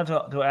I wanted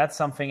to add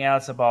something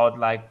else about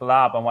like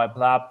Blab and why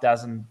Blab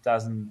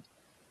doesn't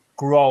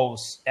grow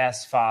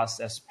as fast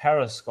as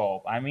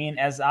Periscope. I mean,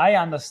 as I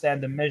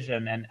understand the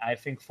mission, and I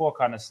think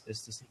Furkan is the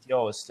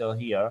CTO is still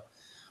here,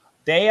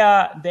 they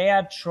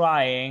are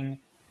trying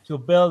to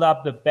build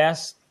up the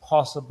best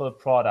possible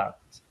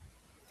product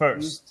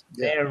first.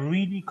 Yeah. They are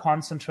really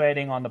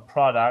concentrating on the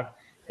product.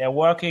 They're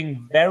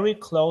working very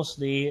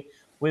closely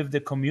with the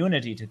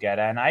community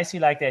together. And I see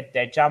like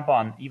they jump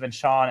on, even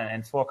Sean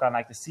and Furkan,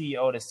 like the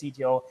CEO, the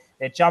CTO,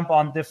 they jump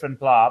on different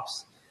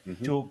blobs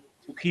to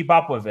keep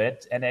up with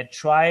it. And they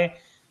try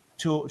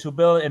to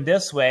build in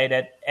this way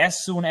that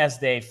as soon as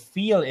they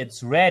feel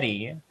it's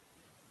ready,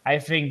 I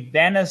think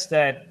then is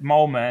that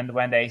moment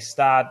when they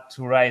start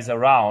to rise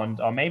around,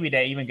 or maybe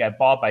they even get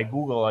bought by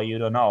Google, or you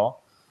don't know,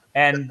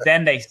 and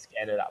then they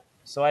scale it up.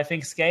 So I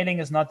think scaling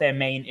is not their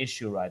main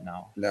issue right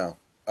now. No,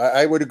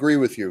 I would agree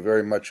with you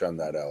very much on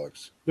that,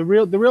 Alex. The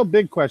real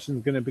big question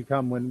is going to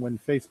become when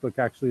Facebook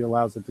actually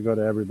allows it to go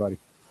to everybody.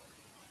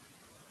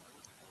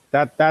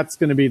 That's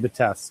going to be the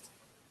test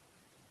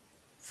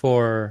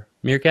for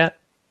Meerkat.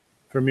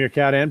 For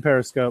Meerkat and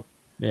Periscope.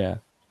 Yeah.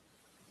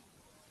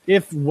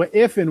 If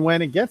and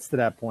when it gets to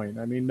that point.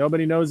 I mean,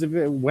 nobody knows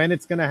when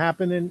it's going to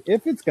happen and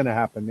if it's going to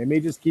happen. They may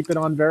just keep it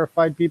on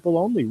verified people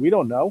only. We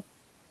don't know.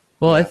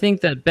 Well, I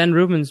think that Ben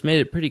Rubin's made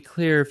it pretty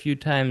clear a few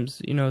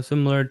times,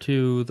 similar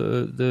to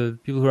the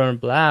people who are on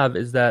Blab,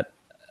 is that,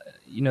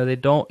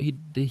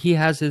 he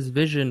has his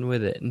vision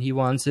with it, and he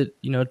wants it,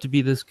 to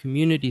be this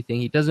community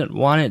thing. He doesn't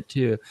want it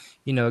to,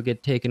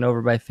 get taken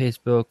over by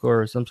Facebook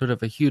or some sort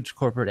of a huge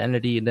corporate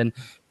entity and then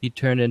be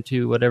turned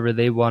into whatever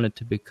they want it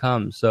to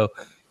become. So,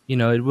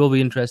 it will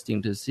be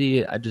interesting to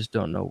see. I just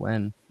don't know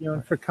when.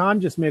 Furkan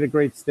just made a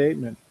great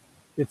statement.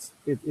 It's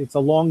a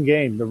long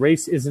game. The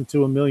race isn't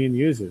to 1 million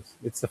users.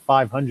 It's to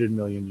 500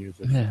 million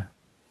users. Yeah,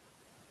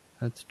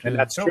 that's true. And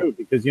that's true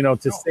because,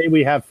 to say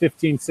we have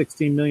 15,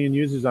 16 million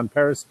users on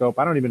Periscope,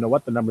 I don't even know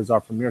what the numbers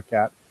are for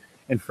Meerkat.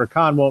 And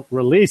Furkan won't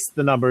release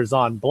the numbers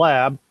on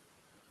Blab.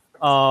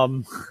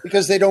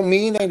 Because they don't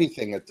mean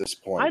anything at this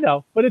point. I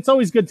know, but it's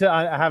always good to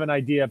have an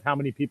idea of how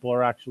many people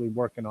are actually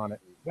working on it.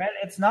 Well,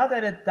 it's not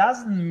that it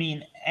doesn't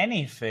mean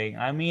anything.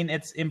 I mean,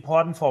 it's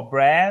important for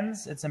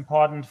brands. It's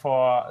important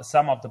for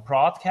some of the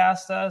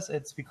broadcasters.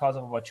 It's because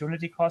of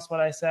opportunity cost, what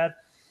I said.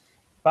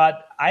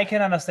 But I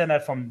can understand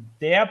that from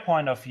their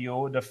point of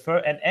view,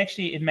 and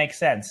actually it makes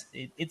sense.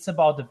 It's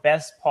about the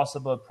best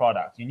possible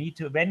product. You need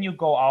to, when you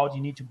go out,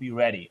 you need to be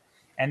ready.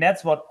 And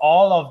that's what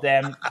all of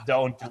them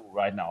don't do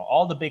right now.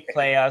 All the big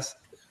players,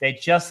 they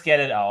just get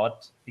it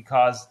out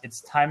because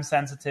it's time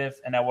sensitive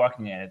and they're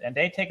working in it. And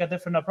they take a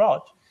different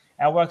approach.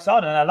 And it works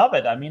out, and I love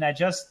it. I mean,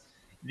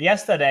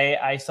 yesterday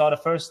I saw the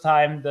first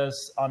time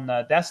this on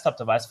a desktop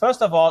device.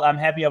 First of all, I'm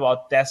happy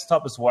about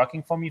desktop is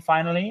working for me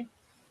finally.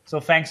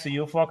 So thanks to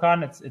you,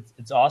 Furkan.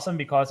 It's awesome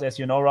because, as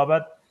you know,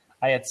 Robert,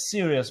 I had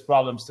serious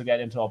problems to get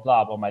into a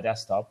Blab on my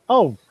desktop.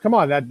 Oh, come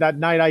on. That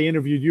night I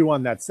interviewed you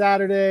on that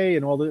Saturday,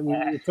 and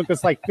it took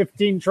us like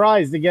 15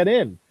 tries to get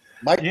in.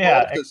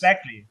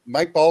 Exactly.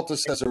 Mike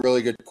Baltus has a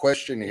really good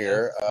question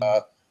here.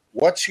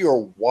 What's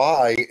your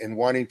why in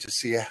wanting to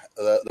see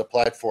the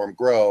platform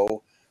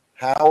grow?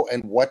 How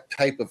and what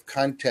type of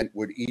content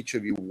would each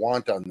of you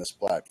want on this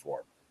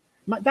platform?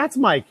 That's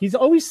Mike. He's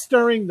always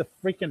stirring the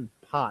freaking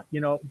pot.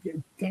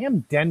 Damn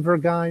Denver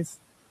guys.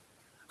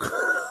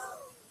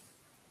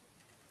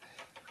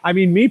 I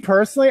mean, me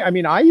personally,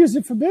 I use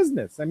it for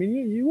business. I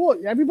mean,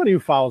 everybody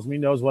who follows me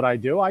knows what I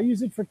do. I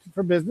use it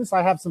for business.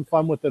 I have some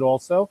fun with it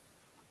also.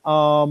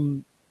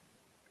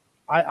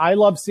 I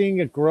love seeing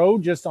it grow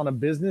just on a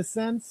business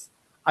sense.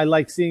 I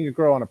like seeing it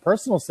grow on a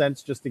personal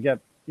sense just to get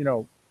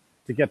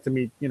to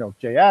meet,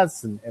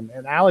 JS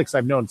and Alex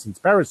I've known since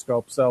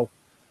Periscope. So,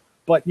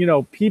 but,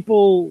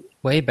 people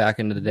way back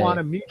into the day want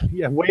to meet.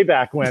 Yeah, way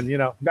back when,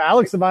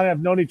 Alex and I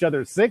have known each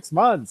other 6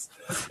 months.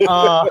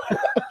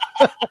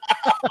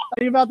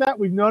 Think about that.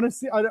 We've known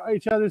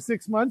each other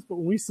 6 months, but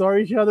when we saw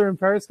each other in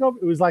Periscope,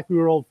 it was like we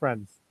were old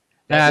friends.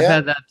 Yeah, I've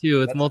had that too.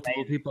 With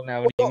multiple people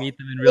now when you meet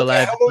them in real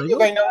life. How long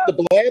have I known the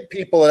Blab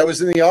people? I was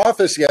in the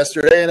office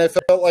yesterday, and I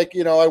felt like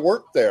I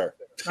worked there.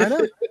 I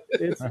know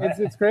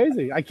it's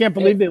crazy. I can't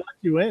believe they let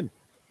you in.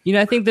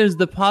 I think there's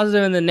the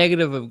positive and the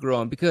negative of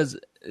growing because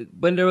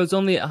when there was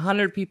only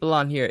 100 people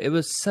on here, it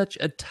was such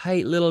a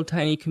tight little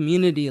tiny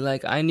community.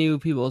 Like I knew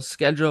people's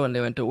schedule when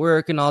they went to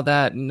work and all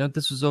that.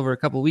 This was over a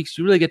couple of weeks.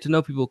 You really get to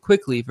know people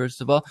quickly, first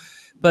of all.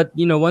 But,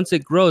 once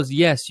it grows,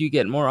 yes, you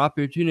get more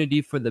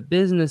opportunity for the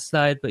business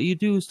side, but you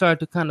do start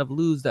to kind of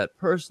lose that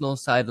personal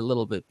side a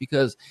little bit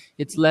because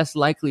it's less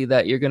likely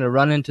that you're going to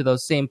run into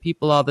those same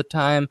people all the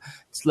time.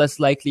 It's less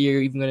likely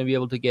you're even going to be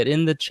able to get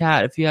in the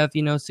chat if you have,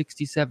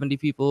 60, 70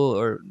 people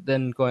or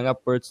then going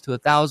upwards to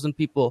 1,000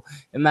 people.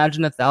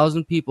 Imagine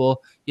 1,000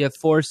 people, you have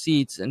 4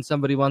 seats and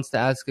somebody wants to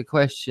ask a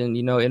question,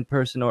 in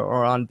person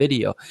or on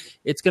video.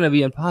 It's going to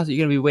be impossible.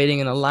 You're going to be waiting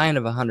in a line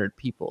of 100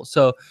 people.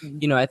 So,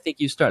 I think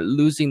you start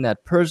losing that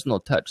personal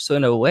touch. So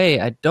in a way,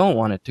 I don't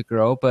want it to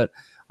grow, but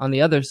on the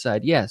other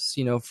side, yes,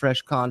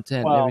 fresh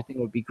content and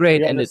everything would be great.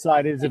 The and other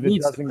side is if it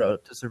doesn't grow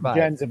to survive.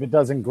 Jens, if it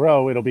doesn't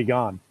grow, it'll be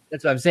gone.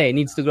 That's what I'm saying. It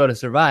needs to grow to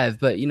survive.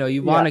 But,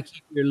 you want to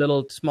keep your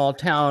little small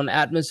town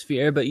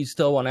atmosphere, but you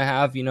still want to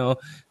have,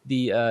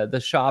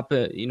 the shop,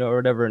 or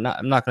whatever.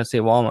 I'm not going to say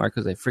Walmart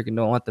because I freaking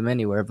don't want them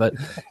anywhere. But,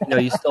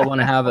 you still want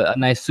to have a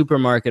nice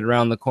supermarket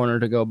around the corner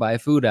to go buy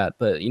food at.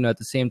 But, at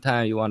the same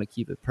time, you want to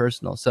keep it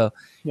personal. So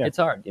it's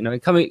hard,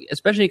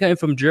 especially coming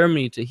from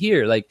Germany to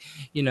here. Like,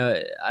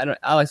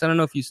 Alex, I don't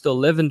know if you still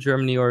live in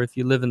Germany or if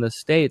you live in the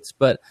States,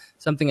 but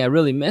something I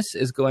really miss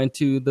is going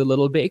to the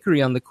little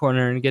bakery on the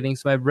corner and getting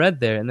some of my bread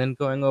there, and then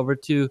going over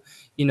to,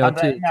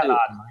 what's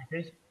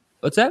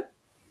that?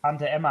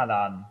 Tante Emma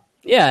Laden.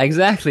 Yeah,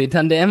 exactly.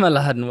 Tante Emma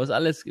Laden was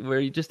alles, where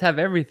you just have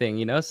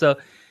everything, So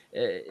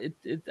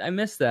I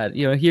miss that.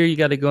 Here you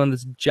got to go in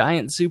this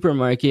giant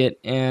supermarket,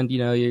 and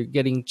you're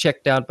getting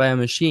checked out by a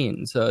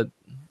machine. So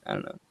I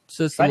don't know. It's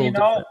just but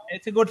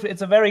different.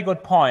 it's a very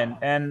good point.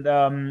 And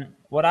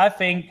what I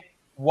think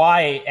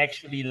why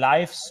actually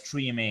live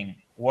streaming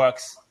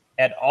works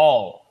at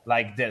all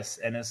like this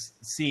and is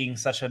seeing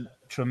such a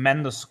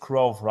tremendous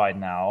growth right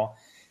now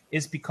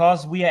is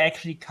because we are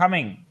actually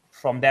coming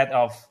from that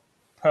of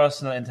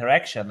personal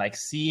interaction, like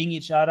seeing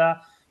each other,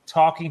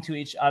 talking to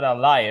each other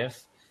live.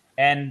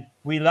 And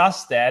we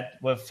lost that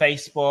with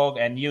Facebook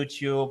and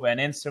YouTube and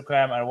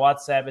Instagram and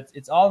WhatsApp.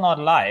 It's all not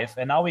live.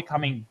 And now we're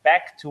coming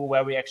back to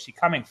where we're actually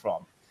coming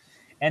from.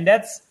 And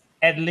that's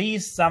at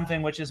least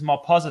something which is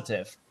more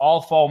positive.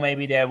 Although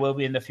maybe there will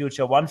be in the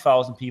future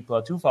 1,000 people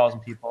or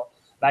 2,000 people,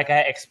 like I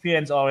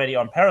experienced already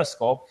on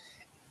Periscope.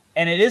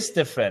 And it is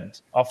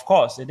different. Of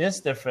course, it is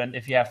different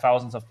if you have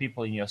thousands of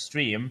people in your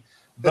stream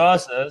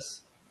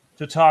versus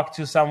to talk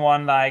to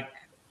someone like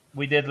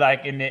we did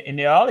like in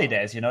the early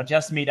days,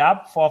 just meet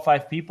up 4 or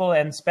 5 people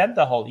and spend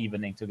the whole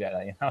evening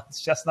together.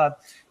 It's just not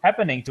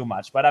happening too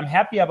much. But I'm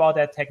happy about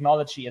that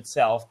technology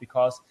itself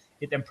because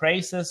it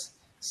embraces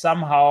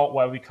somehow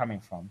where we're coming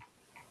from.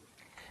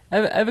 I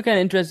have a kind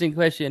of interesting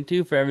question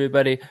too for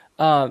everybody.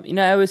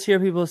 I always hear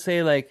people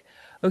say like,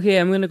 okay,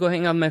 I'm going to go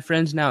hang out with my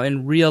friends now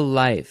in real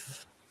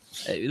life.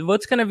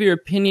 What's kind of your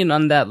opinion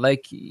on that?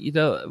 Like,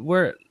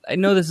 I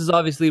know this is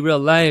obviously real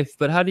life,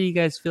 but how do you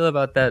guys feel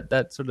about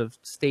that sort of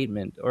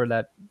statement or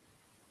that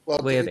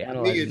way of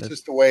analyzing me, it's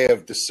just a way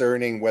of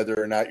discerning whether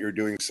or not you're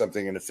doing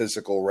something in a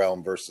physical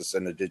realm versus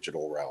in a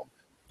digital realm.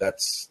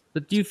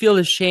 But do you feel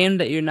ashamed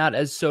that you're not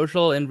as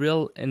social in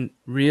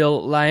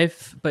real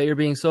life, but you're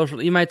being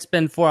social? You might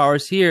spend 4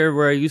 hours here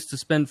where I used to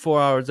spend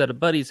 4 hours at a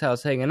buddy's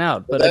house hanging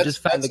out, but I just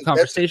find the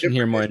conversation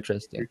here more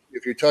interesting.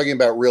 If you're talking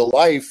about real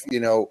life,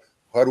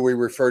 how do we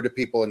refer to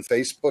people in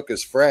Facebook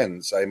as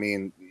friends? I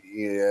mean,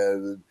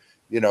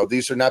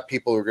 these are not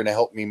people who are going to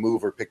help me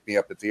move or pick me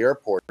up at the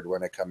airport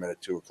when I come in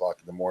at 2:00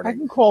 in the morning. I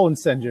can call and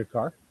send you a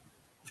car.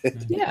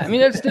 Yeah, I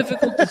mean, that's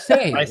difficult to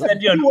say. I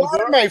send you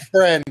are my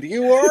friend.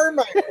 You are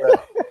my friend.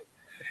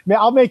 Man,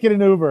 I'll make it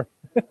an Uber.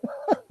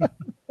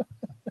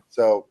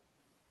 So,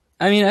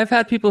 I mean, I've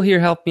had people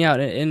here help me out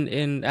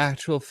in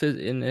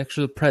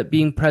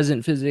being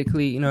present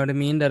physically. You know what I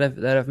mean? That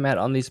I've met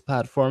on these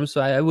platforms.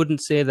 So I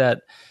wouldn't say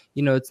that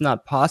it's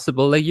not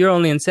possible. Like, you're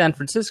only in San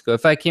Francisco.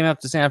 If I came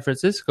up to San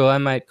Francisco, I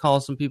might call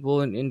some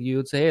people and you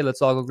would say, hey,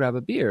 let's all go grab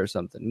a beer or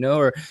something.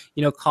 Or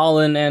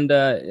Colin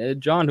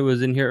and John, who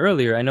was in here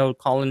earlier. I know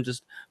Colin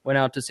just went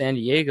out to San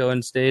Diego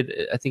and stayed.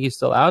 I think he's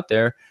still out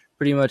there.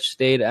 Pretty much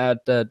stayed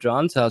at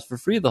John's house for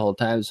free the whole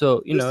time.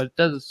 So it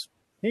does.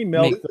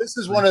 This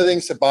is one of the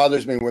things that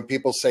bothers me when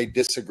people say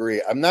disagree.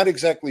 I'm not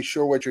exactly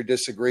sure what you're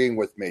disagreeing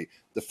with me.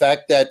 The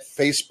fact that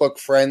Facebook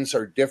friends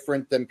are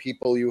different than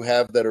people you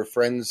have that are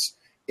friends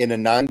in a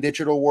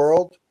non-digital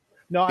world?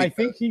 No, I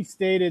think he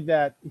stated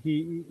that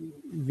the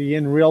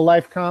in real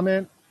life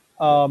comment,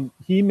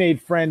 he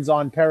made friends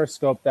on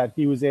Periscope that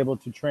he was able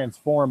to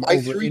transform over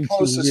into real life. My 3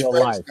 closest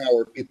friends now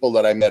are people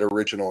that I met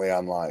originally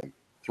online.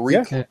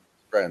 3 close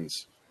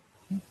friends.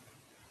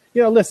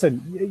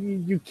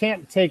 Listen, you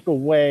can't take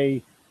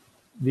away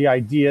the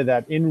idea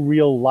that in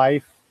real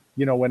life,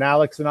 when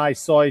Alex and I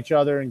saw each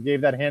other and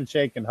gave that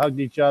handshake and hugged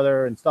each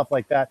other and stuff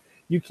like that,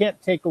 you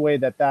can't take away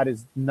that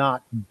is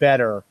not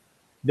better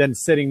than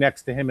sitting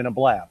next to him in a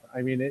blab.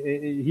 I mean,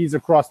 he's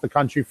across the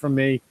country from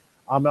me.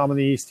 I'm on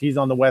the East. He's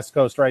on the West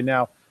Coast right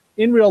now.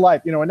 In real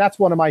life, and that's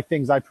one of my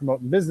things I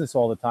promote in business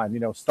all the time.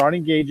 Start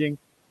engaging,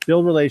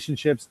 build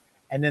relationships,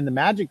 and then the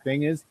magic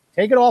thing is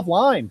take it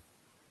offline.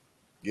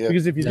 Yeah.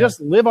 Because if you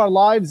just live our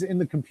lives in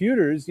the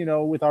computers,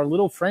 with our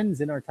little friends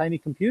in our tiny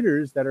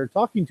computers that are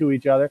talking to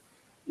each other,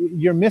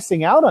 you're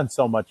missing out on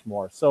so much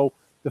more. So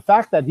the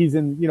fact that he's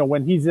in,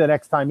 when he's the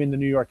next time in the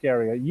New York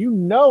area,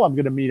 I'm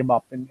going to meet him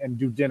up and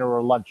do dinner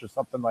or lunch or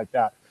something like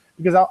that.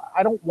 Because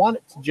I don't want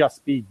it to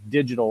just be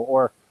digital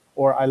or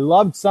I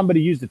loved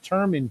somebody used a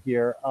term in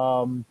here.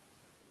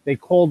 They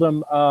called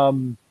them,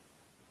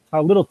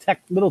 our little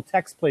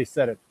text place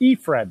said it,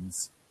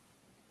 e-friends.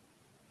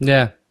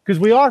 Yeah. Because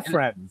we are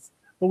friends.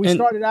 But we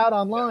started out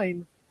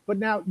online, but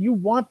now you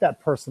want that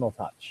personal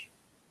touch.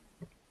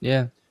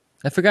 Yeah.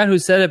 I forgot who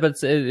said it,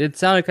 but it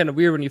sounded kind of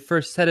weird when you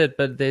first said it.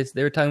 But they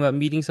were talking about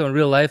meeting someone in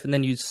real life, and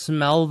then you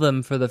smell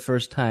them for the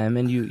first time,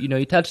 and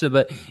you touch them,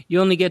 but you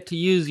only get to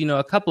use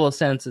a couple of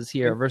senses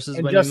here versus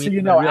and when just you meet so you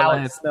them know, in real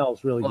Alex life.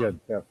 smells really good.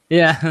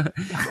 Yeah.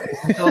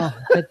 Oh,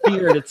 that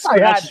beard! It's I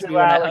had scratched to, you.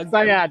 And Alex.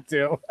 I had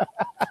to.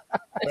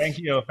 Thank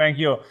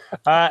you.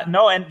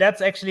 No, and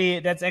that's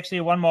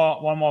actually one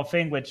more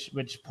thing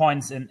which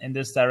points in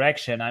this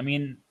direction. I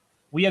mean,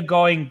 we are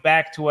going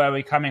back to where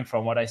we're coming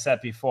from, what I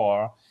said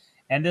before.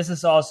 And this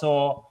is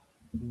also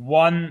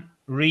one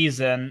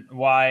reason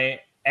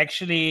why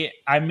actually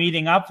I'm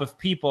meeting up with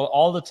people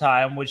all the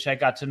time, which I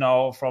got to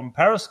know from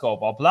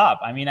Periscope or Blab.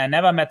 I mean, I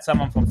never met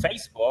someone from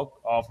Facebook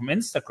or from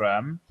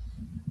Instagram.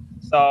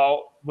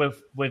 So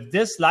with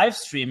this live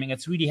streaming,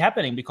 it's really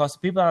happening because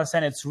people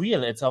understand it's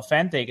real, it's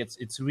authentic,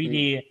 it's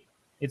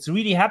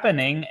really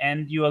happening,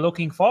 and you are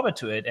looking forward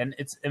to it. And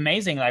it's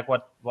amazing, like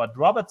what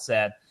Robert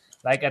said.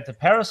 Like at the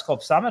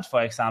Periscope Summit,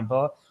 for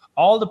example,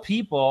 all the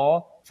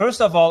people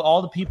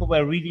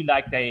were really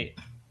like they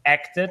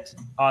acted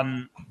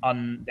on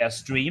their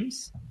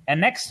streams.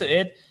 And next to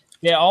it,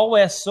 they all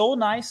were so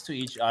nice to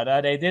each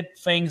other. They did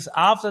things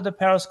after the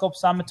Periscope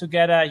Summit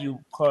together.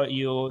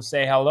 You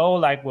say hello,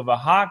 like with a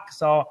hug.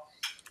 So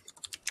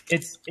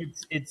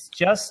it's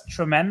just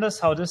tremendous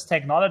how this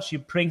technology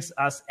brings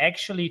us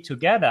actually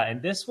together.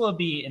 And this will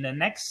be in the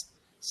next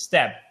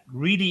step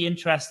really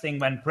interesting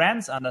when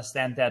brands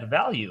understand that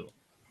value,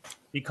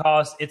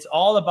 because it's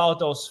all about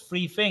those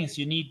three things.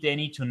 They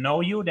need to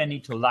know you, they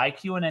need to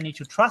like you, and they need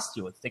to trust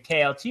you. It's the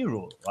KLT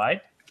rule, right?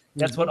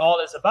 That's what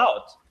all is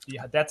about.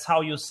 That's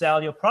how you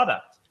sell your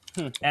product.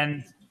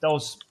 And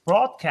those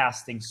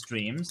broadcasting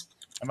streams,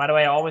 and by the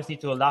way, I always need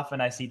to laugh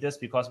when I see this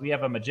because we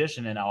have a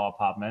magician in our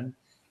apartment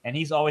and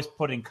he's always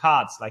putting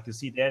cards, like you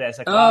see there's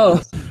a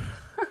card. Oh.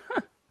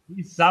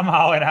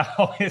 Somehow, and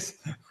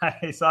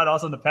I saw it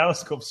also on the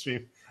Periscope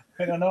stream.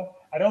 I don't know.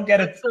 I don't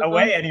get it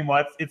away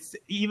anymore. It's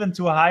even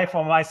too high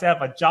for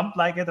myself. I jumped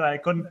like it and I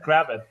couldn't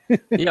grab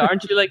it. Yeah,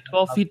 aren't you like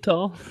 12 feet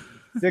tall?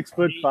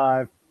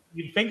 6'5".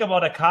 You think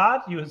about a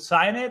card, you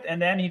sign it,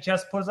 and then he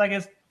just put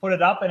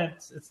it up, and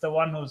it's the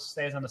one who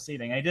stays on the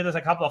ceiling. And he did this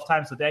a couple of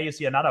times. So there you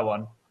see another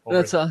one.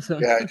 That's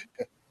awesome. Yeah.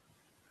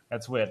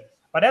 That's weird.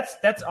 But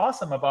that's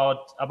awesome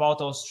about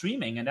those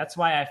streaming, and that's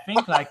why I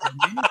think like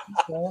many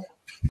people.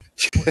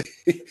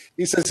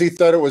 He says he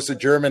thought it was a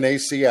German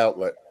AC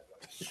outlet.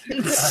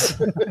 Is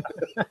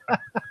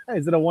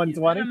it a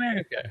 120? In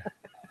America.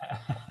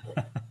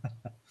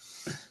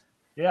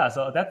 Yeah,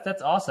 so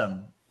that's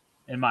awesome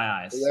in my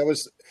eyes. That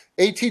was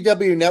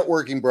ATW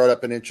Networking brought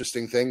up an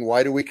interesting thing.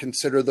 Why do we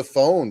consider the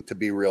phone to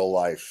be real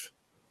life?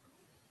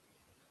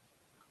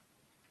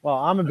 Well,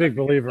 I'm a big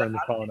believer in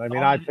the phone. I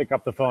mean, I pick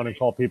up the phone and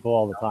call people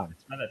all the time.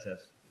 It's relative.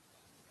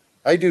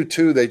 I do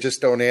too. They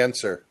just don't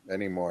answer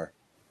anymore.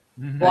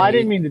 Well, I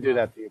didn't mean to do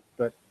that to you,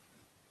 but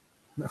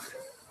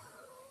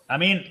I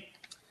mean,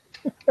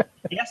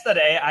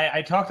 yesterday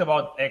I talked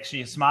about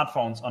actually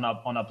smartphones on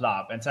a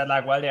blog and said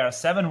like, well, there are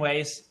 7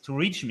 ways to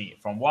reach me,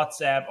 from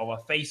WhatsApp over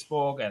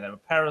Facebook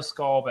and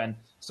Periscope and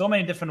so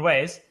many different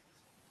ways.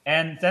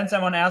 And then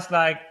someone asked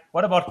like,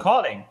 what about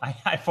calling?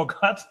 I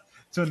forgot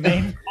to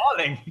name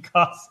calling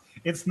because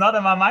it's not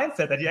in my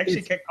mindset that you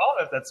actually can call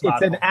with that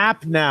smartphone. It's an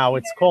app now.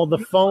 It's called the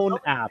phone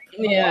app.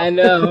 Yeah, I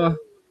know.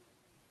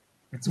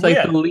 It's weird.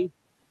 like the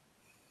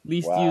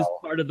least used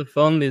part of the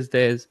phone these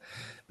days.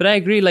 But I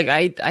agree. Like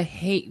I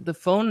hate the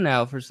phone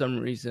now for some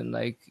reason.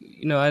 Like,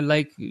 I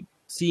like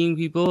seeing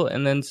people,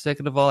 and then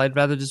second of all, I'd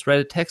rather just write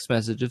a text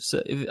message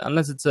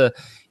unless it's a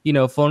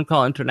phone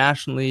call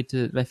internationally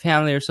to my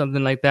family or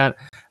something like that.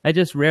 I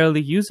just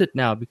rarely use it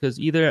now because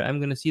either I'm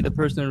going to see the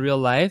person in real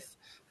life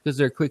because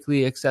they're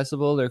quickly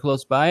accessible, they're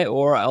close by,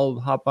 or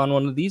I'll hop on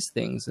one of these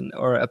things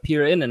or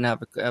appear in and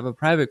have a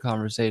private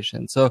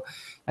conversation. So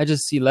I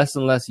just see less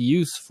and less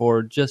use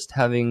for just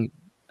having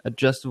a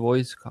just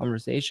voice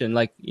conversation.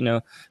 Like,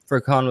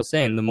 Furkan was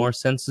saying, the more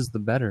senses, the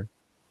better.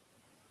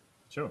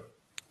 Sure.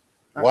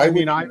 Why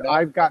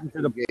I've gotten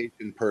to the engage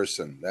in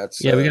person.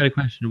 That's we got a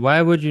question.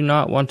 Why would you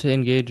not want to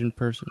engage in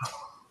person?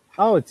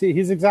 Oh,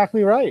 he's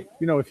exactly right.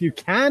 If you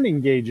can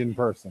engage in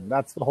person,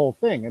 that's the whole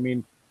thing. I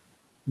mean,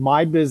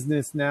 my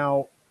business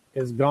now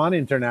has gone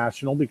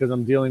international because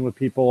I'm dealing with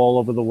people all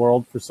over the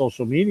world for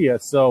social media.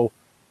 So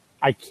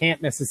I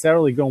can't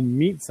necessarily go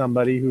meet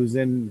somebody who's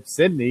in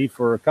Sydney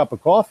for a cup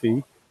of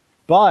coffee,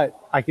 but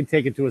I can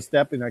take it to a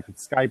step and I can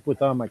Skype with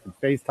them. I can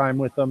FaceTime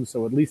with them.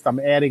 So at least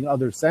I'm adding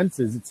other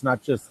senses. It's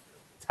not just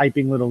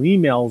typing little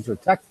emails or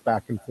text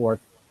back and forth.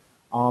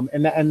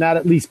 And that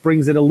at least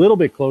brings it a little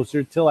bit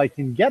closer till I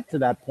can get to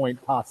that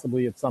point,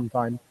 possibly at some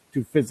time,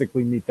 to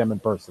physically meet them in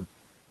person.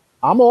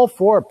 I'm all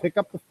for it. Pick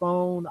up the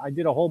phone. I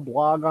did a whole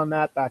blog on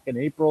that back in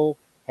April.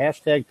 #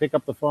 pick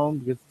up the phone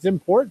because it's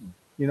important.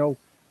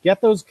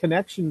 Get those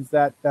connections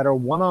that are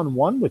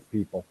one-on-one with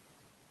people.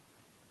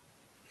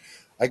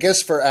 I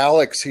guess for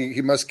Alex,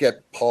 he must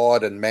get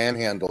pawed and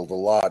manhandled a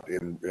lot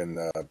in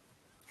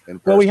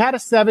person. Well, we had a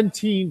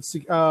 17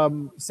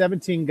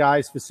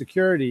 guys for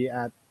security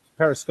at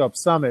Periscope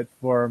Summit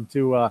for him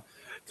to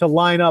to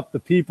line up the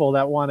people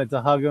that wanted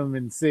to hug him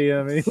and see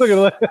him. And look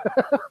at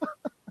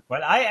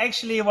Well, I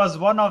actually was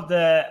one of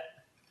the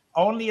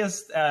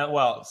onlyest,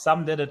 well,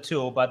 some did it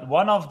too, but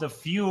one of the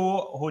few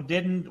who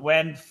didn't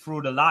went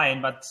through the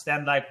line, but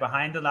stand like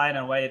behind the line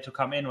and waited to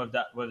come in with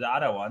the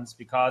other ones,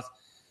 because,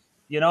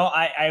 you know,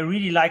 I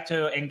really like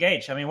to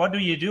engage. I mean, what do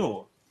you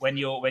do when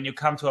you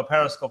come to a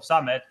Periscope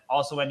summit?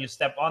 Also, when you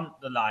step on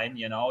the line,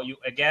 you know, you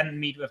again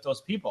meet with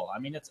those people. I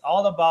mean, it's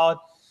all about,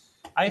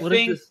 Can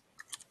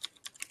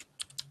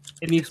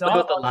you explain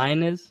what the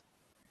line is?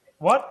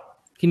 What?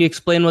 Can you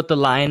explain what the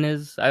line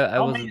is? I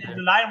wasn't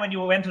the line when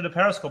you went to the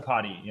Periscope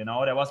party, you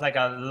know, there was like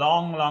a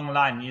long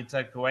line. You'd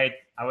like to wait.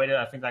 I waited,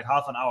 I think, like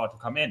half an hour to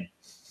come in.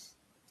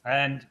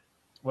 And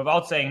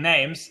without saying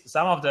names,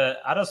 some of the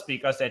other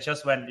speakers, they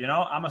just went, you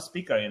know, I'm a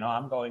speaker, you know,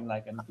 I'm going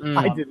like...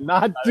 I did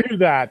not do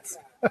that.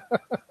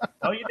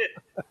 No, you did.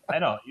 I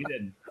know, you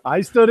didn't.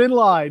 I stood in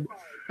line.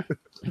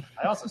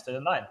 I also stood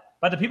in line.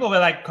 But the people were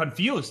like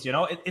confused, you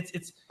know.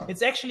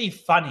 It's actually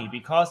funny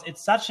because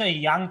it's such a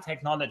young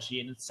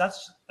technology and it's such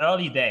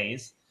early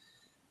days.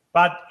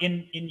 But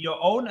in your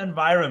own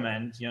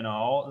environment, you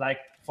know, like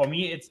for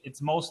me,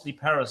 it's mostly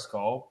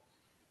Periscope.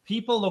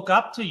 People look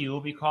up to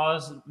you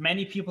because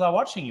many people are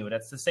watching you.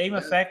 That's the same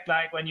effect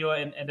like when you're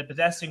in the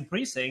pedestrian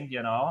precinct,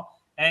 you know,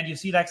 and you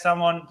see like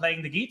someone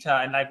playing the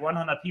guitar and like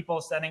 100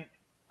 people standing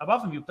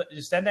above him.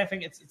 You stand there and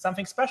think it's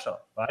something special,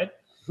 right?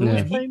 Who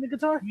was playing the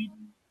guitar?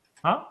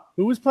 Huh?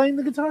 Who was playing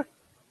the guitar?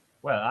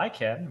 Well, I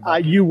can.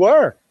 You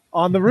were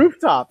on the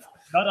rooftop.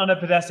 Not on a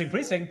pedestrian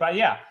precinct, but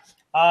yeah.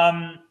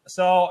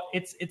 So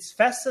it's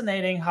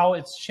fascinating how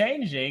it's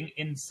changing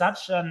in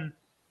such an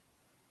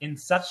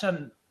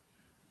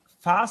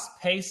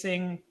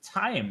fast-pacing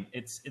time.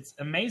 It's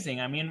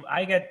amazing. I mean,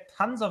 I get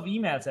tons of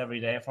emails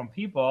every day from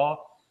people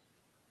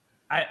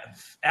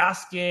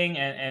asking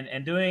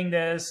and doing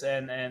this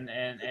and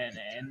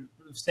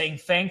saying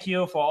thank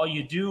you for all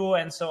you do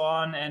and so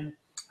on. And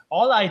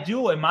all I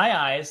do in my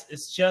eyes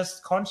is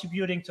just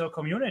contributing to a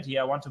community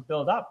I want to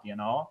build up, you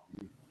know,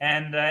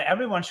 and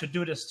everyone should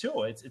do this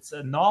too. It's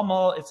a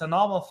normal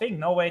thing.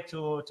 No way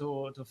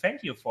to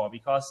thank you for,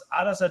 because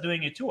others are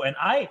doing it too. And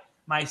I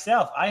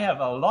myself, I have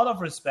a lot of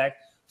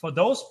respect for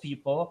those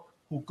people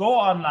who go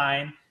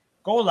online,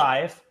 go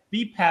live,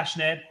 be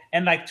passionate,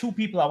 and like 2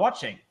 people are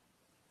watching,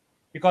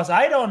 because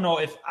I don't know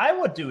if I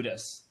would do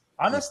this.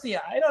 Honestly,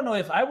 I don't know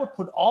if I would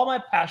put all my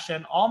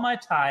passion, all my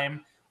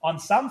time on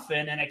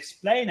something and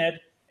explain it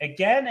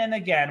again and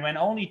again when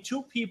only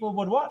 2 people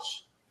would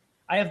watch.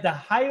 I have the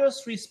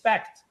highest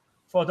respect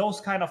for those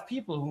kind of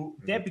people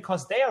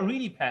because they are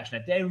really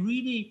passionate. They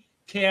really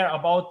care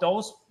about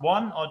those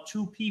 1 or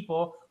 2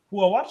 people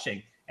who are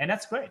watching. And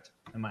that's great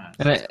in my eyes.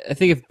 And I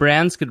think if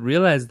brands could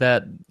realize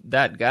that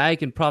guy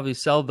can probably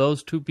sell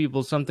those 2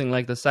 people something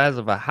like the size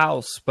of a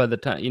house by the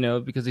time, you know,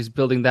 because he's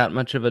building that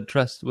much of a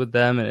trust with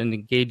them and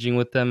engaging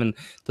with them. And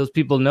those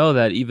people know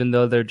that even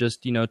though they're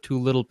just, you know, 2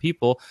 little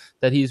people,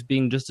 that he's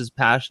being just as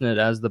passionate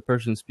as the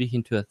person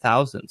speaking to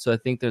 1,000. So I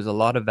think there's a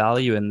lot of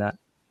value in that.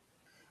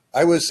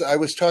 I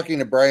was talking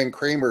to Brian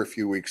Kramer a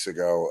few weeks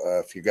ago.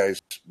 If you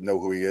guys know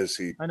who he is,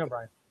 I know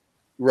Brian.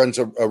 Runs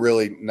a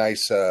really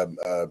nice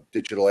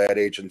digital ad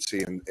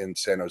agency in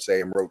San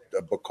Jose and wrote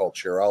a book called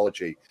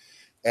Shareology.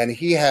 And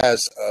he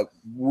has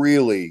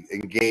really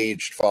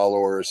engaged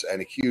followers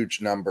and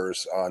huge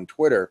numbers on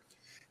Twitter.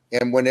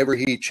 And whenever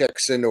he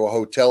checks into a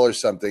hotel or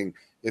something,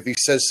 if he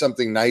says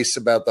something nice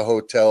about the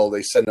hotel,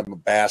 they send him a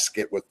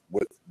basket with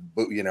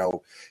you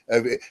know,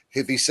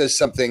 if he says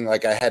something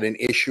like I had an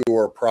issue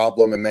or a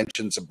problem and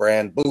mentions a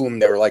brand, boom,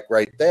 they're like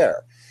right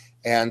there.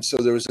 And so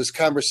there was this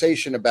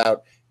conversation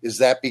about, is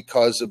that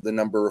because of the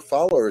number of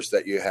followers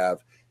that you have?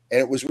 And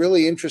it was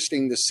really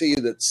interesting to see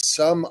that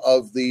some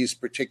of these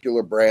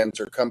particular brands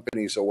or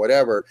companies or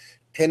whatever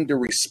tend to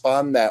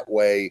respond that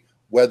way,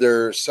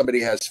 whether somebody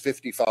has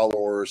 50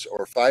 followers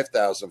or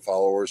 5,000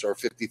 followers or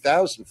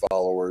 50,000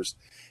 followers.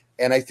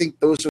 And I think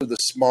those are the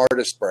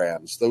smartest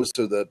brands. Those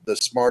are the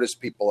smartest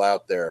people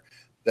out there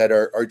that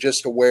are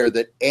just aware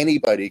that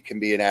anybody can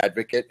be an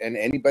advocate and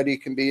anybody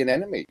can be an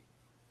enemy.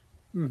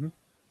 Mm-hmm.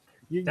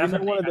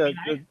 Definitely.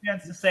 I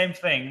experienced the same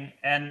thing,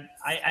 and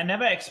I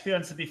never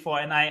experienced it before,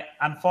 and I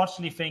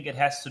unfortunately think it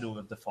has to do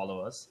with the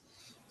followers.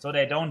 So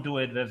they don't do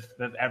it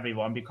with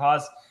everyone,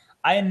 because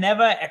I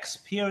never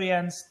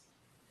experienced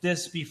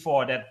this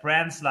before, that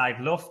brands like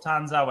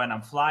Lufthansa, when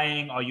I'm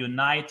flying, or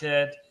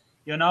United,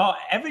 you know,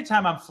 every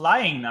time I'm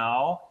flying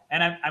now,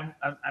 and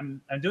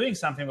I'm doing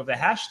something with a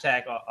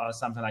hashtag or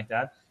something like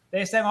that,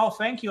 they say, "Oh,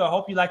 thank you, I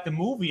hope you like the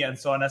movie," and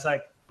so on. It's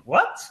like,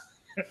 what?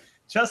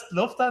 Just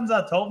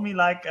Lufthansa told me,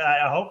 like,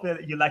 I hope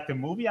that you like the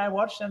movie I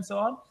watched and so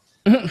on.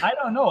 I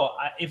don't know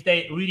if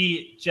they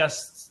really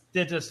just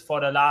did this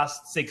for the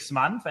last 6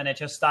 months and they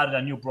just started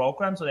a new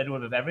program, so they do it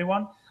with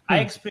everyone. I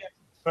experienced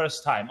it the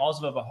first time,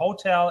 also with a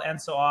hotel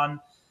and so on.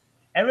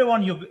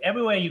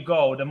 Everywhere you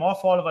go, the more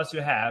followers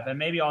you have, and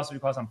maybe also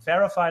because I'm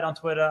verified on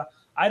Twitter,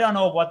 I don't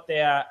know what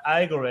their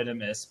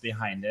algorithm is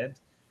behind it,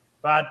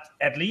 But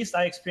at least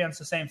I experienced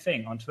the same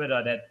thing on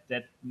Twitter,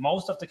 that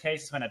most of the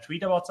cases when I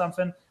tweet about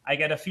something, I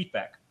get a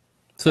feedback.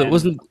 So it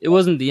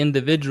wasn't the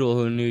individual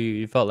who knew you.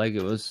 You felt like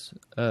it was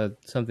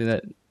something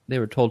that they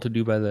were told to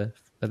do by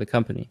the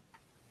company.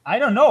 I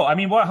don't know. I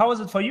mean, how is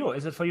it for you?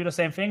 Is it for you the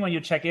same thing when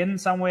you check in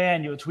somewhere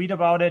and you tweet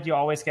about it? You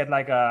always get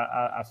like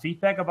a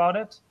feedback about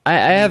it? I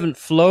haven't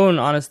flown,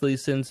 honestly,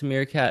 since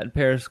Meerkat and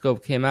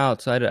Periscope came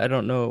out, so I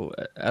don't know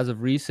as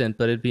of recent,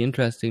 but it'd be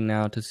interesting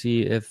now to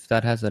see if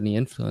that has any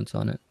influence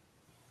on it.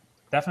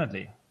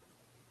 Definitely.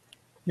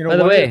 By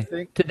the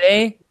way,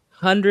 today,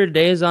 100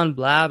 days on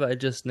Blab, I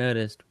just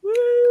noticed.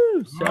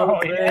 Woo!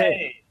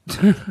 Yay.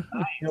 Nice.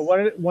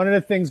 One of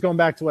the things, going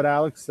back to what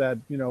Alex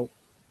said,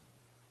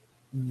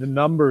 the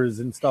numbers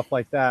and stuff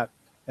like that.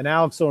 And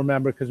Alex will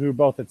remember because we were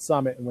both at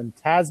Summit, and when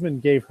Tasman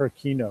gave her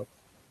keynote,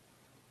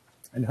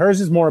 and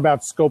hers is more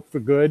about scope for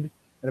good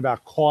and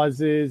about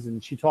causes.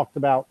 And she talked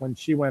about when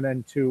she went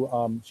into,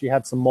 she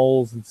had some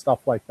moles and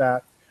stuff like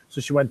that. So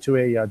she went to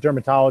a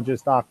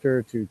dermatologist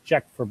doctor to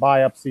check for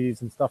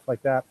biopsies and stuff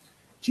like that.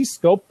 She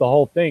scoped the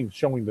whole thing,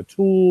 showing the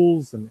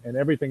tools and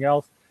everything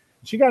else.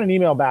 She got an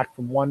email back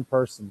from one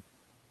person,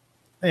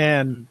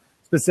 and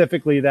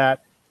specifically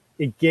that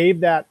it gave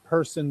that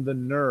person the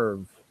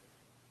nerve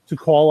to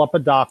call up a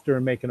doctor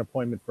and make an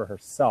appointment for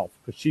herself,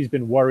 because she's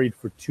been worried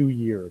for 2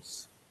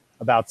 years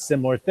about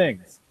similar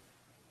things.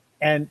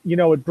 And,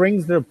 it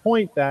brings to the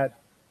point that,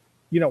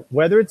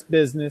 whether it's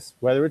business,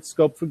 whether it's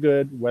scope for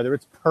good, whether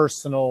it's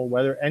personal,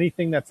 whether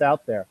anything that's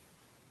out there,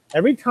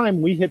 every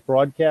time we hit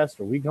broadcast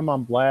or we come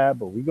on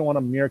Blab or we go on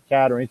a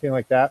Meerkat or anything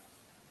like that,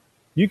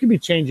 you could be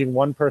changing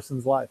one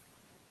person's life.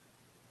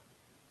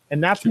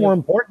 And that's more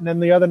important than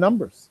the other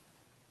numbers,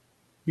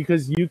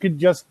 because you could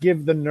just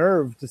give the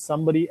nerve to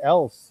somebody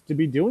else to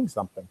be doing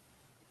something.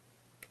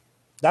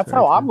 That's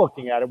how I'm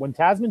looking at it. When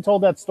Tasman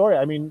told that story,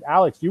 I mean,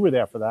 Alex, you were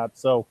there for that.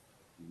 So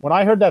when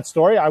I heard that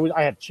story,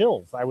 I had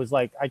chills. I was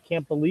like, I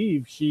can't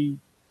believe she,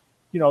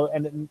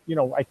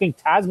 I think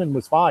Tasman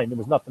was fine. There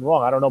was nothing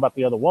wrong. I don't know about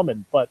the other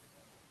woman, but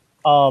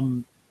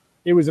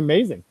it was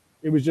amazing.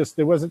 It was just,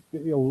 there wasn't,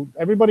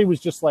 everybody was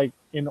just like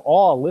in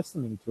awe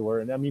listening to her.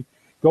 And I mean,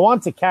 go on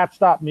to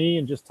catch.me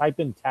and just type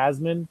in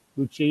Tasman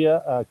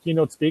Lucia,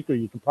 keynote speaker.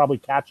 You can probably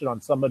catch it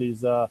on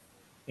somebody's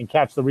and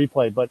catch the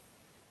replay. But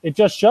it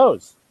just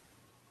shows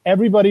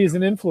everybody is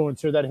an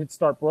influencer that hits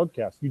start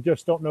broadcast. You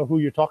just don't know who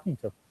you're talking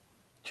to.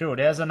 True.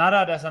 There's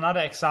another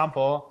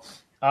example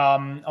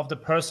of the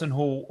person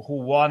who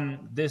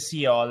won this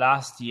year or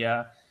last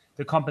year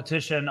the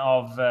competition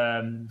of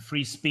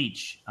free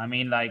speech. I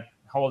mean, like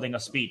holding a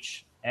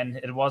speech, and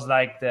it was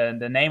like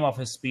the name of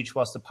his speech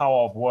was The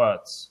Power of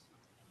Words.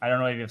 I don't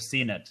know if you've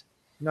seen it.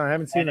 No, I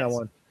haven't seen that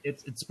one.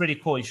 It's pretty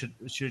cool. You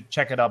should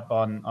check it up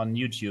on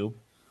YouTube.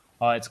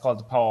 It's called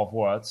The Power of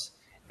Words,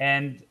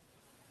 and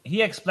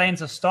he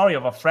explains a story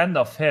of a friend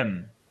of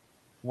him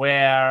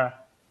where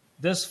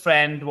this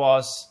friend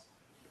was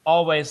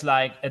always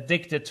like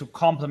addicted to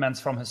compliments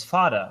from his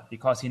father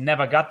because he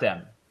never got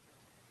them.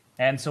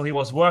 And so he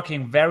was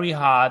working very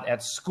hard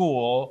at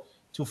school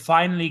to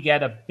finally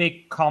get a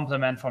big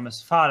compliment from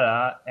his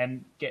father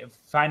and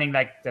finding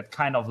like that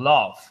kind of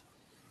love.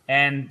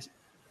 And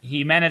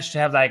he managed to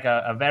have like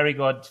a very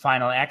good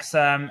final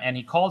exam, and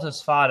he called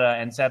his father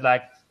and said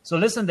like, so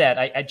listen, Dad,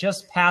 I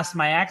just passed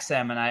my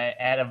exam and I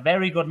had a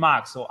very good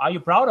mark. So are you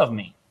proud of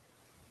me?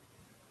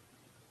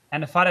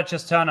 And the father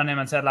just turned on him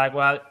and said like,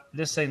 well,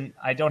 listen,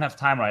 I don't have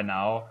time right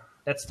now.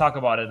 Let's talk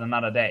about it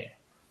another day.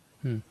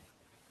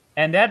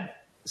 And that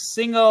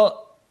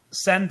single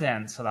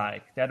sentence,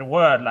 like that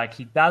word, like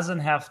he doesn't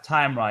have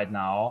time right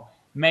now,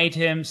 made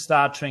him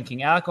start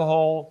drinking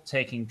alcohol,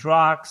 taking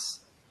drugs,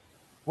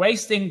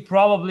 wasting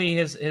probably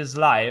his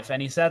life.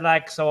 And he said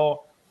like,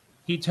 so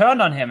he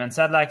turned on him and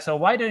said like, so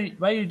why do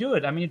you do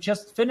it? I mean, you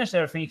just finished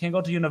everything. You can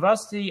go to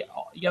university.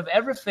 You have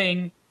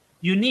everything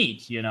you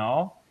need,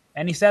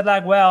 And he said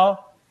like,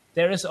 well,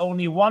 there is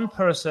only one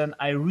person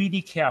I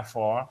really care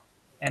for,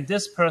 and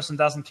this person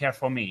doesn't care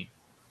for me.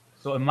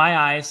 So in my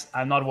eyes,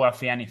 I'm not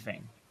worthy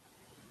anything.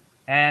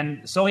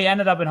 And so he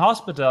ended up in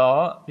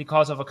hospital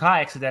because of a car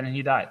accident, and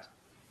he died.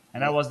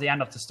 And that was the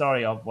end of the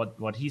story of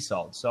what he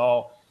sold.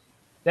 So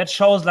that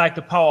shows like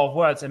the power of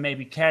words and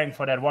maybe caring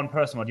for that one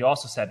person, what you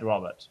also said,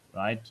 Robert,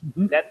 right?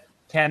 Mm-hmm. That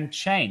can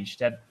change,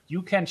 that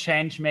you can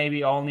change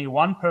maybe only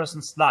one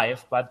person's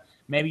life, but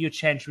maybe you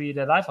change really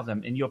the life of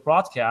them in your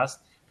broadcast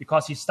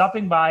because he's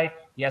stopping by,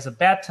 he has a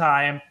bad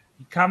time,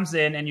 he comes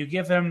in and you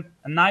give him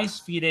a nice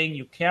feeling,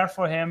 you care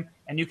for him,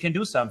 and you can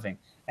do something.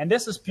 And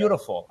this is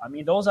beautiful. I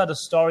mean, those are the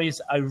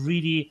stories I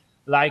really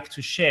like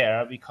to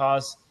share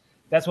because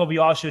that's what we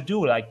all should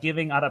do, like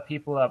giving other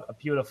people a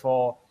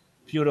beautiful,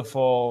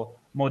 beautiful,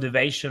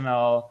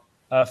 motivational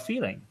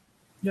feeling.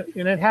 Yeah,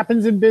 and it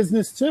happens in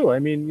business too. I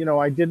mean,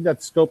 I did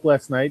that scope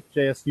last night.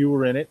 JS, you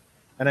were in it.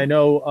 And I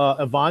know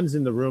Yvonne's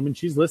in the room and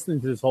she's listening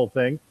to this whole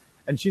thing.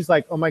 And she's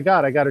like, oh my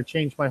God, I got to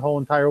change my whole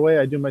entire way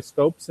I do my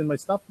scopes and my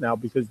stuff now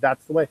because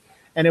that's the way.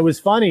 And it was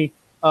funny.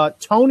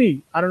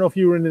 Tony, I don't know if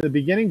you were in the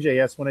beginning,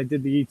 JS, when I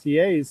did the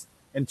ETAs,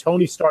 and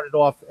Tony started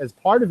off as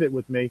part of it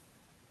with me.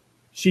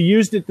 she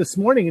used it this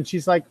morning and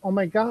she's like, oh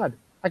my God,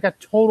 I got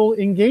total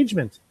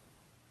engagement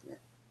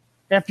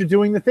after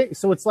doing the thing.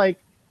 So it's like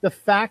the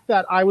fact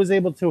that I was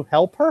able to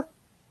help her,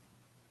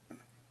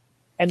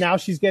 and now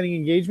she's getting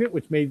engagement,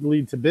 which may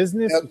lead to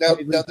business. Now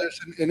there's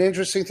an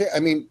interesting thing.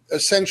 I mean,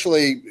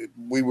 essentially,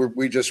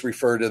 we just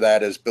refer to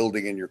that as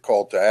building in your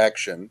call to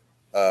action.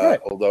 Right.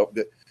 Although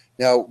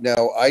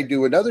now I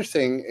do another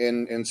thing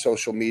in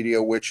social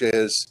media, which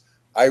is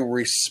I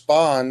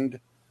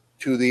respond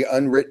to the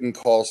unwritten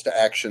calls to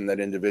action that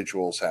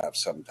individuals have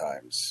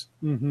sometimes.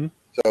 Mm-hmm.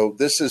 So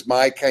this is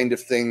my kind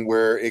of thing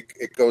where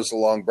it goes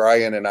along.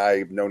 Brian and I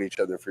have known each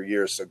other for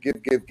years. So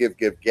give,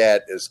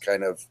 get is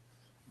kind of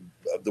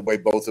the way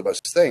both of us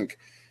think.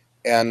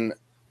 And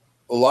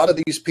a lot of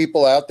these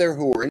people out there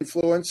who are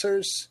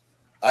influencers,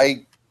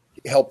 I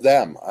help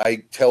them.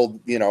 I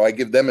I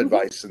give them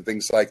advice and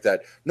things like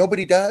that.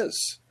 Nobody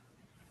does.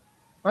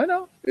 I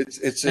know.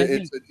 It's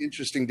an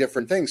interesting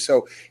different thing.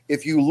 So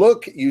if you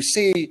look, you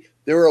see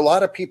there are a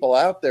lot of people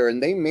out there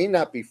and they may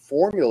not be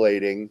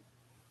formulating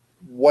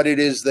what it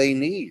is they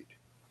need.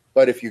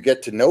 But if you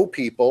get to know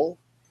people,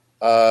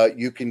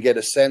 you can get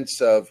a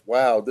sense of,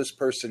 wow, this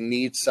person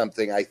needs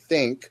something, I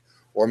think,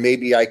 or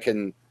maybe I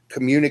can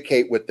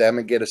communicate with them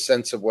and get a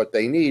sense of what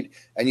they need,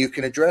 and you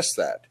can address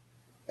that.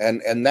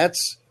 And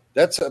that's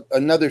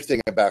another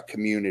thing about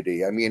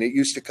community. I mean, it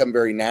used to come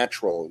very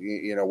natural.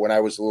 When I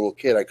was a little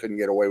kid, I couldn't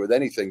get away with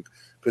anything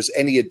because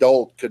any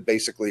adult could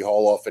basically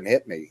haul off and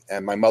hit me,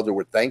 and my mother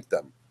would thank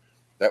them.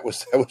 That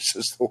was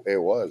just the way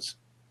it was.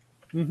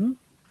 Mm-hmm.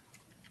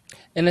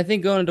 And I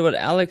think going into what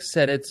Alex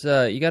said, it's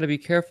you got to be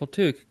careful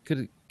too.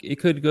 It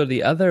could go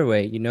the other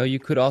way. You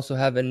could also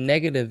have a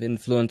negative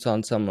influence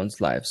on someone's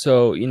life.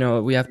 So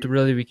we have to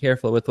really be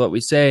careful with what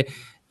we say,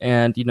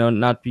 and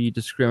not be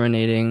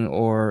discriminating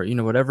or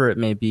whatever it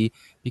may be,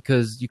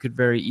 because you could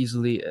very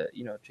easily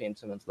change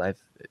someone's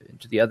life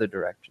into the other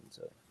direction.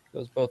 So it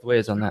goes both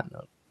ways on that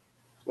note.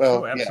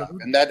 Well, yeah,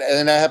 and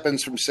that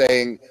happens from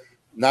saying,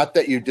 not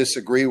that you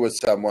disagree with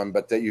someone,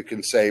 but that you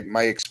can say,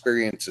 my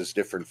experience is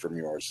different from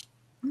yours.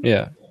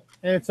 Yeah.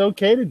 And it's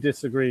okay to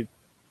disagree.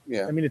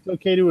 Yeah. I mean, it's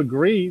okay to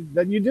agree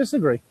that you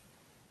disagree.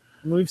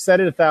 I mean, we've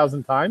said it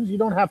 1,000 times. You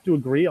don't have to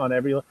agree on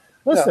every...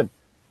 Listen,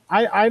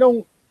 no. I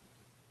don't...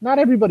 Not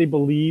everybody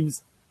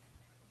believes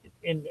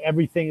in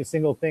a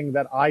single thing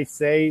that I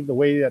say. The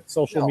way that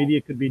social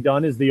media could be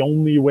done is the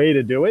only way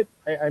to do it.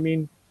 I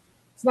mean,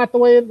 it's not the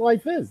way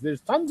life is. There's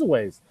tons of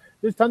ways.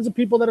 There's tons of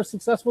people that are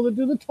successful that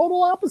do the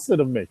total opposite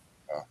of me.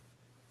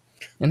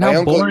 And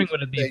how boring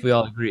would it be if we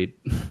all agreed?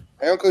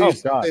 My uncle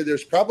used to say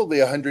there's probably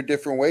 100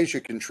 different ways you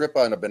can trip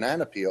on a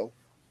banana peel.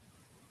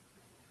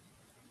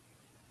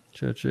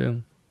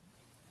 True.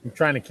 I'm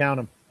trying to count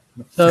them.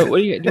 So what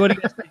do you guys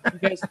think? Do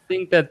you guys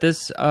think that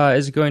this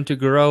is going to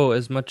grow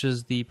as much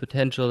as the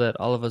potential that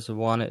all of us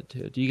want it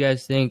to? Do you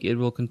guys think it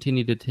will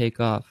continue to take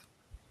off?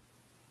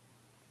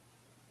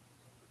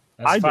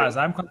 As far as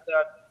I'm concerned,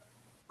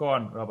 go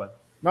on, Robert.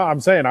 No,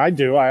 I'm saying I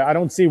do. I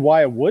don't see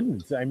why it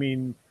wouldn't. I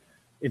mean,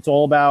 it's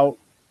all about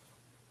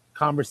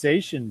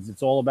conversations.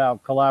 It's all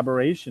about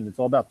collaboration. It's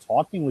all about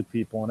talking with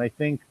people. And I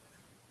think,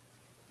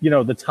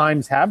 the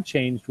times have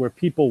changed where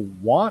people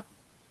want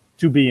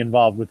to be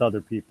involved with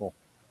other people.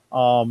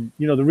 The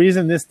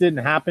reason this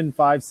didn't happen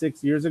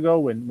 5-6 years ago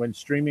when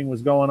streaming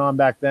was going on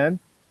back then,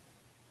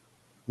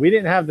 we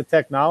didn't have the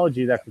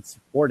technology that could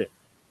support it.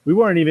 We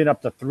weren't even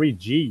up to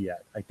 3G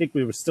yet. I think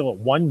we were still at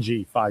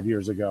 1G 5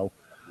 years ago.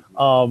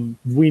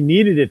 We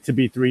needed it to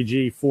be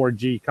 3G,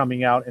 4G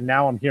coming out, and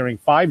now I'm hearing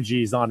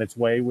 5G is on its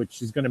way,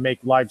 which is going to make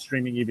live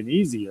streaming even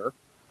easier.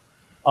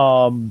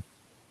 The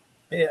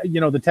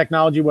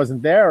technology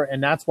wasn't there,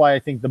 and that's why I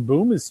think the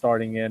boom is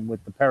starting in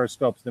with the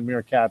Periscopes, the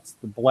Meerkats.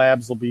 The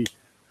blabs will be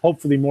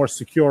hopefully more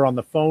secure on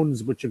the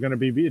phones, which are going to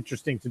be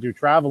interesting to do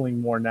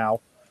traveling more now.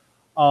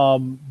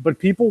 But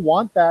people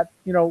want that.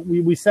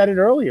 We said it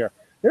earlier.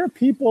 There are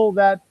people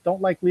that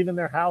don't like leaving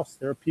their house.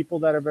 There are people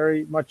that are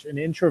very much an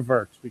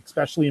introvert,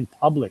 especially in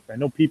public. I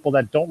know people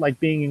that don't like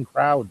being in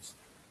crowds,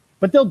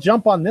 but they'll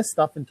jump on this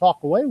stuff and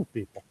talk away with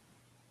people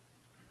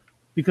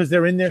because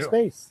they're in their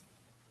space.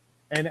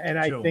 And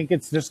I think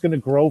it's just going to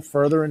grow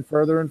further and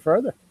further and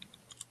further.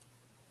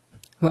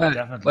 Well,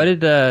 what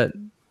did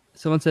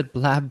someone said?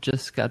 Blab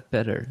just got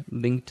better.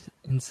 Linked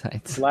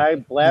insights.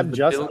 Blab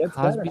just Bill gets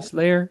Cosby better.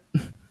 Slayer.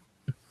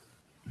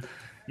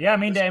 Yeah, I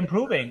mean they're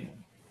improving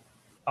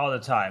all the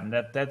time.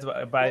 That's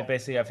by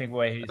basically I think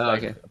where he's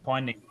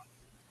pointing.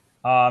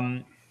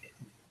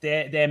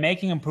 They're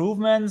making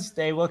improvements.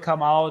 They will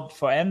come out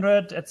for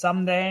Android at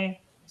some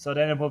day, so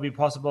then it will be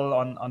possible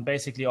on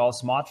basically all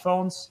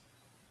smartphones.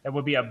 That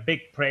would be a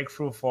big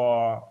breakthrough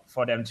for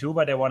them too,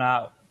 but they want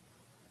to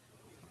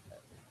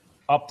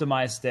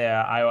optimize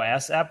their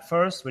iOS app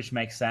first, which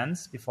makes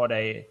sense before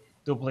they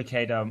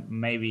duplicate a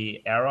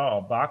maybe error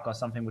or bug or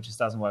something which just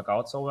doesn't work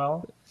out so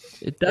well.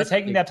 They're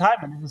taking their time,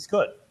 and this is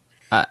good.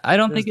 I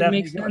don't think it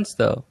makes sense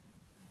though.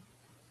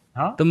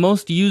 Huh? The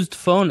most used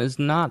phone is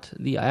not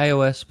the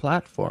iOS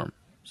platform.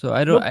 So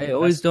I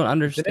always don't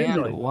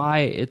understand why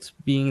it's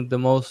being the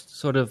most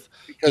sort of,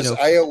 because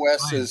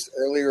iOS is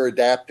earlier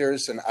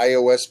adapters, and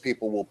iOS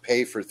people will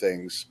pay for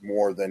things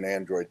more than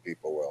Android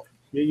people will.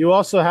 You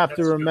also have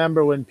to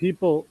remember when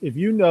people, if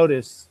you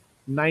notice,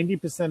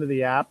 90% of the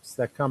apps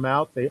that come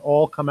out, they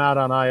all come out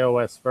on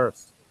iOS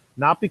first.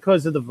 Not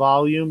because of the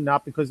volume,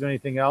 not because of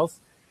anything else.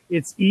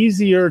 It's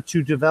easier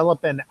to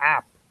develop an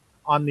app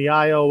on the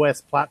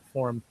iOS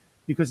platform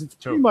because it's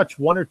pretty much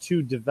one or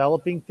two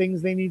developing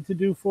things they need to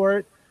do for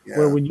it. Yeah.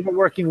 Where when you're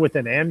working with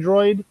an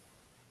Android,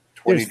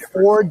 there's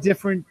 4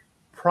 different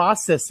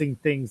processing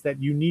things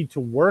that you need to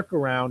work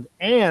around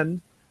and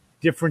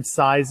different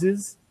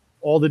sizes,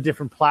 all the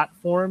different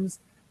platforms.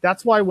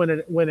 That's why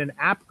when an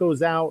app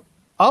goes out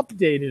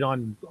updated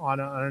on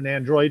an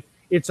Android,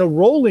 it's a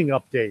rolling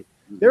update.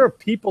 There are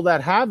people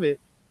that have it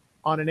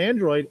on an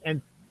Android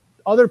and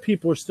other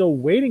people are still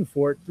waiting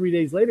for it 3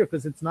 days later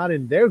because it's not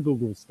in their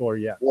Google store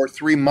yet. Or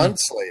 3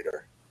 months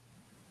later.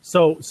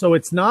 So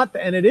it's not,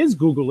 and it is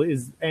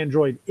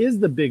Android is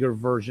the bigger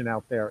version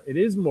out there. It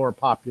is more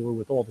popular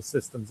with all the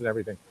systems and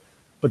everything.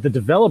 But the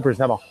developers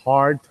have a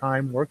hard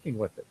time working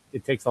with it.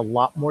 It takes a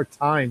lot more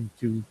time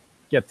to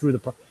get through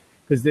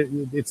because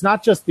it's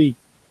not just the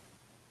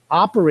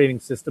operating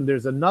system.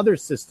 There's another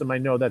system I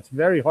know that's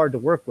very hard to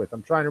work with.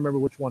 I'm trying to remember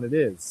which one it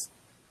is.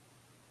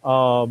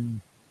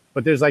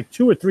 But there's like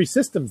 2 or 3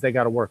 systems they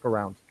got to work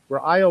around. Where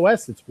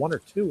iOS, it's 1 or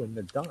 2 and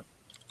they're done.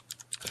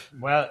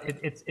 Well,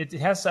 it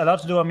has a lot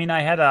to do. I mean,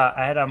 I had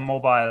a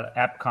mobile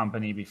app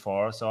company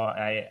before, so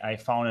I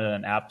founded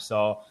an app.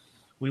 So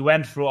we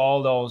went through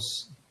all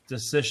those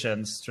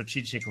decisions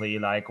strategically,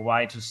 like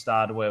why to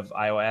start with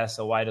iOS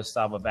or why to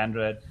start with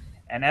Android.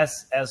 And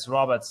as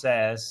Robert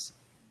says,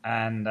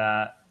 and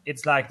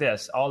it's like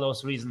this, all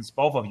those reasons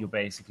both of you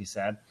basically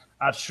said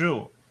are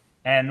true.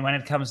 And when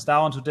it comes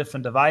down to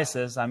different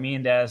devices, I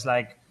mean, there's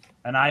like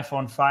an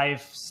iPhone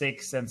 5,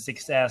 6, and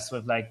 6S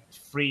with like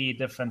 3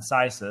 different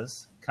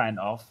sizes, kind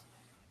of.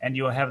 And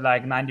you have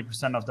like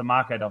 90% of the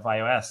market of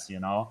iOS, you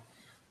know.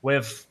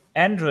 With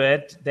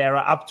Android, there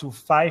are up to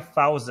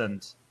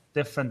 5,000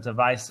 different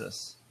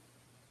devices.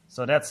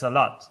 So that's a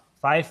lot.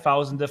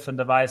 5,000 different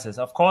devices.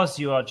 Of course,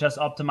 you are just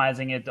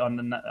optimizing it on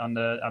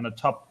the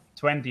top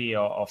 20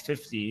 or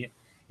 50.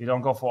 You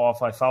don't go for all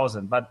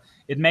 5,000, but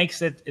it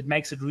makes it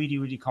really,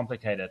 really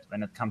complicated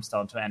when it comes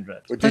down to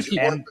Android. But did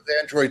you work with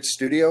Android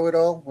Studio at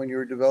all when you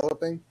were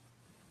developing?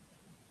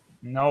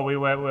 No, we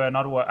were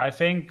not. I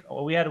think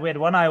we had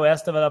one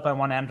iOS developer and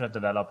one Android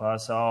developer.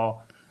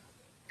 So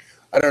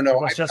I don't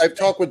know. I've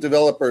talked with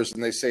developers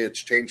and they say it's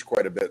changed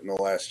quite a bit in the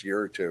last year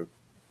or two.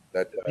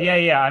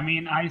 Yeah. I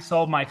mean, I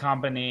sold my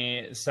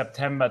company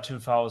September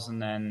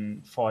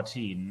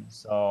 2014,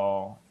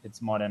 so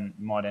it's more than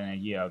a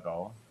year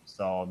ago.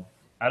 So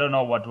I don't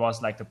know what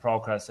was like the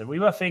progress. We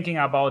were thinking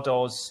about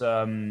those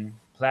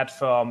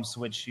platforms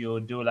which you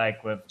do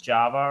like with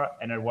Java,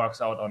 and it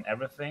works out on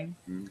everything,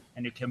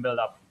 and you can build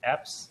up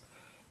apps.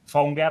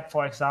 PhoneGap,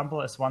 for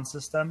example, is one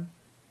system.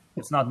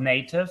 It's not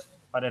native,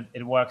 but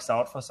it works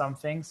out for some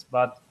things.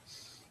 But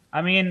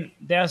I mean,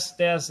 there's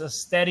a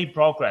steady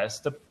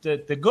progress.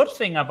 The good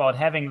thing about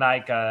having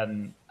like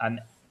an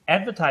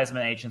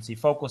advertisement agency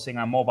focusing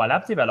on mobile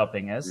app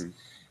developing is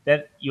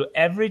that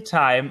every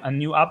time a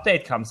new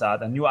update comes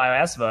out, a new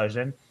iOS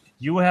version,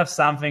 you have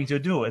something to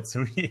do. It's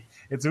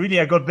really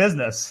a good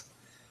business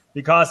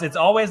because it's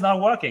always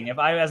not working. If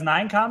iOS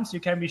 9 comes, you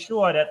can be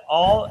sure that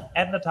all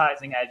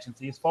advertising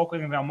agencies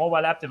focusing on mobile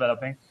app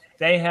developing,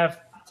 they have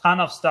a ton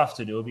of stuff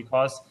to do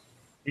because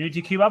you need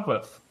to keep up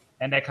with.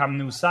 And there come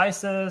new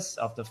sizes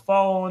of the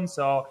phone,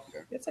 so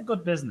it's a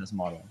good business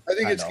model. I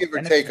think it's give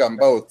or take on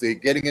both.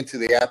 Getting into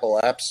the Apple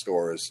App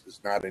Store is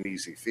not an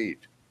easy feat.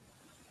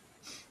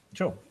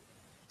 True.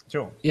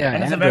 Yeah,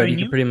 and Android, you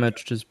can pretty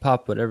much just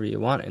pop whatever you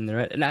want in there.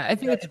 Right? And I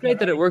think it's great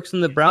that it works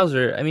in the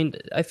browser. I mean,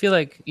 I feel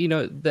like,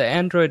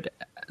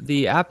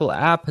 the Apple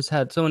app has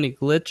had so many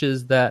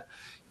glitches that,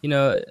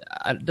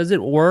 does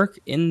it work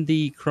in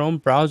the Chrome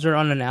browser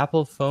on an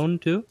Apple phone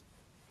too?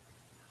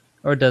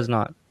 Or does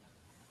not?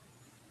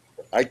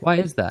 Why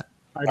is that?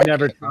 I've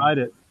never tried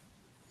it.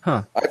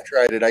 Huh. I've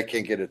tried it. I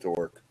can't get it to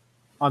work.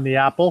 On the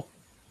Apple?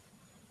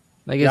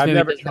 I guess I've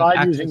never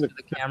tried using the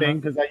thing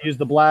because I used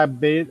the blab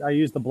beta. I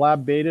used the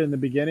blab beta in the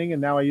beginning,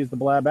 and now I use the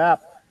blab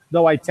app.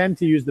 Though I tend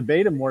to use the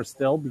beta more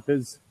still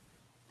because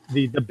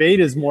the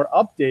beta is more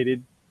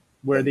updated.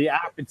 Where the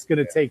app, it's going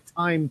to take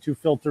time to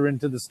filter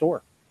into the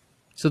store.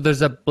 So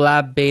there's a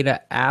blab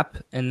beta app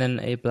and then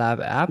a blab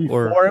app,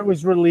 before it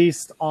was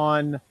released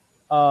on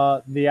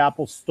the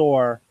Apple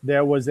Store,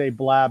 there was a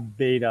blab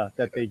beta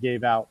that they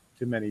gave out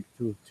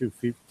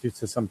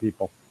to some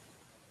people.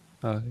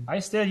 Okay. I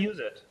still use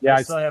it.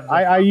 Yeah,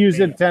 I use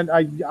it.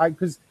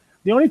 Because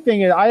the only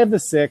thing is, I have the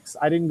 6.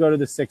 I didn't go to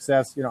the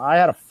 6S. I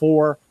had a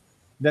 4,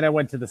 then I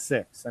went to the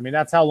 6. I mean,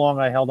 that's how long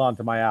I held on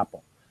to my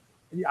Apple.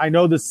 I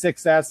know the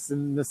 6S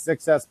and the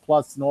 6S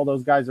Plus and all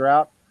those guys are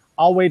out.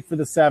 I'll wait for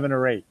the 7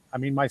 or 8. I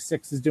mean, my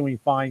 6 is doing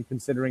fine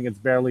considering it's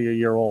barely a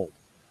year old.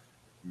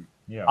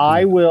 Yeah.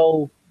 I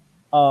will.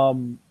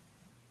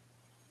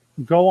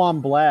 go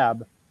on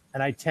Blab,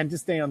 and I tend to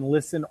stay on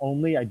listen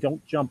only. I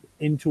don't jump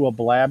into a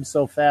Blab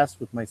so fast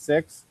with my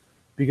 6,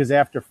 because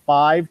after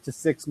 5 to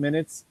 6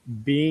 minutes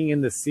being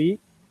in the seat,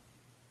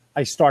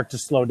 I start to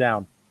slow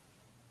down.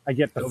 I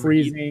get the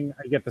freezing,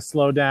 I get the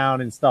slow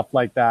down and stuff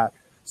like that.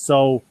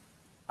 So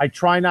I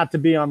try not to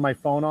be on my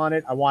phone on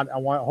it. I want.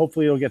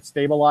 Hopefully it'll get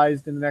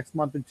stabilized in the next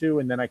month or 2,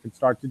 and then I can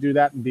start to do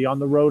that and be on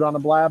the road on a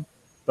Blab.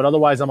 But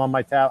otherwise, I'm on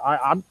my tab.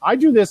 I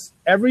do this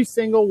every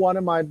single one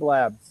of my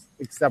Blabs,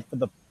 except for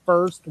the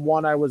first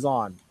one I was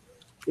on,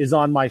 is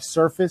on my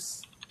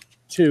Surface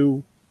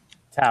 2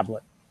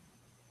 tablet.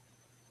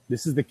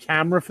 This is the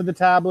camera for the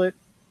tablet,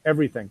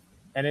 everything,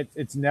 and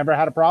it's never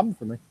had a problem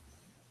for me.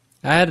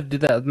 I had to do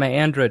that with my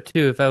Android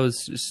too. If I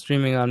was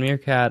streaming on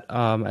Meerkat,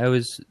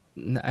 I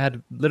had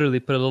to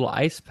literally put a little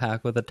ice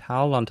pack with a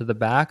towel onto the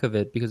back of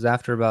it, because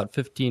after about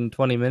 15,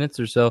 20 minutes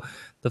or so,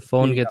 the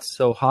phone gets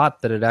so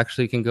hot that it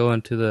actually can go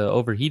into the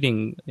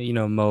overheating,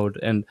 mode.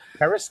 And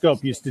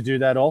Periscope used to do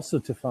that also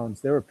to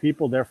phones. There were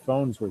people, their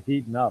phones were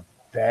heating up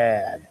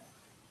bad.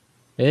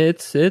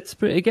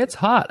 It gets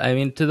hot. I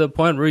mean, to the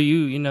point where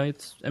you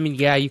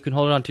can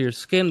hold it onto your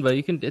skin, but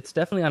it's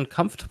definitely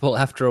uncomfortable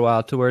after a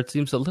while, to where it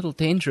seems a little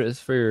dangerous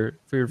for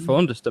your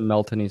phone just to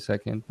melt any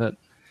second. But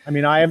I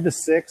mean, I have the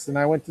 6, and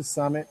I went to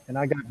Summit, and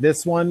I got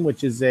this one,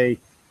 which is a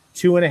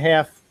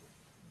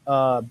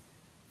 2.5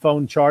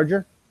 phone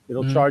charger.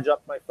 It'll charge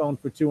up my phone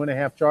for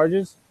 2.5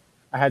 charges.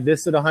 I had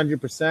this at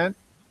 100%.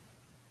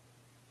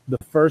 The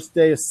first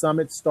day of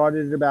Summit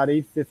started at about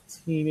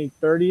 8:15,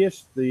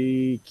 8:30-ish.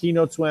 The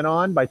keynotes went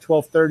on. By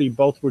 12:30,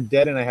 both were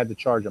dead, and I had to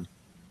charge them.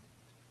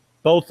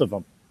 Both of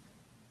them.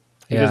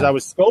 Because I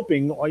was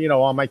scoping,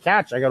 on my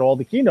catch. I got all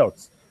the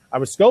keynotes. I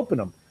was scoping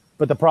them.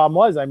 But the problem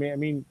was, I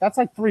mean, that's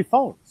like 3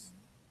 phones.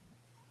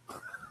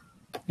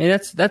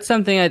 And that's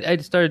something I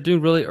started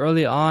doing really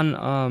early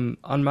on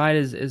mine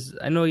is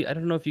I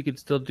don't know if you could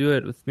still do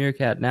it with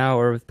Meerkat now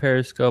or with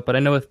Periscope, but I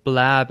know with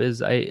Blab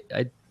is I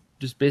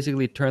just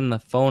basically turn the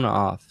phone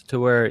off to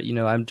where,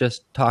 I'm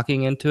just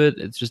talking into it.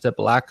 It's just a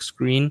black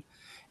screen.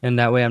 And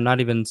that way I'm not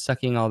even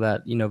sucking all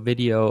that,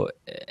 video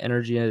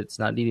energy. It's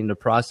not needing to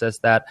process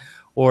that.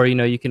 Or,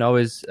 you can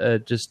always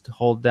just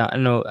hold down.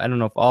 I don't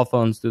know if all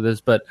phones do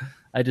this, but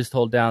I just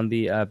hold down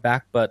the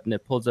back button.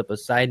 It pulls up a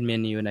side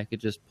menu, and I could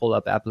just pull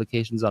up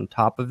applications on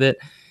top of it.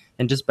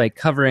 And just by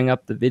covering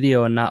up the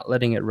video and not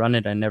letting it run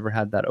it, I never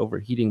had that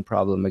overheating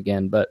problem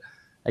again. But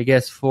I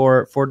guess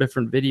for 4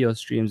 different video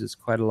streams, it's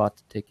quite a lot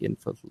to take in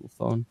for the little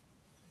phone.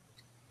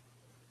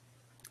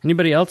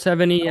 Anybody else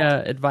have any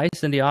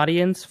advice in the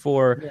audience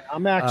for? Yeah,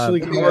 I'm actually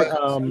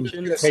going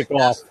to take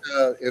off.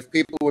 If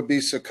people would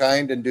be so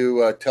kind and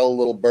do Tell a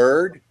Little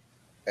Bird,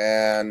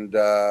 and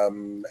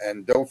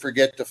don't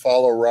forget to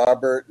follow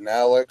Robert and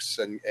Alex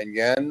and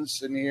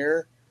Jens in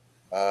here,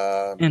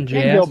 and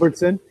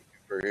Gilbertson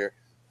for here.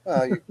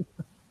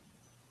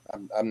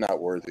 I'm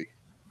not worthy.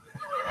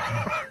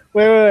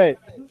 Wait.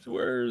 It's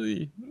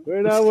worthy.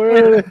 We're not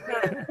worthy.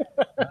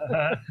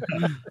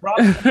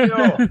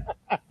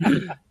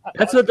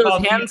 That's what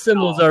those hand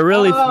symbols are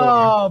really for.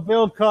 Oh,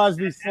 Bill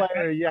Cosby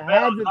Slayer. You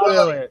had to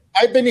do it.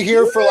 I've been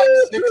here for like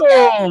 6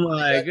 hours. Oh,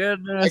 my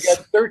goodness. I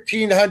got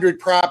 1,300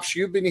 props.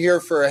 You've been here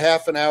for a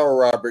half an hour,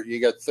 Robert. You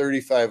got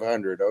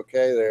 3,500.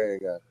 Okay, there you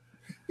go.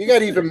 You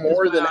got even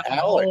more than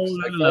Alex.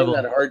 I find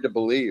that hard to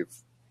believe.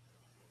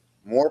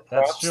 More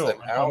props than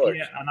Alex.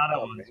 Another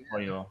one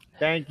for you.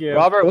 Thank you.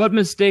 Robert, what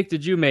mistake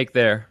did you make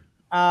there?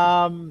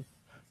 That's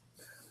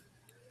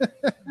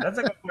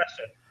a good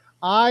question.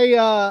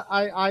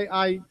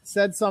 I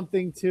said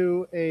something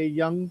to a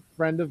young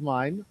friend of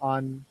mine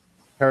on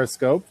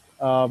Periscope.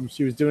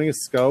 She was doing a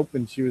scope,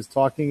 and she was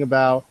talking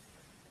about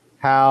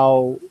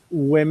how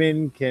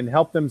women can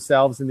help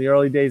themselves in the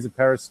early days of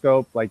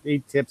Periscope, like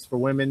 8 tips for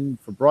women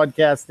for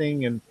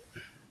broadcasting, and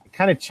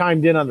kind of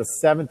chimed in on the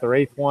 7th or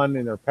 8th one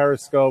in her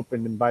Periscope.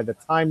 And then by the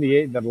time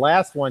the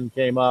last one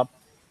came up,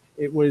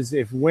 it was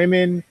if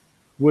women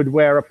would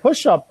wear a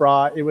push-up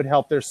bra, it would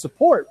help their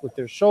support with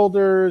their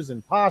shoulders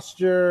and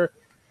posture.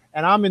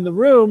 And I'm in the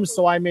room,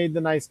 so I made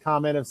the nice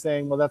comment of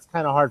saying, well, that's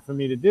kind of hard for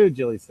me to do,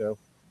 Jilly Sue.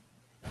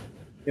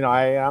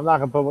 I'm not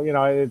going to put,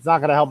 it's not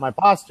going to help my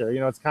posture.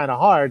 It's kind of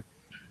hard.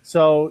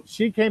 So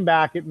she came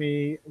back at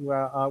me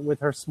with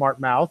her smart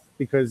mouth,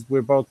 because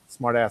we're both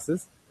smart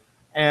asses.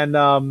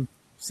 And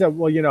said,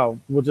 well,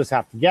 we'll just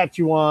have to get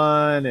you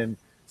one. And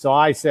so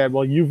I said,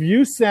 well,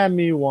 you send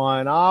me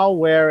one, I'll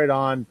wear it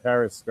on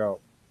Periscope.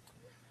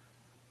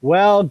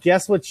 Well,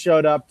 guess what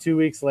showed up 2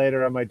 weeks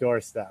later on my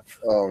doorstep?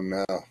 Oh,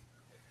 no.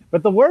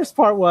 But the worst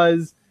part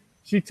was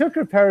she took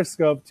her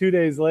Periscope 2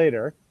 days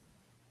later,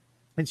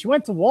 and she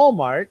went to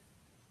Walmart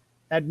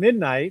at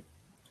midnight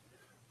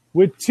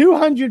with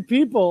 200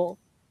 people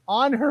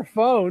on her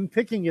phone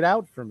picking it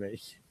out for me.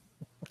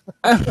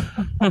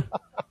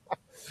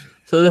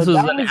 So this was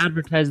an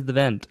advertised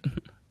event.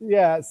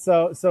 Yeah,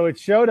 so it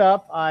showed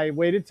up. I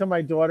waited till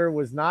my daughter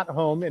was not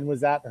home and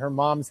was at her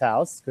mom's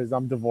house, because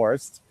I'm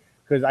divorced,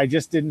 because I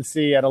just didn't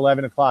see at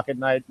 11 o'clock at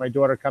night my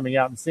daughter coming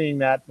out and seeing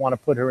that, want to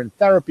put her in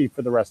therapy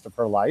for the rest of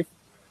her life.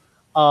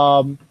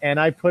 And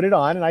I put it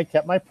on, and I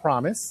kept my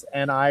promise,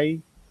 and I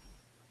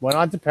went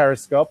on to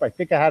Periscope. I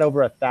think I had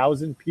over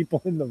 1,000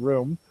 people in the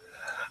room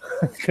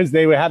because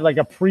they had like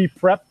a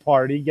pre-prep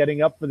party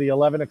getting up for the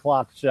 11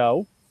 o'clock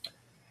show.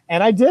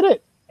 And I did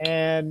it.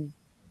 And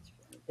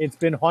it's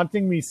been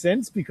haunting me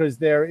since, because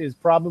there is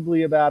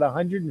probably about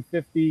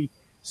 150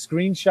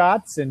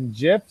 screenshots and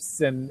GIFs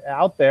and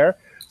out there.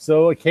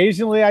 So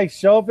occasionally I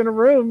show up in a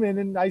room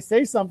and I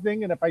say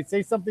something, and if I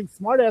say something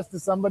smart-ass to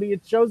somebody,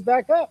 it shows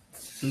back up.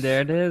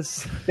 There it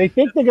is. They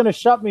think they're going to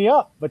shut me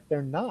up, but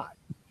they're not.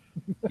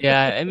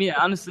 Yeah, I mean,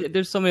 honestly,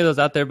 there's so many of those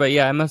out there. But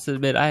yeah, I must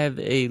admit, I have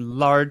a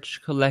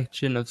large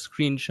collection of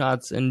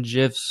screenshots and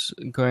GIFs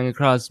going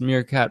across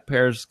Meerkat,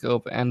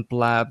 Periscope, and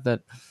Blab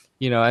that,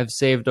 I've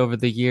saved over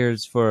the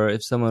years for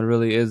if someone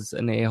really is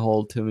an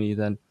a-hole to me,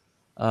 then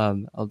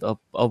I'll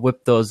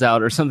whip those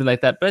out or something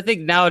like that. But I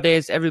think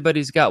nowadays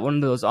everybody's got one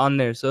of those on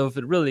there. So if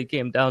it really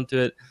came down to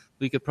it,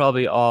 we could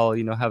probably all,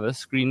 have a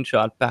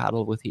screenshot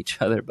battle with each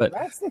other. But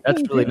that's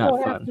really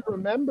not fun. Have to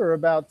remember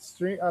about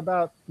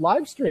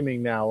live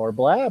streaming now, or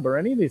Blab, or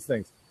any of these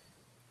things.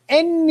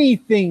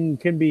 Anything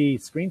can be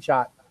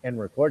screenshot and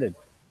recorded.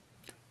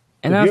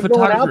 And I'm a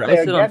photographer. I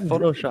sit on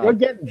Photoshop. You're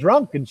getting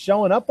drunk and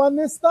showing up on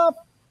this stuff.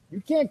 You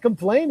can't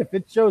complain if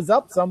it shows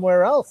up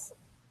somewhere else.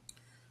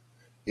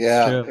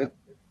 Yeah.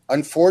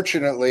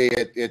 Unfortunately,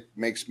 it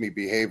makes me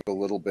behave a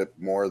little bit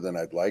more than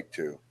I'd like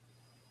to.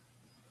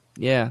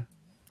 Yeah.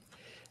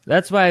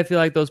 That's why I feel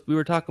like we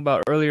were talking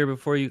about earlier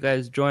before you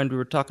guys joined, we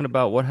were talking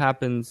about what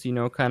happens,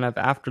 kind of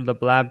after the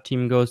Blab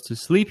team goes to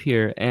sleep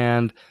here.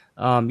 And,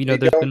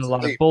 there's been a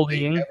lot of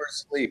bullying. They never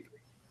sleep.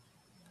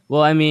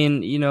 Well, I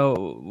mean,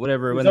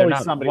 whatever, when they're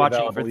not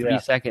watching for 3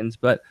 seconds.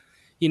 But,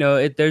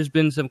 there's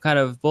been some kind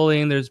of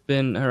bullying. There's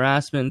been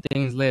harassment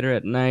things later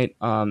at night.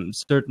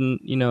 Certain,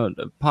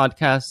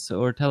 podcasts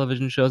or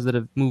television shows that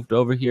have moved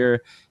over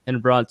here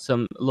and brought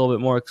a little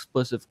bit more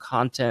explicit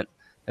content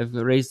have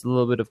raised a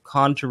little bit of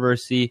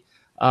controversy.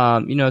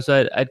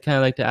 So I'd kind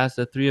of like to ask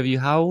the three of you,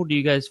 how do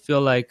you guys feel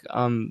like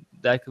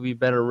that could be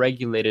better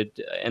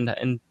regulated,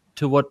 and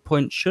to what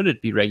point should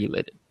it be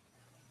regulated?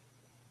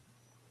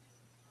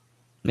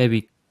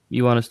 Maybe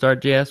you want to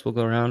start, JS? We'll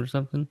go around or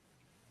something.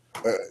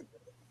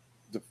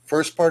 The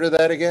first part of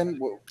that again?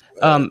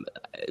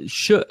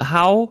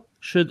 How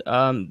should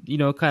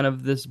kind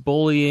of this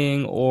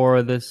bullying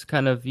or this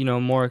kind of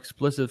more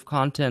explicit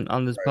content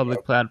on this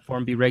public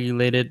platform be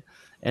regulated,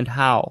 and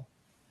how?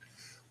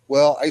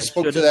 Well, I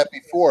spoke to that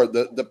before.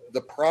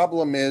 The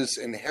problem is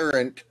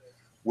inherent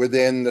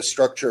within the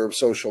structure of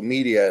social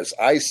media as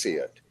I see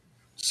it.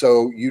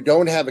 So you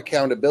don't have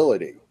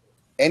accountability.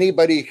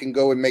 Anybody can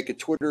go and make a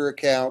Twitter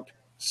account,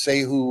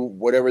 say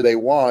whatever they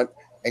want,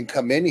 and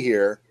come in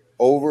here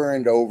over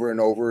and over and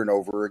over and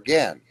over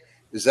again.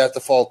 Is that the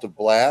fault of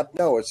Blab?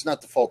 No, it's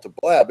not the fault of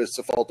Blab. It's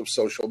the fault of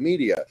social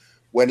media.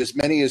 When as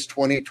many as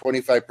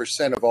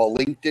 20-25% of all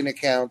LinkedIn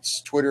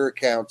accounts, Twitter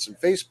accounts, and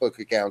Facebook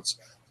accounts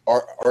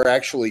are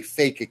actually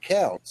fake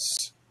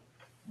accounts,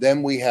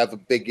 then we have a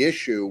big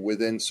issue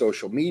within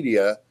social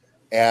media,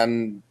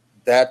 and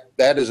that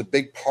is a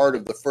big part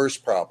of the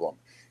first problem.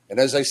 And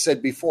as I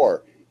said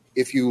before,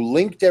 if you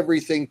linked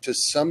everything to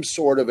some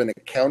sort of an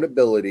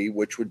accountability,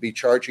 which would be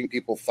charging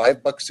people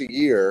 $5 a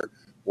year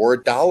or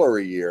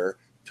 $1 a year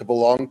to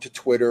belong to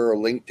Twitter or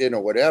LinkedIn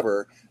or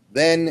whatever,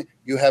 then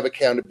you have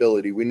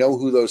accountability. We know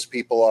who those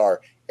people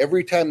are.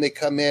 Every time they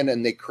come in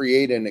and they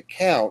create an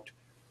account,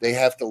 they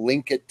have to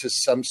link it to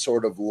some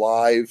sort of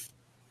live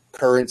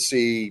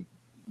currency,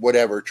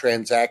 whatever,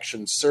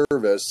 transaction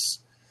service,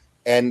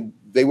 and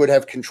they would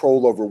have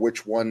control over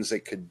which ones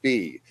it could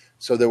be.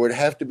 So there would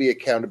have to be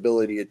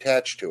accountability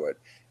attached to it.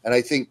 And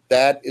I think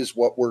that is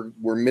what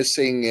we're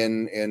missing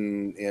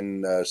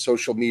in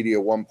social media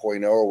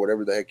 1.0 or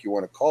whatever the heck you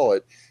want to call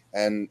it.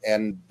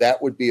 And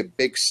that would be a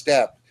big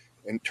step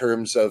in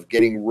terms of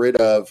getting rid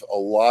of a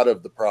lot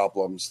of the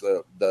problems,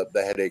 the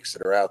headaches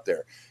that are out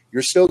there.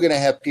 You're still going to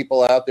have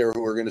people out there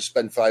who are going to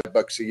spend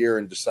 $5 a year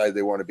and decide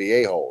they want to be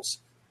a-holes.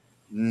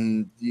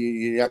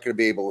 You're not going to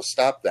be able to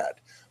stop that.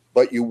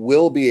 But you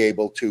will be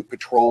able to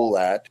patrol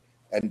that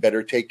and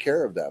better take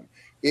care of them.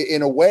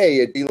 In a way,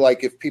 it'd be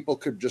like if people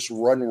could just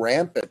run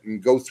rampant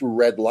and go through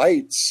red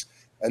lights,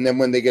 and then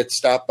when they get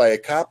stopped by a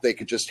cop, they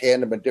could just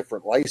hand them a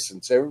different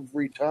license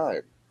every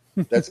time.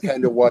 That's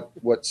kind of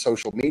what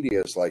social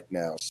media is like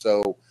now.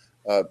 So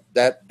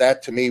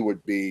that to me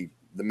would be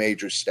the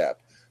major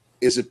step.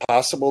 Is it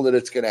possible that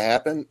it's going to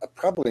happen?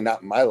 Probably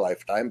not in my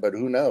lifetime, but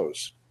who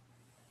knows?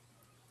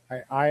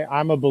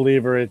 I'm a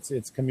believer.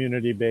 It's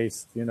community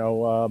based.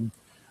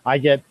 I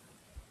get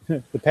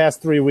the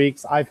past 3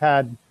 weeks, I've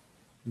had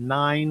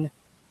 9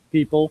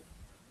 people,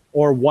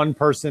 or one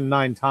person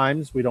 9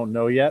 times, we don't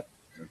know yet,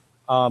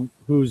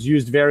 who's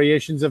used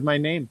variations of my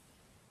name.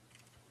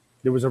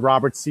 There was a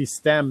Robert C.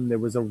 Stem. There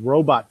was a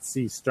Robot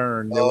C.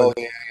 Stern.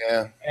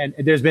 Yeah. And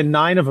there's been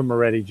 9 of them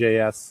already,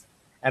 JS.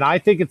 And I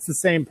think it's the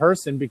same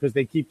person because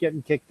they keep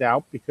getting kicked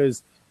out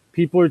because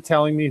people are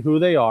telling me who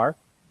they are,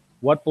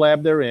 what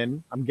blab they're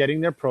in. I'm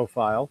getting their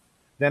profile.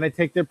 Then I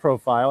take their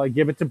profile. I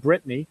give it to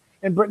Brittany.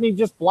 and Brittany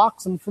just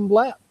blocks them from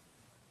Blab.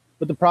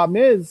 But the problem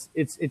is,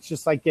 it's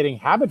just like getting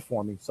habit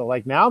forming. So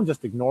like now I'm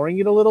just ignoring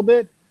it a little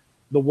bit.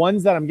 The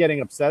ones that I'm getting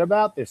upset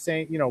about, they're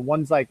saying,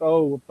 one's like,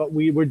 oh, but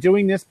we're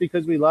doing this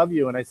because we love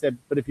you. And I said,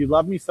 but if you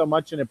love me so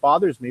much and it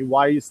bothers me,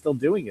 why are you still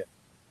doing it?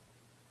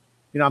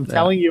 I'm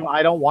telling you,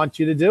 I don't want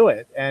you to do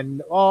it.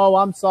 And, oh,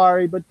 I'm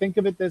sorry, but think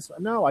of it this way.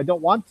 No, I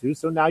don't want to.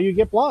 So now you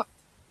get blocked.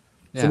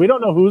 Yeah. So we don't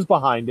know who's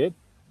behind it,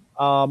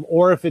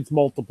 or if it's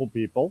multiple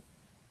people.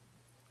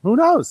 Who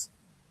knows?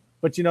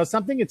 But,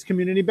 something, it's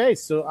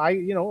community-based. So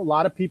a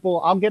lot of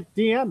people, I'll get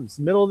DMs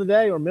middle of the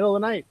day or middle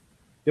of the night.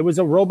 There was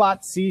a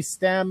robot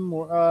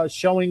C-STEM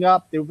showing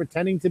up. They were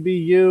pretending to be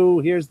you.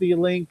 Here's the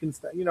link and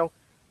stuff,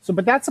 So,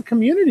 but that's a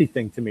community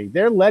thing to me.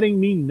 They're letting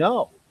me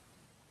know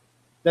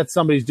that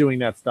somebody's doing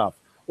that stuff.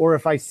 Or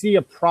if I see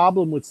a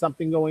problem with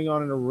something going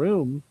on in a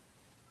room,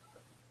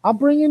 I'll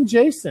bring in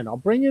Jason. I'll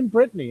bring in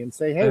Brittany and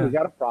say, hey, we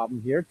got a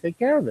problem here. Take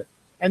care of it.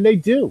 And they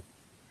do.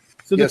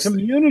 So the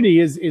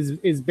community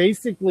is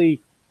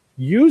basically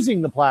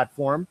using the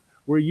platform.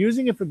 We're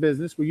using it for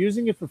business. We're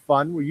using it for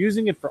fun. We're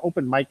using it for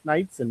open mic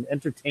nights and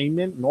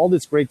entertainment and all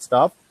this great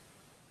stuff.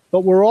 But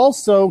we're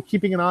also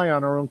keeping an eye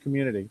on our own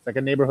community. It's like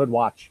a neighborhood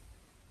watch.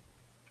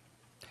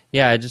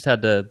 Yeah, I just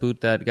had to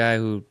boot that guy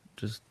who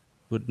just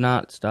would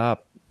not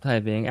stop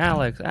typing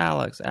Alex,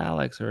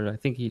 or I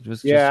think he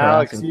was just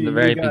Alex, from the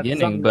very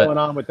beginning. But going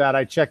on with that,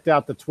 I checked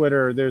out the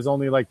Twitter. There's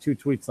only like 2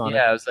 tweets on it.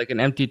 Yeah, it was like an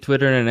empty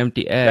Twitter and an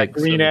empty egg. That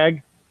green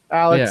egg,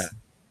 Alex.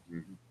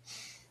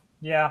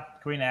 Yeah,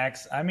 green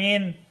eggs. I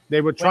mean,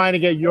 they were trying to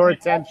get your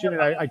attention,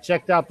 and I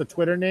checked out the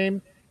Twitter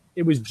name.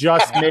 It was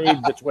just made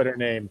the Twitter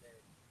name.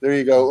 There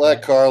you go.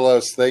 Let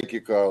Carlos. Thank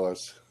you,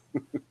 Carlos.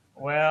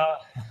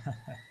 Well,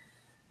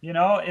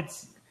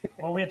 it's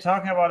what we're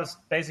talking about is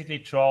basically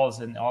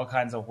trolls in all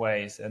kinds of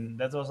ways. And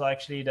that was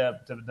actually the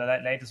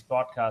latest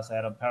podcast I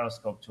had on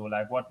Periscope too,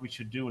 like what we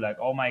should do. Like,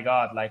 oh my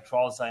God, like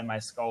trolls are in my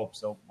scope.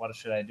 So what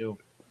should I do?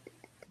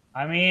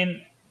 I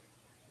mean,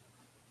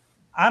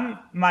 I'm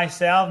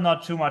myself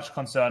not too much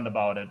concerned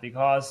about it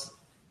because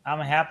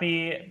I'm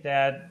happy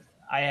that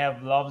I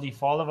have lovely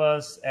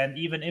followers. And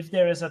even if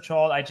there is a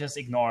troll, I just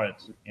ignore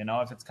it.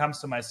 If it comes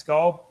to my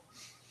scope,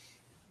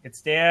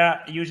 it's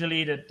there.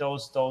 Usually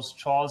those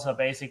trolls are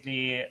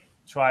basically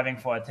striving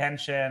for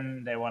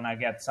attention. They want to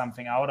get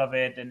something out of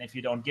it. And if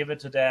you don't give it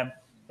to them,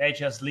 they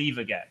just leave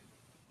again,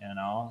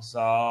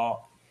 So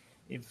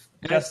if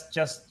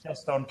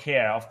just don't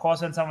care. Of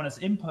course, when someone is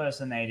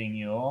impersonating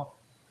you,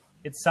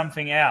 it's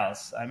something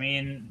else. I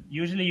mean,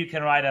 usually you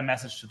can write a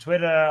message to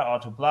Twitter or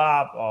to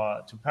Blab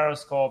or to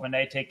Periscope and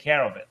they take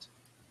care of it.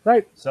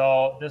 Right.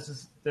 So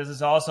this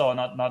is also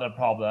not a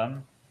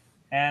problem.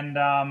 And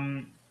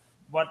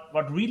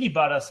what really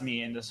bothers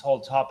me in this whole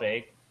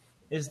topic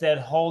is that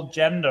whole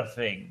gender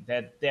thing,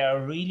 that there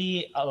are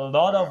really a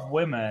lot of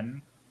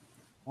women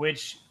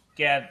which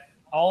get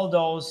all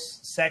those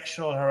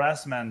sexual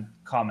harassment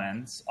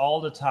comments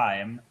all the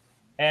time.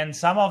 And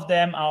some of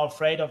them are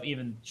afraid of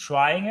even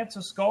trying it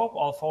to scope,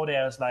 although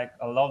there's like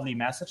a lovely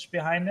message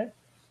behind it.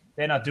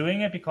 They're not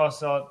doing it because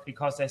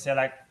they say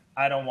like,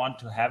 I don't want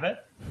to have it.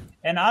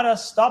 And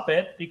others stop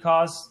it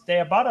because they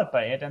are bothered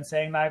by it and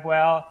saying like,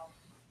 well,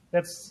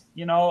 that's,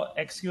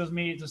 excuse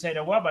me to say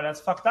the word, but that's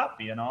fucked up,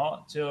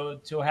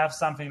 to have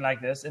something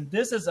like this. And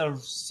this is a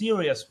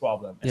serious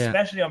problem,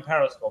 especially on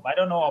Periscope. I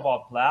don't know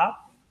about Blab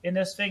in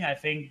this thing. I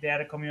think there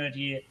the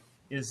community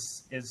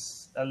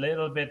is a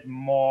little bit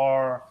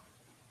more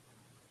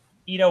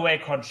either way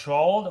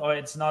controlled, or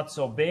it's not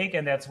so big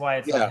and that's why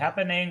it's not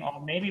happening.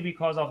 Or maybe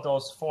because of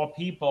those 4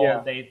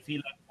 people, they feel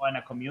like we're in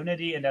a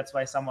community and that's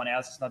why someone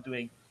else is not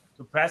doing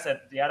to press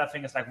it. The other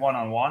thing is like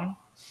one-on-one.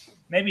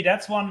 Maybe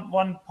that's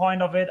one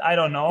point of it. I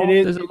don't know.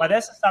 It is, but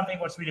that's something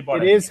what's really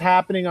bothering me. It is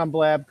happening on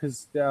Blab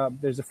because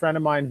there's a friend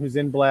of mine who's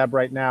in Blab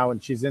right now,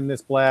 and she's in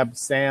this Blab,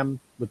 Sam,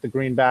 with the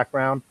green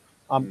background.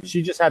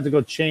 She just had to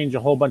go change a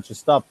whole bunch of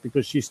stuff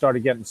because she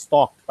started getting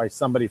stalked by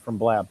somebody from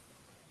Blab.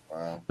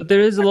 Wow. But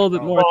there is a little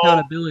bit more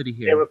accountability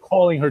here. They were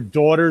calling her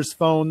daughter's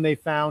phone. They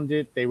found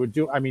it. They would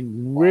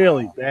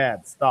really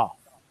bad stuff.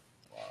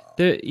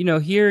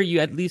 Here you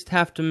at least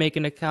have to make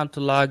an account to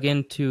log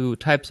in to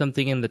type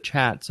something in the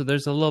chat. So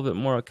there's a little bit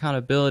more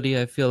accountability,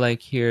 I feel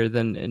like, here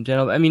than in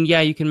general. I mean,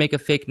 you can make a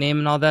fake name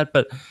and all that,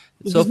 but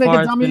so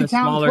far it's been a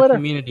smaller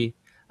community.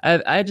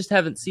 I just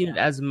haven't seen it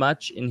as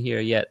much in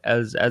here yet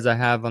as I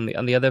have on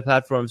the other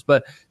platforms.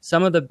 But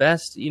some of the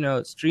best,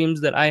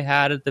 streams that I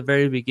had at the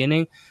very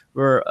beginning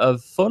were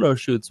of photo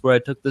shoots where I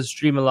took the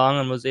stream along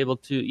and was able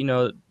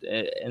to,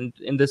 and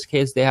in this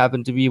case, they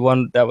happened to be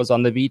one that was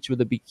on the beach with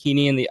a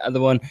bikini and the other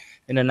one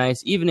in a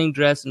nice evening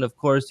dress. And of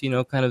course,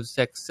 kind of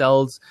sex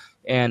sells.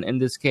 And in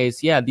this case,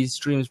 these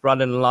streams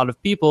brought in a lot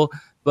of people.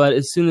 But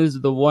as soon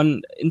as the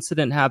one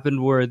incident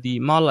happened where the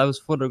model I was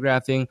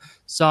photographing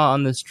saw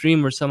on the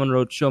stream where someone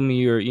wrote, show me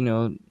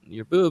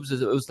your boobs,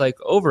 it was like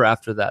over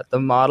after that. The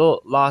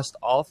model lost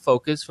all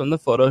focus from the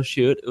photo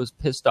shoot. It was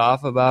pissed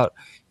off about,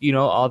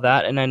 all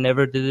that. And I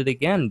never did it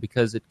again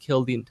because it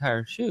killed the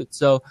entire shoot.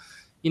 So,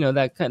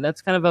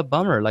 that's kind of a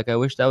bummer. Like, I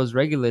wish that was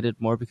regulated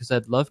more, because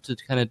I'd love to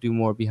kind of do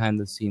more behind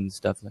the scenes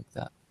stuff like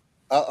that.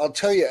 I'll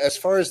tell you, as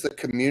far as the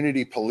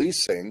community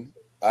policing,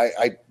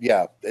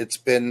 yeah, it's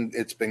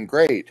been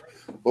great.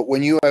 But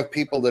when you have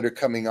people that are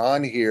coming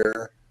on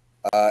here,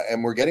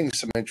 and we're getting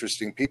some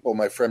interesting people.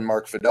 My friend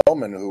Mark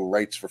Fidelman, who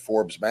writes for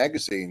Forbes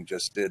magazine,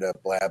 just did a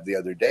blab the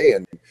other day,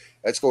 and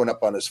that's going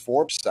up on his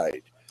Forbes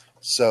site.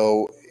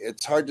 So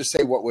it's hard to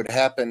say what would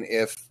happen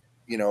if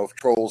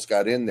trolls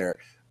got in there.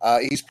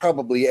 He's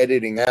probably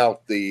editing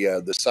out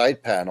the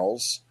side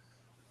panels,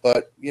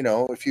 but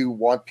if you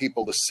want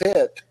people to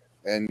sit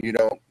and you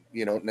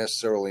don't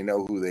necessarily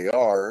know who they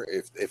are,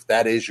 if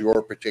that is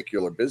your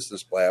particular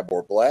business blab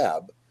or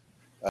blab,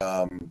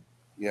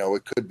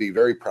 it could be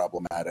very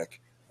problematic.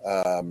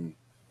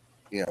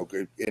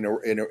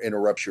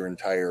 Interrupts your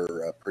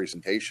entire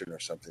presentation or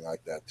something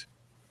like that.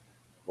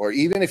 Or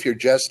even if you're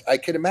just, I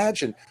can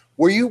imagine,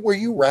 were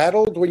you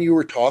rattled when you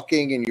were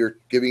talking and you're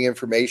giving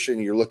information,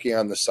 and you're looking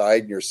on the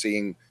side and you're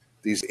seeing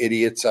these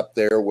idiots up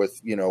there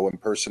with,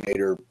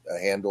 impersonator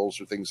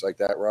handles or things like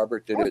that,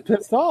 Robert? I was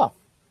pissed off.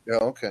 Yeah,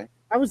 okay.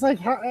 I was like,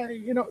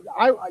 you know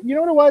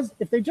what it was?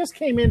 If they just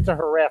came in to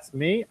harass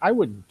me, I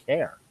wouldn't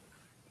care.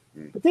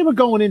 But they were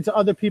going into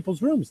other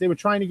people's rooms. They were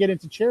trying to get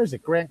into chairs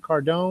at Grant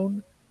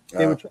Cardone.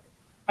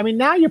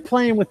 Now you're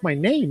playing with my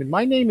name, and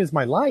my name is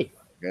my life.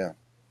 Yeah.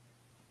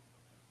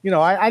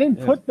 I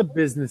didn't put the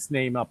business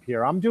name up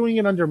here. I'm doing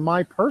it under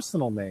my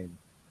personal name.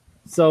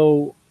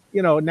 So,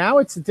 now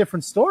it's a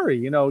different story.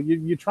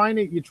 You're trying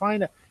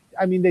to.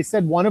 I mean, they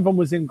said one of them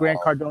was in Grant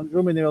Cardone's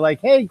room, and they were like,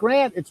 "Hey,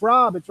 Grant, it's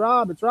Rob, it's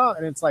Rob, it's Rob,"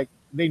 and it's like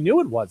they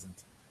knew it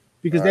wasn't,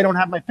 because they don't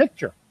have my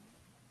picture.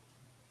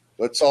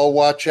 Let's all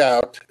watch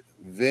out.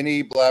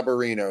 Vinny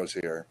Blabberino's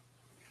here.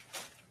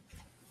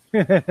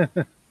 I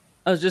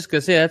was just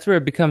gonna say, that's where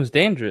it becomes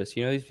dangerous.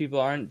 These people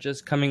aren't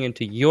just coming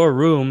into your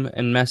room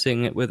and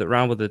messing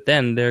around with it.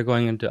 Then they're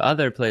going into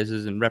other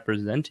places and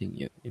representing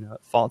you,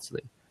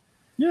 falsely.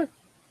 Yeah,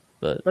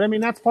 but I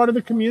mean, that's part of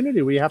the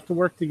community. We have to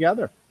work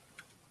together.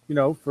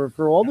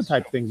 For all the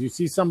type of things. You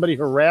see somebody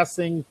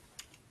harassing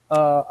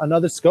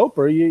another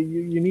scoper,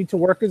 you need to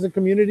work as a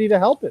community to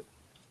help it.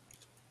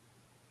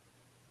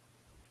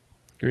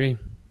 Agree.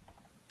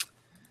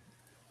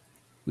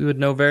 We would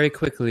know very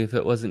quickly if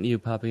it wasn't you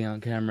popping on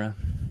camera.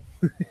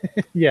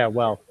 Yeah,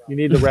 well, you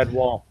need the red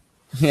wall.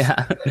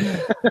 Yeah.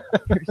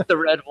 Here's the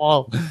red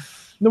wall.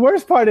 The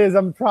worst part is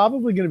I'm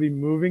probably going to be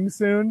moving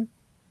soon.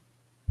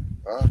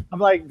 I'm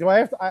like, do I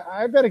have to?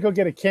 I better go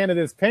get a can of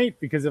this paint,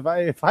 because if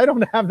I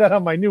don't have that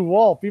on my new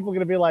wall, people are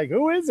going to be like,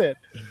 who is it?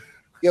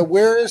 Yeah,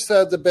 where is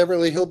the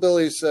Beverly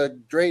Hillbillies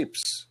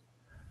drapes?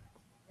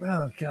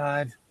 Oh,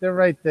 God. They're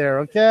right there,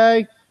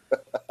 okay?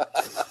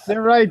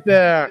 They're right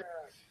there.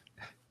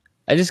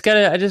 I just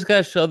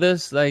gotta show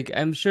this. Like,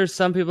 I'm sure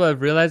some people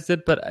have realized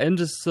it, but I'm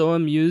just so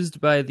amused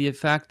by the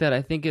fact that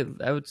I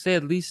would say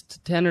at least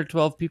 10 or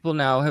 12 people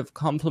now have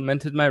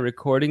complimented my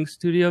recording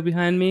studio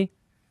behind me.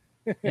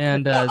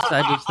 And so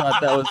I just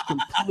thought that was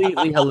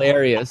completely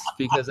hilarious,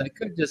 because I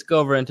could just go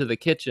over into the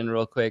kitchen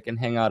real quick and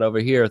hang out over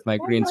here with my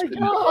green screen.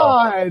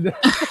 Oh, my God.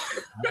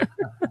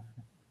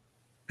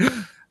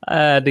 I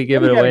had to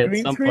give it away at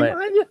some point.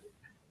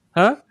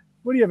 Huh?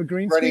 What do you have, a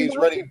green screen? He's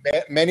running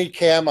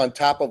Manycam on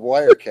top of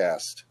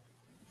Wirecast.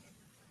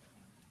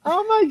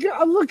 Oh my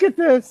God! Look at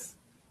this.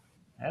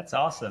 That's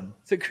awesome.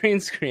 It's a green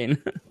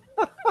screen.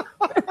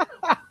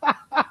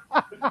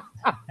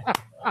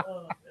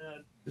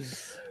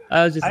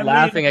 I was just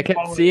laughing. I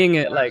kept seeing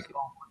it like.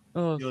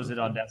 Use it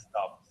on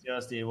desktop.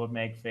 Seriously, it would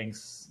make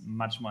things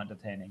much more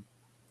entertaining.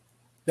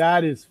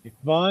 That is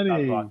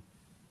funny.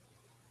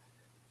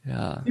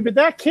 Yeah. See, but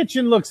that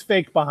kitchen looks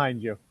fake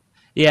behind you.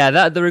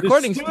 Yeah, the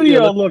recording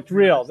studio looked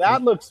real.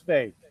 That looks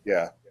fake.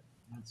 Yeah,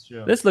 that's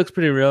true. This looks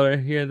pretty real right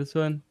here. This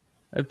one,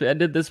 I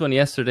did this one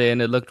yesterday,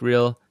 and it looked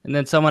real. And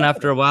then someone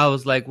after a while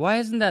was like, "Why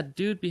isn't that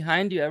dude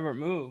behind you ever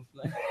move?"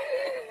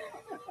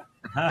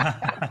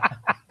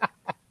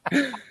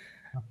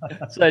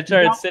 So I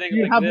tried sitting.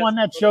 You like have this. One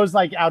that shows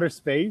like outer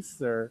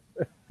space, or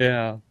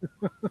yeah.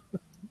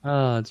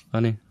 Oh, it's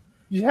funny.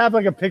 You have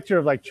like a picture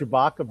of like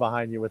Chewbacca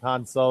behind you with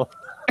Han Solo.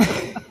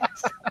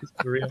 It's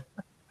for real.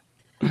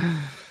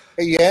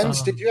 Hey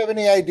Jens, did you have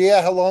any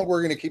idea how long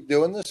we're going to keep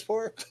doing this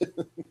for?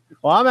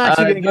 Well, I'm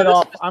actually going to get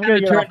off. I'm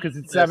going to get off because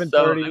it's 7:30.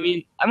 So, I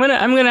mean, I'm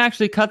gonna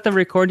actually cut the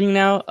recording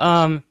now.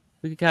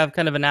 We could have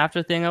kind of an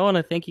after thing. I want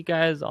to thank you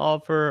guys all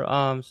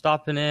for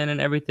stopping in and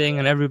everything,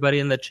 and everybody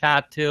in the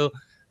chat too.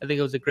 I think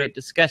it was a great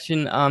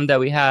discussion that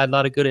we had. A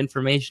lot of good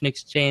information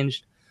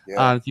exchanged.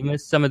 Yeah. If you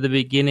missed some of the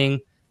beginning,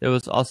 there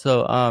was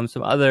also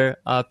some other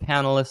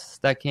panelists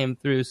that came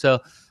through. So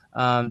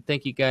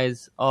thank you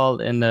guys all,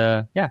 and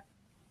yeah.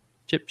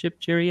 Chip,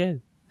 cheerio.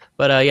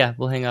 But yeah,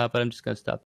 we'll hang out, but I'm just going to stop.